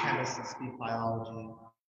to the chemists and speak biology,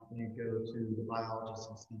 and he'd go to the biologists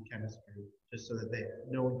and speak chemistry, just so that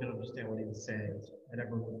no one could understand what he was saying, and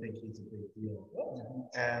everyone would think he's a big deal.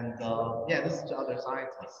 And yeah, this is to other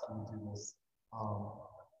scientists who do this.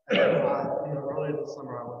 Earlier this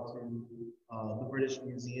summer, I went to the British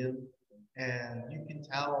Museum, and you can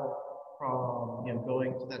tell from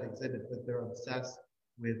going to that exhibit that they're obsessed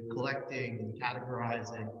with collecting and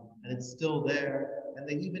categorizing, and it's still there. And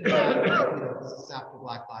they even had, this is after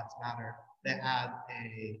Black Lives Matter, they had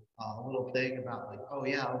a little thing about like, oh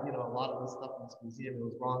yeah, a lot of the stuff in this museum, it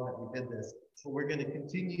was wrong that we did this, but we're going to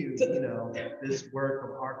continue, this work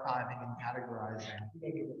of archiving and categorizing.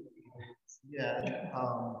 Yeah,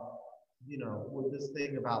 with this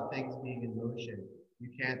thing about things being in motion, you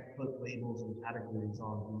can't put labels and categories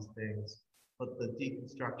on these things, but the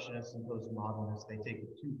deconstructionists and postmodernists, they take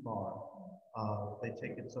it too far. They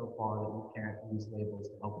take it so far that you can't use labels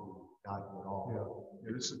to help you guide you at all.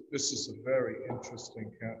 Yeah, this is a very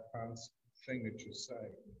interesting kind of thing that you're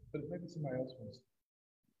saying, but maybe somebody else wants.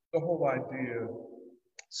 The whole idea,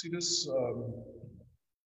 see this,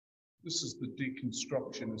 this is the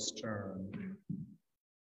deconstructionist term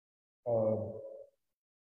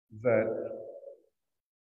that,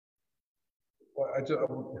 well, I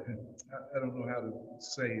don't know how to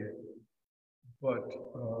say it, but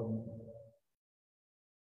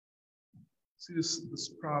see this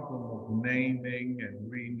problem of naming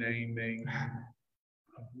and renaming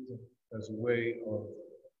as a way of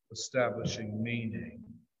establishing meaning.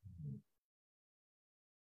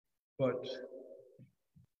 But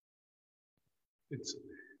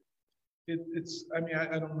I mean,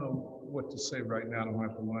 I don't know what to say right now. I don't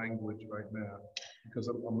have the language right now because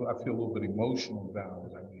I feel a little bit emotional about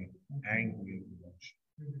it. I mean, angry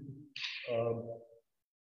emotion.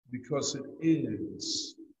 Because it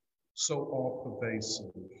is so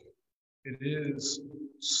all-pervasive. It is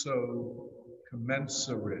so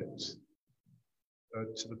commensurate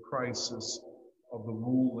to the crisis of the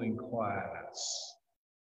ruling class.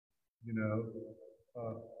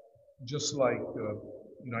 Just like,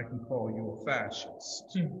 I can call you a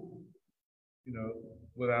fascist,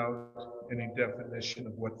 without any definition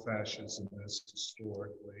of what fascism is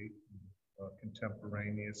historically,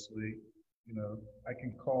 contemporaneously. I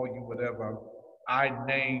can call you whatever. I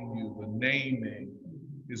name you. The naming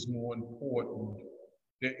is more important.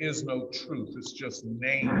 There is no truth. It's just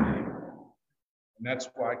naming. And that's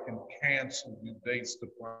why I can cancel you based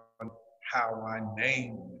upon how I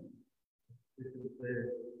name you. They're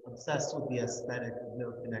obsessed with the aesthetic with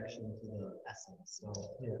no connection to the essence. So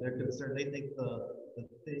they're concerned. They think the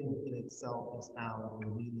thing in itself is found in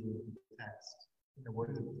the meaning of the text,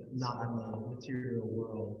 not in the material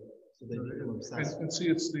world. So they become obsessed. And see,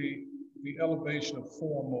 it's the elevation of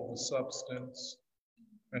form over substance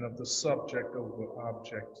and of the subject over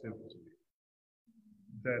objectivity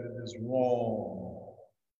that it is wrong.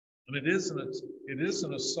 And it is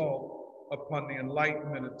an assault upon the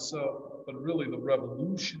Enlightenment itself, but really the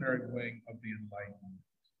revolutionary wing of the Enlightenment.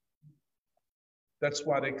 That's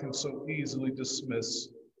why they can so easily dismiss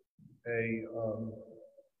a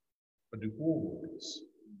Du Bois.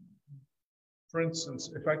 For instance,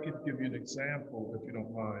 if I could give you an example, if you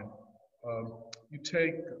don't mind, you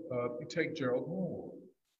take Gerald Horne.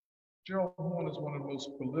 Gerald Horne is one of the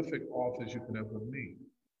most prolific authors you can ever meet.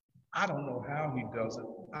 I don't know how he does it.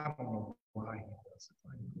 I don't know why he does it.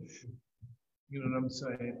 You know what I'm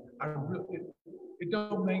saying? It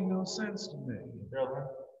don't make no sense to me.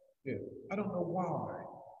 Yeah, I don't know why.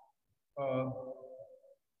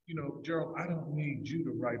 Gerald, I don't need you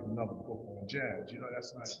to write another book on jazz.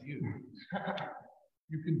 That's not you.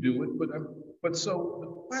 You can do it, but so the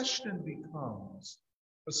question becomes,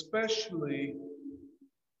 especially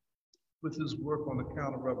with his work on the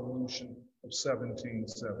counter-revolution of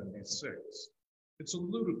 1776, it's a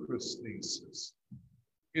ludicrous thesis.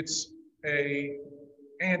 It's a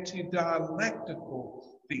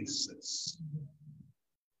anti-dialectical thesis.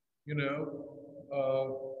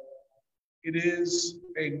 It is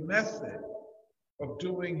a method of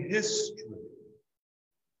doing history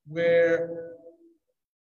where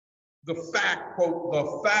the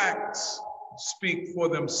facts speak for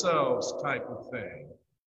themselves type of thing.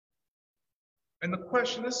 And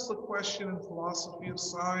this is a question in philosophy of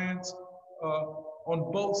science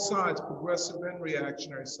on both sides, progressive and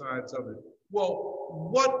reactionary sides of it. Well,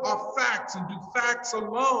 what are facts, and do facts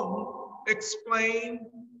alone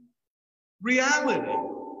explain reality?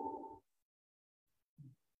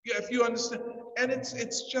 Yeah, if you understand, and it's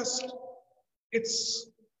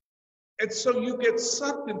so you get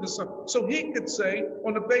sucked into something. So he could say,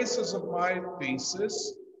 on the basis of my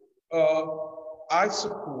thesis, I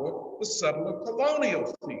support the settler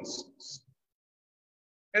colonial thesis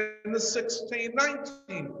and the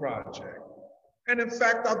 1619 project. And in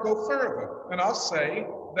fact, I'll go further and I'll say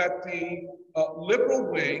that the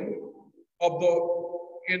liberal wing of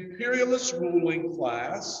the imperialist ruling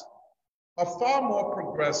class are far more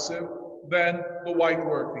progressive than the white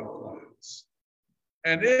working class.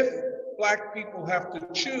 And if Black people have to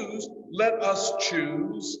choose, let us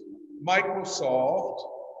choose Microsoft,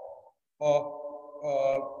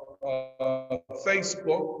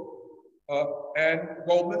 Facebook, and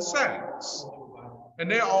Goldman Sachs. And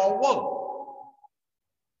they're all woke.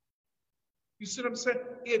 You see what I'm saying?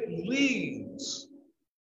 It leads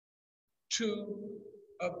to,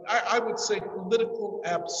 I would say, political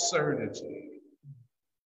absurdity.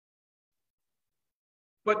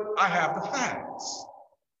 But I have the facts.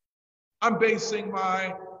 I'm basing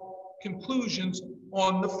my conclusions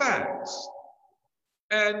on the facts.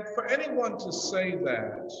 And for anyone to say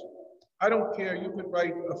that, I don't care, you could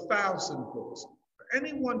write 1,000 books. For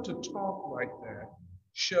anyone to talk like that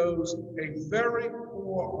shows a very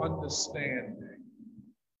poor understanding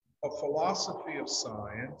of philosophy of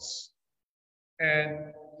science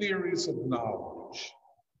and theories of knowledge.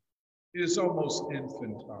 It is almost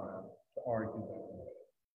infantile to argue that way.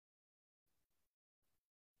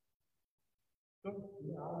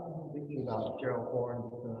 I'm thinking about Gerald Horne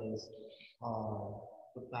because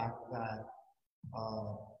the fact that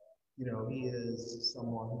you know, he is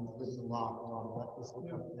someone who's written a lot on leftist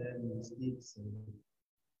comes in and speaks,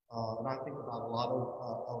 and I think about a lot of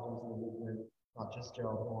elders in the movement, not just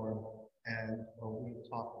Gerald Horne, and we've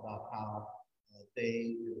talked about how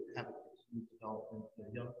they have a continued development. The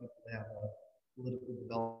young people, they have a political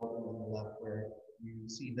development on the left where you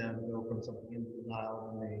see them go from something into the aisle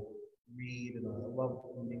and they read, and I love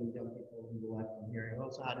meeting young people on the left and hearing, oh,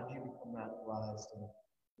 so how did you become radicalized and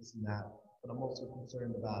this and that. But I'm also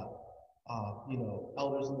concerned about, you know,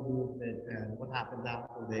 elders in the movement and what happens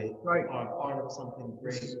after they are part of something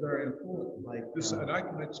great. This is very important. Like this, and I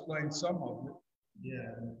can explain some of it.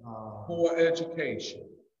 Yeah. Poor education.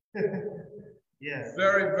 Yeah.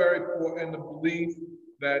 Very, very poor, and the belief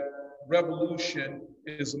that revolution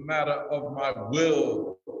is a matter of my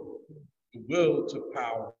will, the will to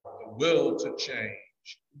power, the will to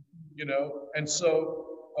change, you know? And so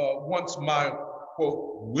once my,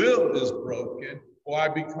 quote, will is broken, or I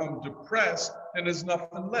become depressed, then there's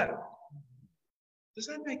nothing left. Does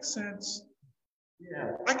that make sense?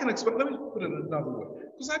 Yeah. I can explain, let me put it another way,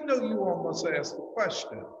 because I know you all must ask the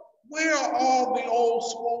question, where are all the old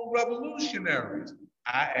school revolutionaries?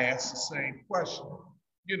 I asked the same question,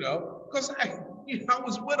 you know, because I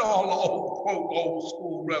was with all the old, quote, old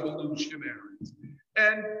school revolutionaries.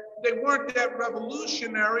 And they weren't that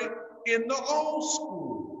revolutionary in the old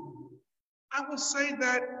school. I would say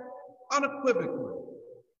that unequivocally,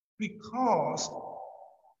 because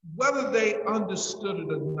whether they understood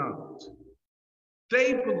it or not,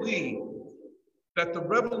 they believed that the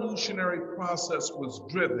revolutionary process was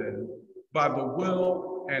driven by the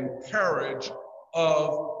will and courage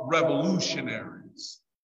of revolutionaries.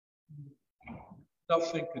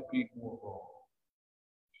 Nothing could be more wrong.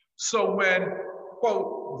 So when,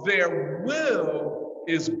 quote, their will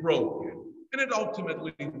is broken, and it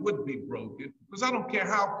ultimately would be broken, because I don't care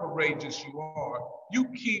how courageous you are, you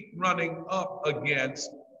keep running up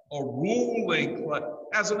against a ruling class.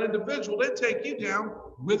 As an individual, they take you down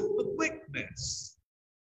with the quickness,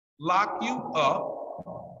 lock you up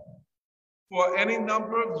for any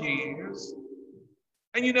number of years,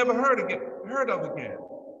 and you never heard of again.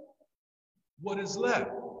 What is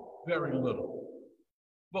left? Very little.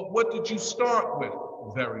 But what did you start with?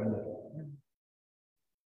 Very little.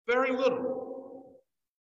 Very little.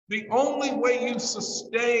 The only way you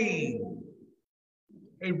sustain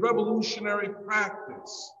a revolutionary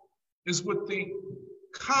practice is with the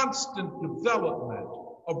constant development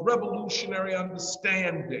of revolutionary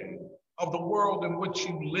understanding of the world in which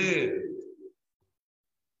you live.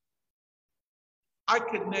 I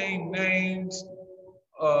could name names,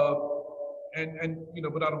 and you know,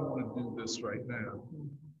 but I don't want to do this right now.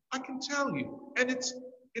 I can tell you, and it's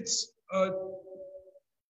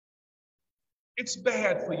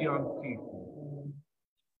bad for young people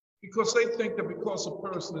because they think that because a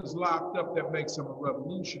person is locked up, that makes them a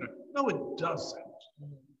revolutionary. No, it doesn't.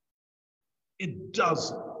 It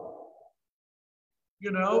doesn't.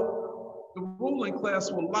 You know, the ruling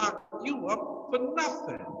class will lock you up for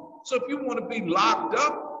nothing. So if you want to be locked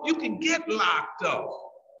up, you can get locked up.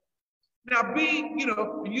 Now,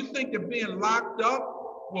 you think that being locked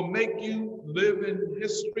up will make you live in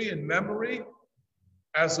history and memory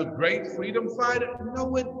as a great freedom fighter?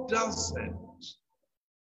 No, it doesn't.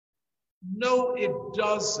 No, it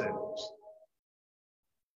doesn't.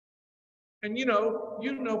 And you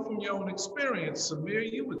know from your own experience,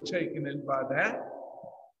 Samir, you were taken in by that.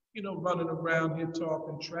 Running around here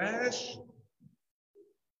talking trash.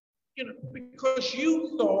 Because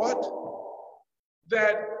you thought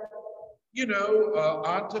that,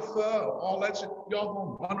 Antifa, all that shit, y'all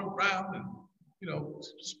gonna run around and,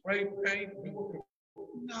 spray paint.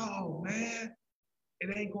 No, man,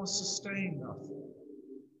 it ain't gonna sustain nothing.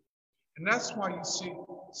 And that's why you see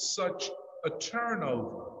such a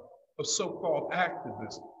turnover of so-called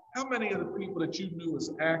activists. How many of the people that you knew as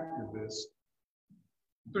activists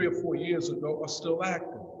 3 or 4 years ago are still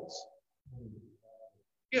activists?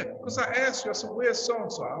 Yeah, because I asked you, I said, where's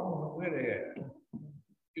so-and-so? I don't know where they at.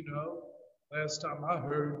 Last time I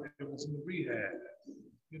heard it was in the rehab,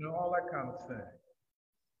 all that kind of thing.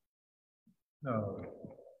 No,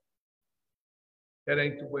 that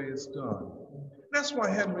ain't the way it's done. That's why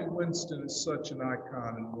Henry Winston is such an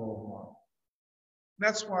icon and role model.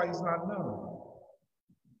 That's why he's not known.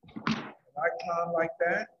 An icon like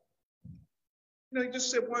that, he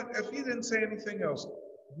just said, what? If he didn't say anything else,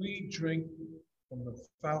 we drink from the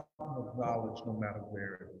fountain of knowledge no matter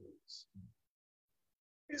where it is.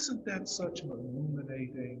 Isn't that such an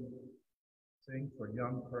illuminating thing for a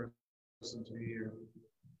young person to hear?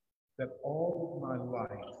 That all of my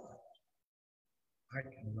life, I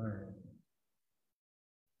can learn,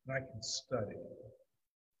 and I can study,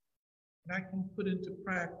 and I can put into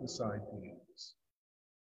practice ideas.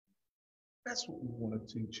 That's what we want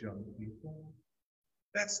to teach young people.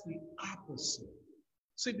 That's the opposite.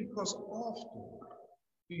 See, because often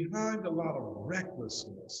behind a lot of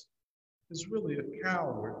recklessness is really a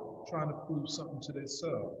coward trying to prove something to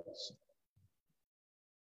themselves.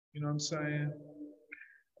 You know what I'm saying?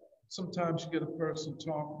 Sometimes you get a person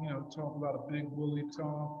talk a lot of big woolly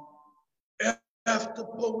talk. F the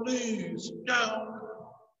police, down,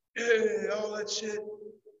 yeah, all that shit.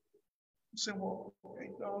 You say, well, hey,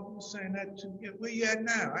 dog, who's saying that to you? Where you at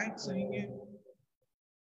now? I ain't seen you.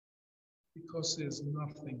 Because there's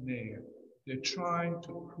nothing there. They're trying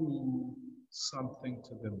to prove something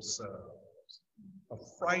to themselves. A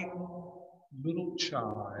frightened little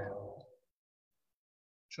child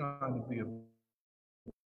trying to be a...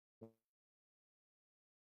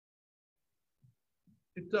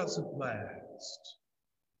 It doesn't last.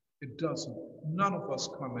 It doesn't. None of us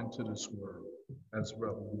come into this world as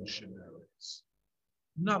revolutionaries.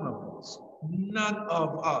 None of us. None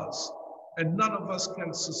of us. And none of us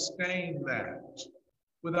can sustain that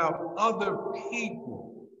without other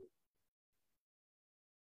people.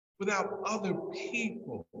 Without other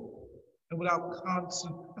people. And without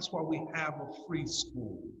constant, that's why we have a free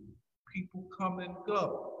school. People come and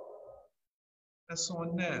go. That's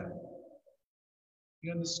on them.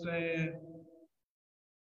 You understand?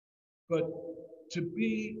 But to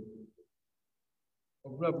be a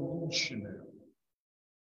revolutionary,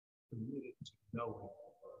 committed to knowing,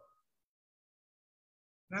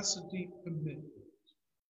 that's a deep commitment.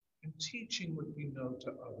 And teaching what you know to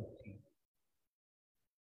other people.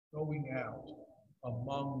 Going out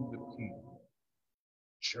among the people.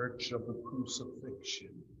 Church of the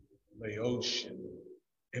Crucifixion, Laotian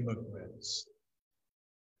immigrants.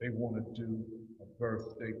 They want to do a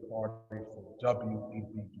birthday party for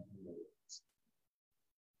W.E.B. Du Bois.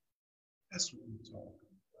 That's what we're talking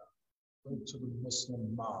about. Go to the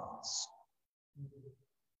Muslim mosque.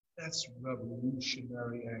 That's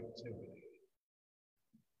revolutionary activity.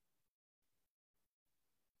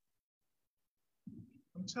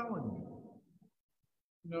 I'm telling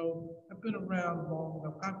you, I've been around long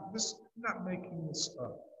enough. I'm not making this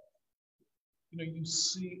up. You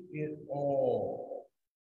see it all.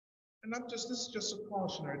 And this is just a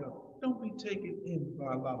cautionary note. Don't be taken in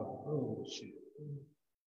by a lot of bullshit,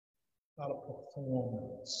 a lot of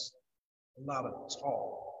performance, a lot of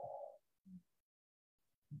talk.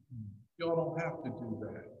 Y'all don't have to do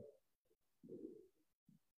that.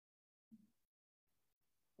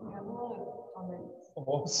 I have a lot of comments.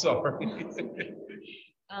 Oh, sorry.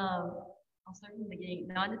 I'll start from the beginning.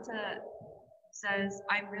 Nandita says,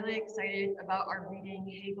 I'm really excited about our reading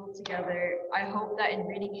Hegel together. I hope that in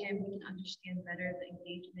reading him, we can understand better the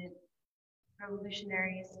engagement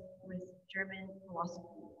revolutionaries with German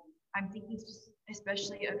philosophy. I'm thinking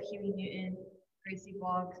especially of Huey Newton, Gracie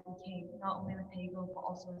Boggs, and King, not only with Hegel, but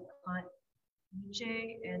also with Kant,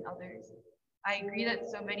 Nietzsche, and others. I agree that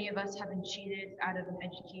so many of us have been cheated out of an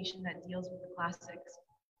education that deals with the classics.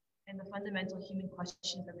 and the fundamental human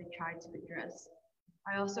questions that they tried to address.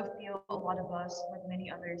 I also feel a lot of us, like many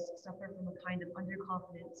others, suffer from a kind of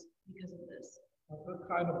underconfidence because of this. What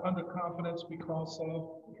kind of underconfidence because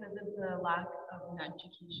of? Because of the lack of an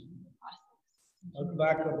education process. A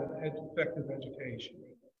lack of an effective education.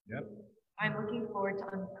 Yep. I'm looking forward to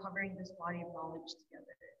uncovering this body of knowledge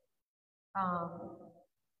together.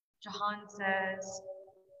 Jahan says,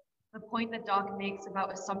 the point that Doc makes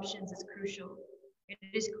about assumptions is crucial. It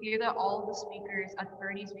is clear that all of the speakers at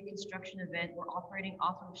Bernie's Reconstruction event were operating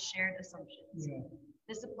off of shared assumptions. Yeah.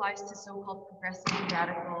 This applies to so-called progressive and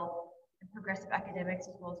radical and progressive academics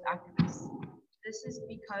as well as activists. This is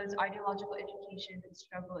because ideological education and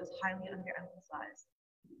struggle is highly underemphasized.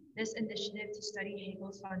 This initiative to study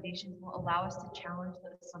Hegel's foundations will allow us to challenge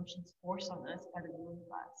the assumptions forced on us by the ruling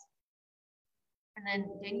class. And then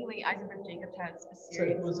Danny Lee Eisenberg Jacobs has a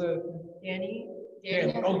series. So was a Danny.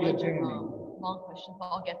 Oh yeah, Danny. Long questions, but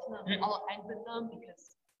I'll get to them. I'll end with them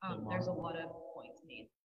because there's a lot of points made.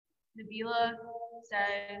 Nabila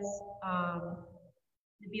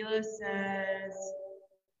says,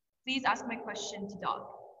 please ask my question to Doc.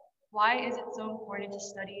 Why is it so important to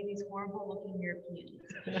study these horrible looking Europeans?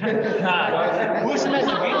 Who said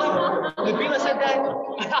that? Nabila said that?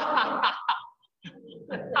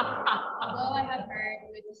 Although I have heard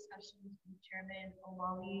good discussions from Chairman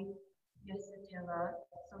Omali Yesitela,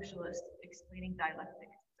 socialist, explaining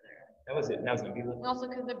dialectics, etc. That was it. That was Nabila. And also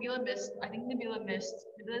because Nabila missed,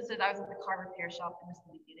 Nabila said I was at the car repair shop in the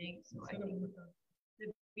beginning, so I think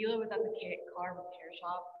Nabila was at the car repair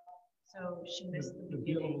shop, so she missed the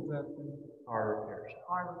beginning. Nabila was at the car repair shop.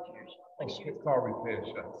 Car repair shop. Like she was, car repair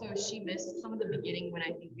shop. So she missed some of the beginning when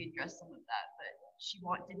I think we addressed some of that, but she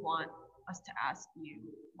did want us to ask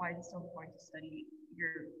you why it's so important to study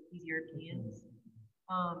these Europeans.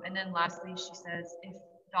 And then lastly, she says, if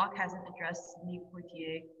Doc hasn't addressed Sidney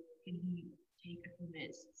Poitier, can he take a few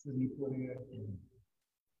minutes? Sidney Poitier. And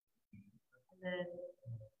then,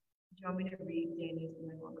 do you want me to read Danny's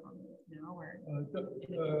long comments now, or?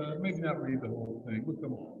 Maybe not read the whole thing.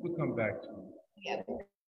 We'll come back to it. Yeah.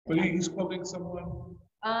 But he's quoting someone?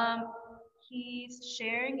 He's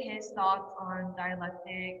sharing his thoughts on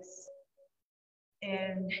dialectics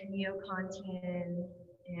and Neo-Kantian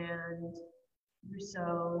and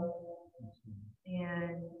Rousseau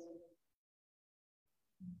and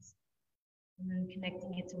then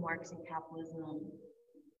connecting it to Marx and capitalism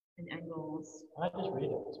and Engels. I just read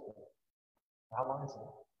it. How long is it?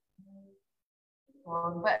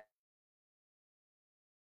 Long, but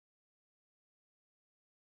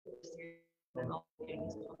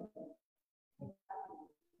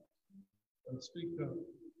Speak up.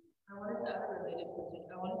 I wanted to ask a related question.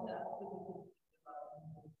 I wanted to ask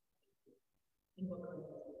in what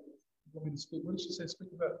context? You want me to speak? What did she say?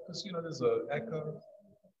 Speak about, because there's an echo.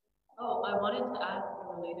 Oh, I wanted to ask a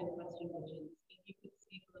related question, which is if you could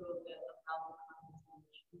speak a little bit of how the context of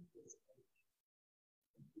the truth is.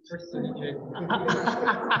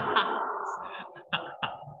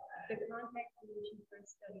 The context in which you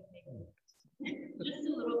first studied Hegel. Just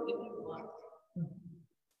a little if you want.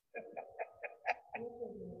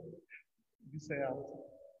 You say Alex.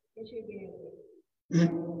 What's your game?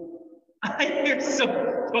 You're so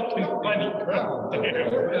fucking funny, bro. There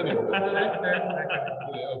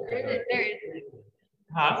is.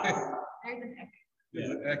 Huh? There's an echo. There's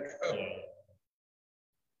an echo.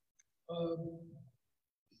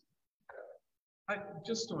 I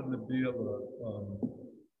just on Nabila.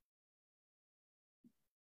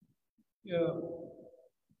 Yeah.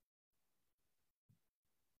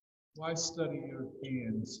 Why study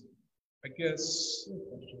Europeans? I guess.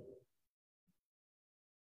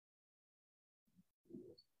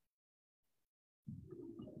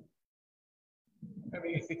 I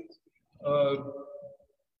mean, I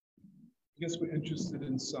guess we're interested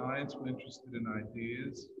in science, we're interested in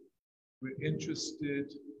ideas, we're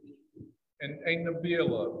interested in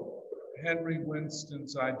Nabila, Henry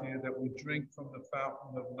Winston's idea that we drink from the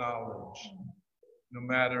fountain of knowledge, no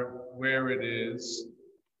matter where it is,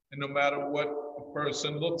 and no matter what the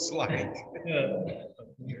person looks like.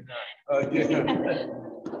 You're not. Yeah.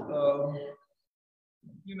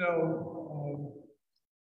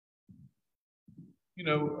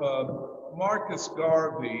 Marcus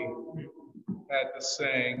Garvey had the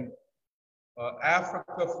saying,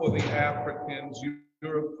 Africa for the Africans,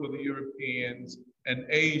 Europe for the Europeans, and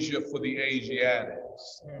Asia for the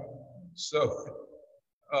Asiatics. So,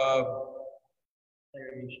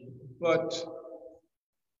 but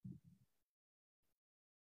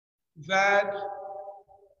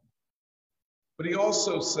he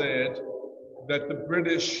also said that the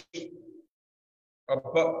British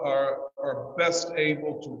are best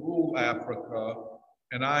able to rule Africa,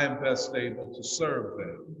 and I am best able to serve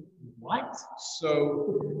them. What?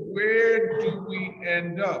 So where do we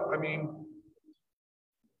end up? I mean,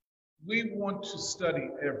 we want to study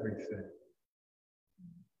everything.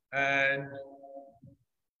 And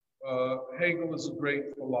Hegel is a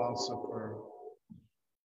great philosopher.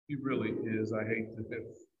 He really is. I hate to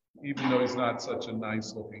hit, even though he's not such a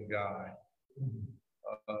nice looking guy.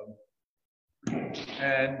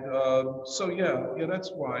 So yeah,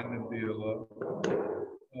 that's why Nabila.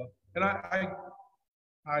 And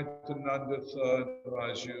hi to Nanditha,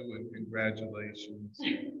 Raju, and congratulations.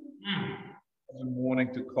 I've been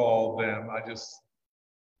wanting to call them. I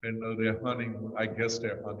know they're honeymoon. I guess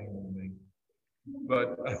they're honeymooning.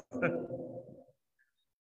 But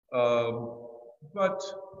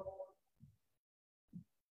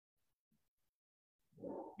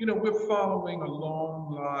you know, we're following a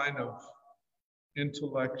long line of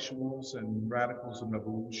intellectuals and radicals and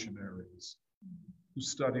revolutionaries who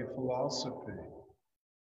study philosophy.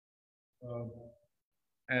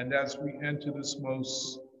 And as we enter this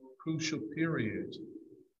most crucial period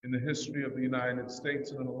in the history of the United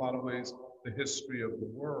States, and in a lot of ways, the history of the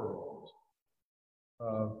world,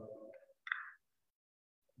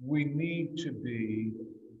 we need to be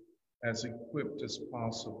as equipped as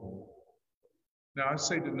possible. Now, I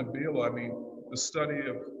say to Nabila, I mean, the study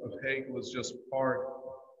of Hegel is just part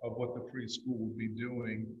of what the Free School will be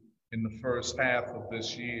doing in the first half of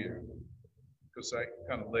this year, because I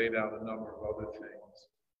kind of laid out a number of other things,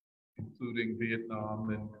 including Vietnam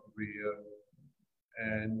and Korea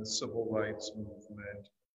and the civil rights movement,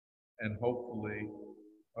 and hopefully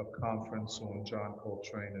a conference on John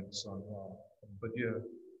Coltrane and Sun Ra. But yeah,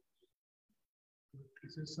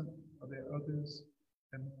 are there others?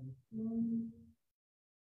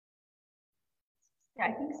 Yeah,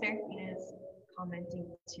 I think Serafina is commenting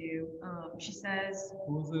too. She says,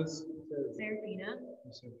 Who's this? Serafina,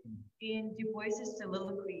 in Du Bois's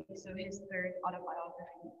soliloquy, so his third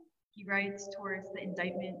autobiography, he writes towards the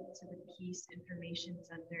indictment to the Peace Information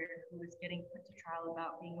Center, who was getting put to trial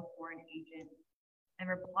about being a foreign agent, and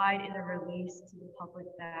replied in a release to the public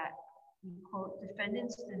that, quote,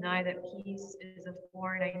 defendants deny that peace is a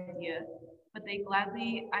foreign idea, but they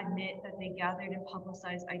gladly admit that they gathered and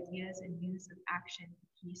publicized ideas and news of action for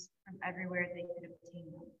peace from everywhere they could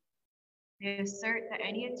obtain them. They assert that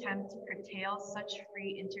any attempt to curtail such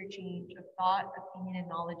free interchange of thought, opinion, and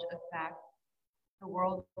knowledge of fact the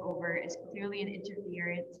world over is clearly an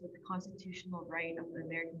interference with the constitutional right of the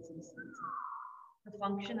American citizens. The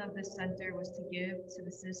function of this center was to give to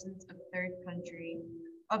the citizens of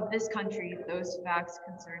this country those facts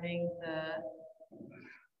concerning the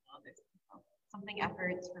something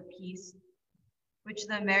efforts for peace, which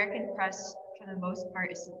the American press for the most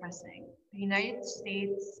part is suppressing. The United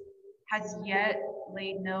States has yet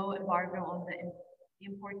laid no embargo on the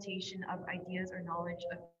importation of ideas or knowledge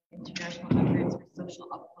of international efforts for social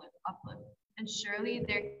uplift. And surely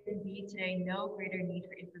there can be today no greater need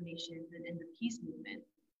for information than in the peace movement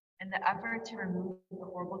and the effort to remove the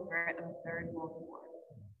horrible threat of a third world war.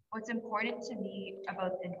 What's important to me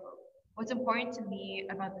about this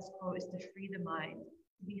quote is to free the mind,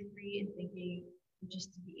 to be free in thinking, which is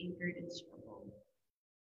to be anchored in struggle.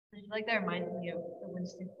 I feel like that reminds me of the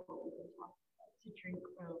Winston quote we were talking about, to drink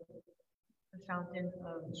from the fountain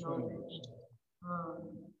of knowledge.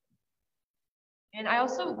 And I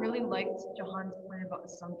also really liked Johan's point about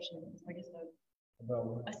assumptions. I guess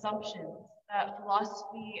assumptions. That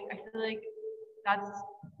philosophy, I feel like that's,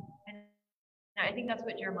 and I think that's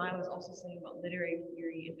what Jeremiah was also saying about literary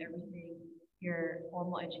theory and everything your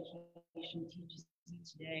formal education teaches you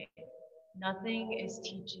today. Nothing is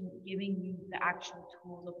giving you the actual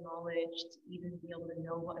tools of knowledge to even be able to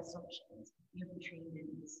know what assumptions you have been trained in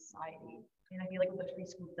society. And I feel like what the Free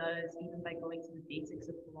School does, even by going to the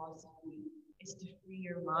basics of philosophy, is to free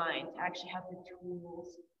your mind, to actually have the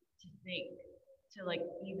tools to think, to like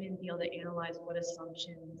even be able to analyze what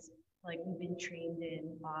assumptions like we've been trained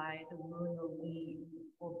in by the Wu and the Li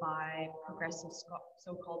or by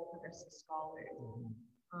so-called progressive scholars.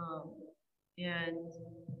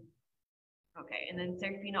 And then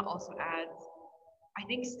Serafina also adds, I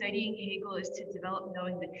think studying Hegel is to develop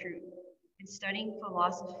knowing the truth. And studying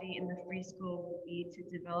philosophy in the Free School will be to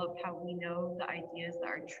develop how we know the ideas that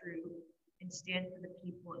are true and stand for the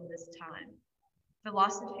people in this time.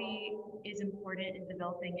 Philosophy is important in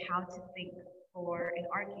developing how to think for, in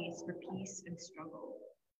our case, for peace and struggle.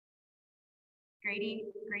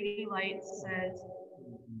 Grady Light says,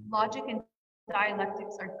 logic and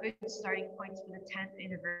dialectics are good starting points for the 10th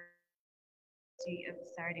anniversary of the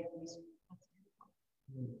Saturday Free School.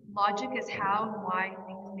 Logic is how and why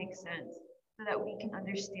things make sense so that we can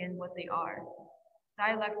understand what they are.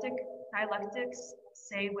 Dialectics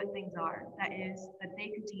say what things are, that is, that they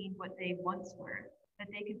contain what they once were, that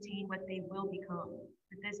they contain what they will become,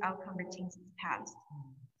 that this outcome retains its past.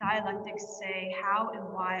 Dialectics say how and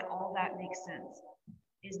why all that makes sense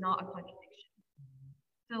is not a contradiction.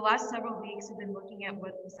 For the last several weeks, we've been looking at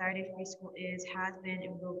what the Saturday Free School is, has been,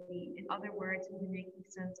 and will be. In other words, we've been making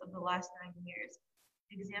sense of the last 9 years,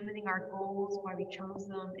 examining our goals, why we chose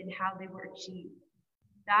them, and how they were achieved.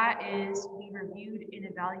 That is, we reviewed and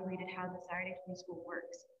evaluated how the Saturday Free School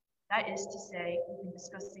works. That is to say, we've been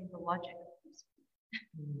discussing the logic of free school.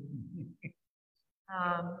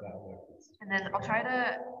 And then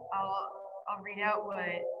I'll read out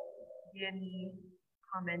what Danny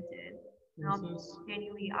commented. Danny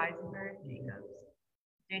Lee Eisenberg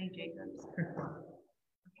Danny Jacobs.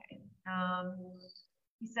 Okay.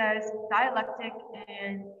 He says, dialectic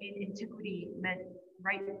and in antiquity meant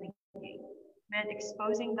right thinking, meant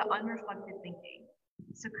exposing the unreflected thinking.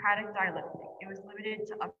 Socratic dialectic, it was limited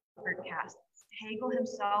to upper castes. Hegel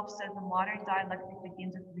himself said the modern dialectic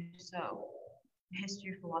begins with Rousseau, the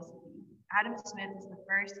history of philosophy. Adam Smith is the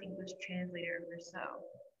first English translator of Rousseau.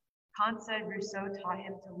 Kant said Rousseau taught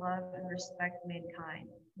him to love and respect mankind.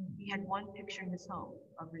 He had one picture in his home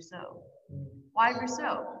of Rousseau. Why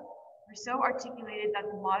Rousseau? Rousseau articulated that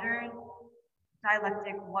the modern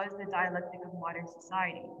dialectic was the dialectic of modern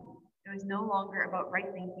society. It was no longer about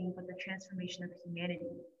right thinking, but the transformation of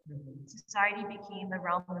humanity. Society became the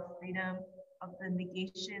realm of freedom, of the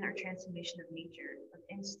negation or transformation of nature, of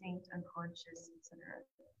instinct, unconscious, etc.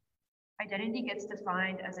 Identity gets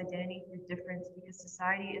defined as identity through difference because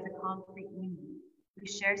society is a concrete unity. We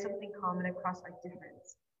share something common across our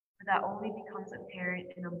difference, but that only becomes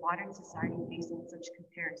apparent in a modern society based on such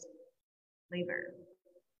comparison. Labor.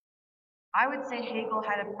 I would say Hegel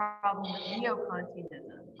had a problem with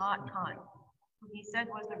neo-Kantianism, not Kant. What he said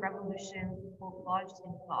was the revolution lodged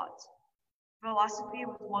in thought. Philosophy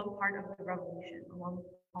was one part of the revolution, along with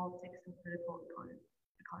politics and political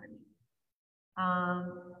economy.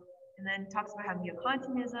 And then talks about how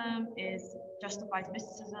neo-Kantianism justifies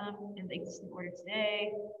mysticism in the existing order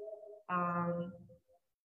today.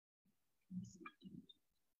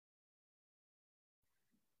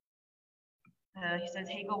 He says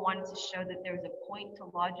Hegel wanted to show that there was a point to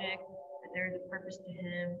logic, that there is a purpose to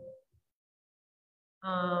him.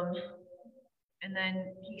 And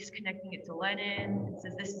then he's connecting it to Lenin and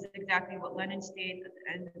says this is exactly what Lenin states at the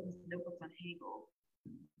end of his notebooks on Hegel.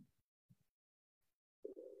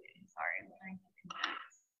 Okay, sorry, I'm trying to connect.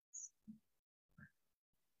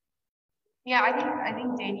 Yeah, I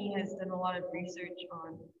think Danny has done a lot of research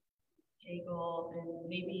on Hegel, and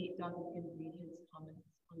maybe Jonathan can read his comments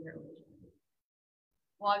on your own.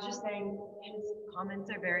 Well, I was just saying his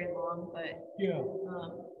comments are very long, but yeah,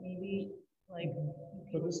 maybe like.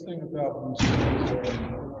 But this thing about Rousseau is very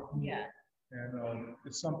important. Yeah. And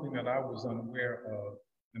it's something that I was unaware of,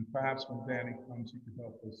 and perhaps when Danny comes, he can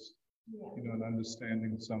help us, you know, in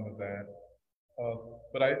understanding some of that.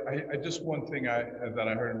 But I just one thing that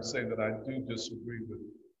I heard him say that I do disagree with.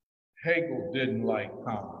 Hegel didn't like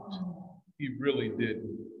Kant. He really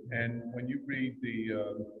didn't. And when you read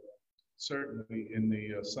certainly in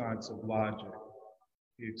the Science of Logic,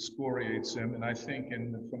 he excoriates him, and I think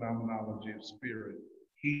in the Phenomenology of Spirit,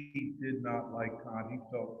 he did not like Kant. He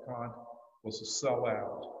felt Kant was a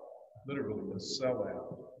sellout, literally a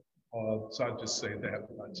sellout. So I'll just say that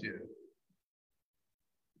much here.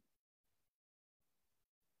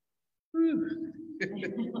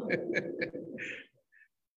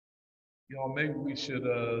 Y'all, maybe we should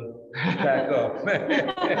back up.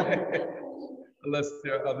 Unless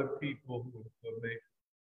there are other people who may.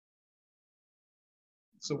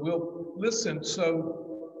 So we'll listen.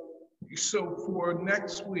 So for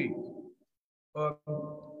next week,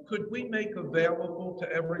 could we make available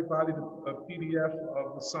to everybody a PDF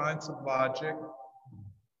of the Science of Logic?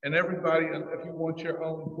 And everybody, if you want your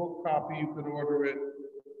own book copy, you could order it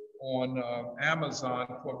on Amazon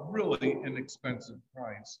for a really inexpensive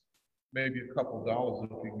price, maybe a couple dollars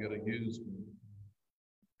if you can get a used one.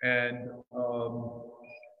 And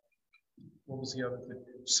what was the other thing?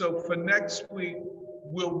 So for next week,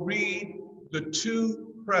 we'll read the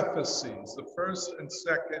two prefaces, the first and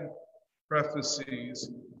second prefaces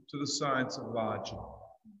to the Science of Logic.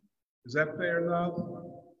 Is that fair enough?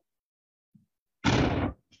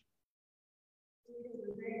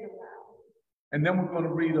 And then we're going to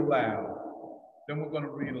read aloud.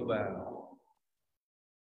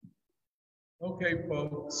 Okay,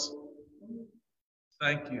 folks.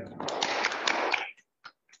 Thank you.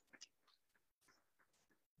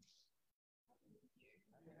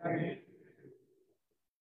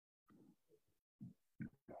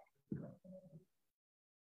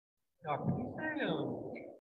 Doc, can you say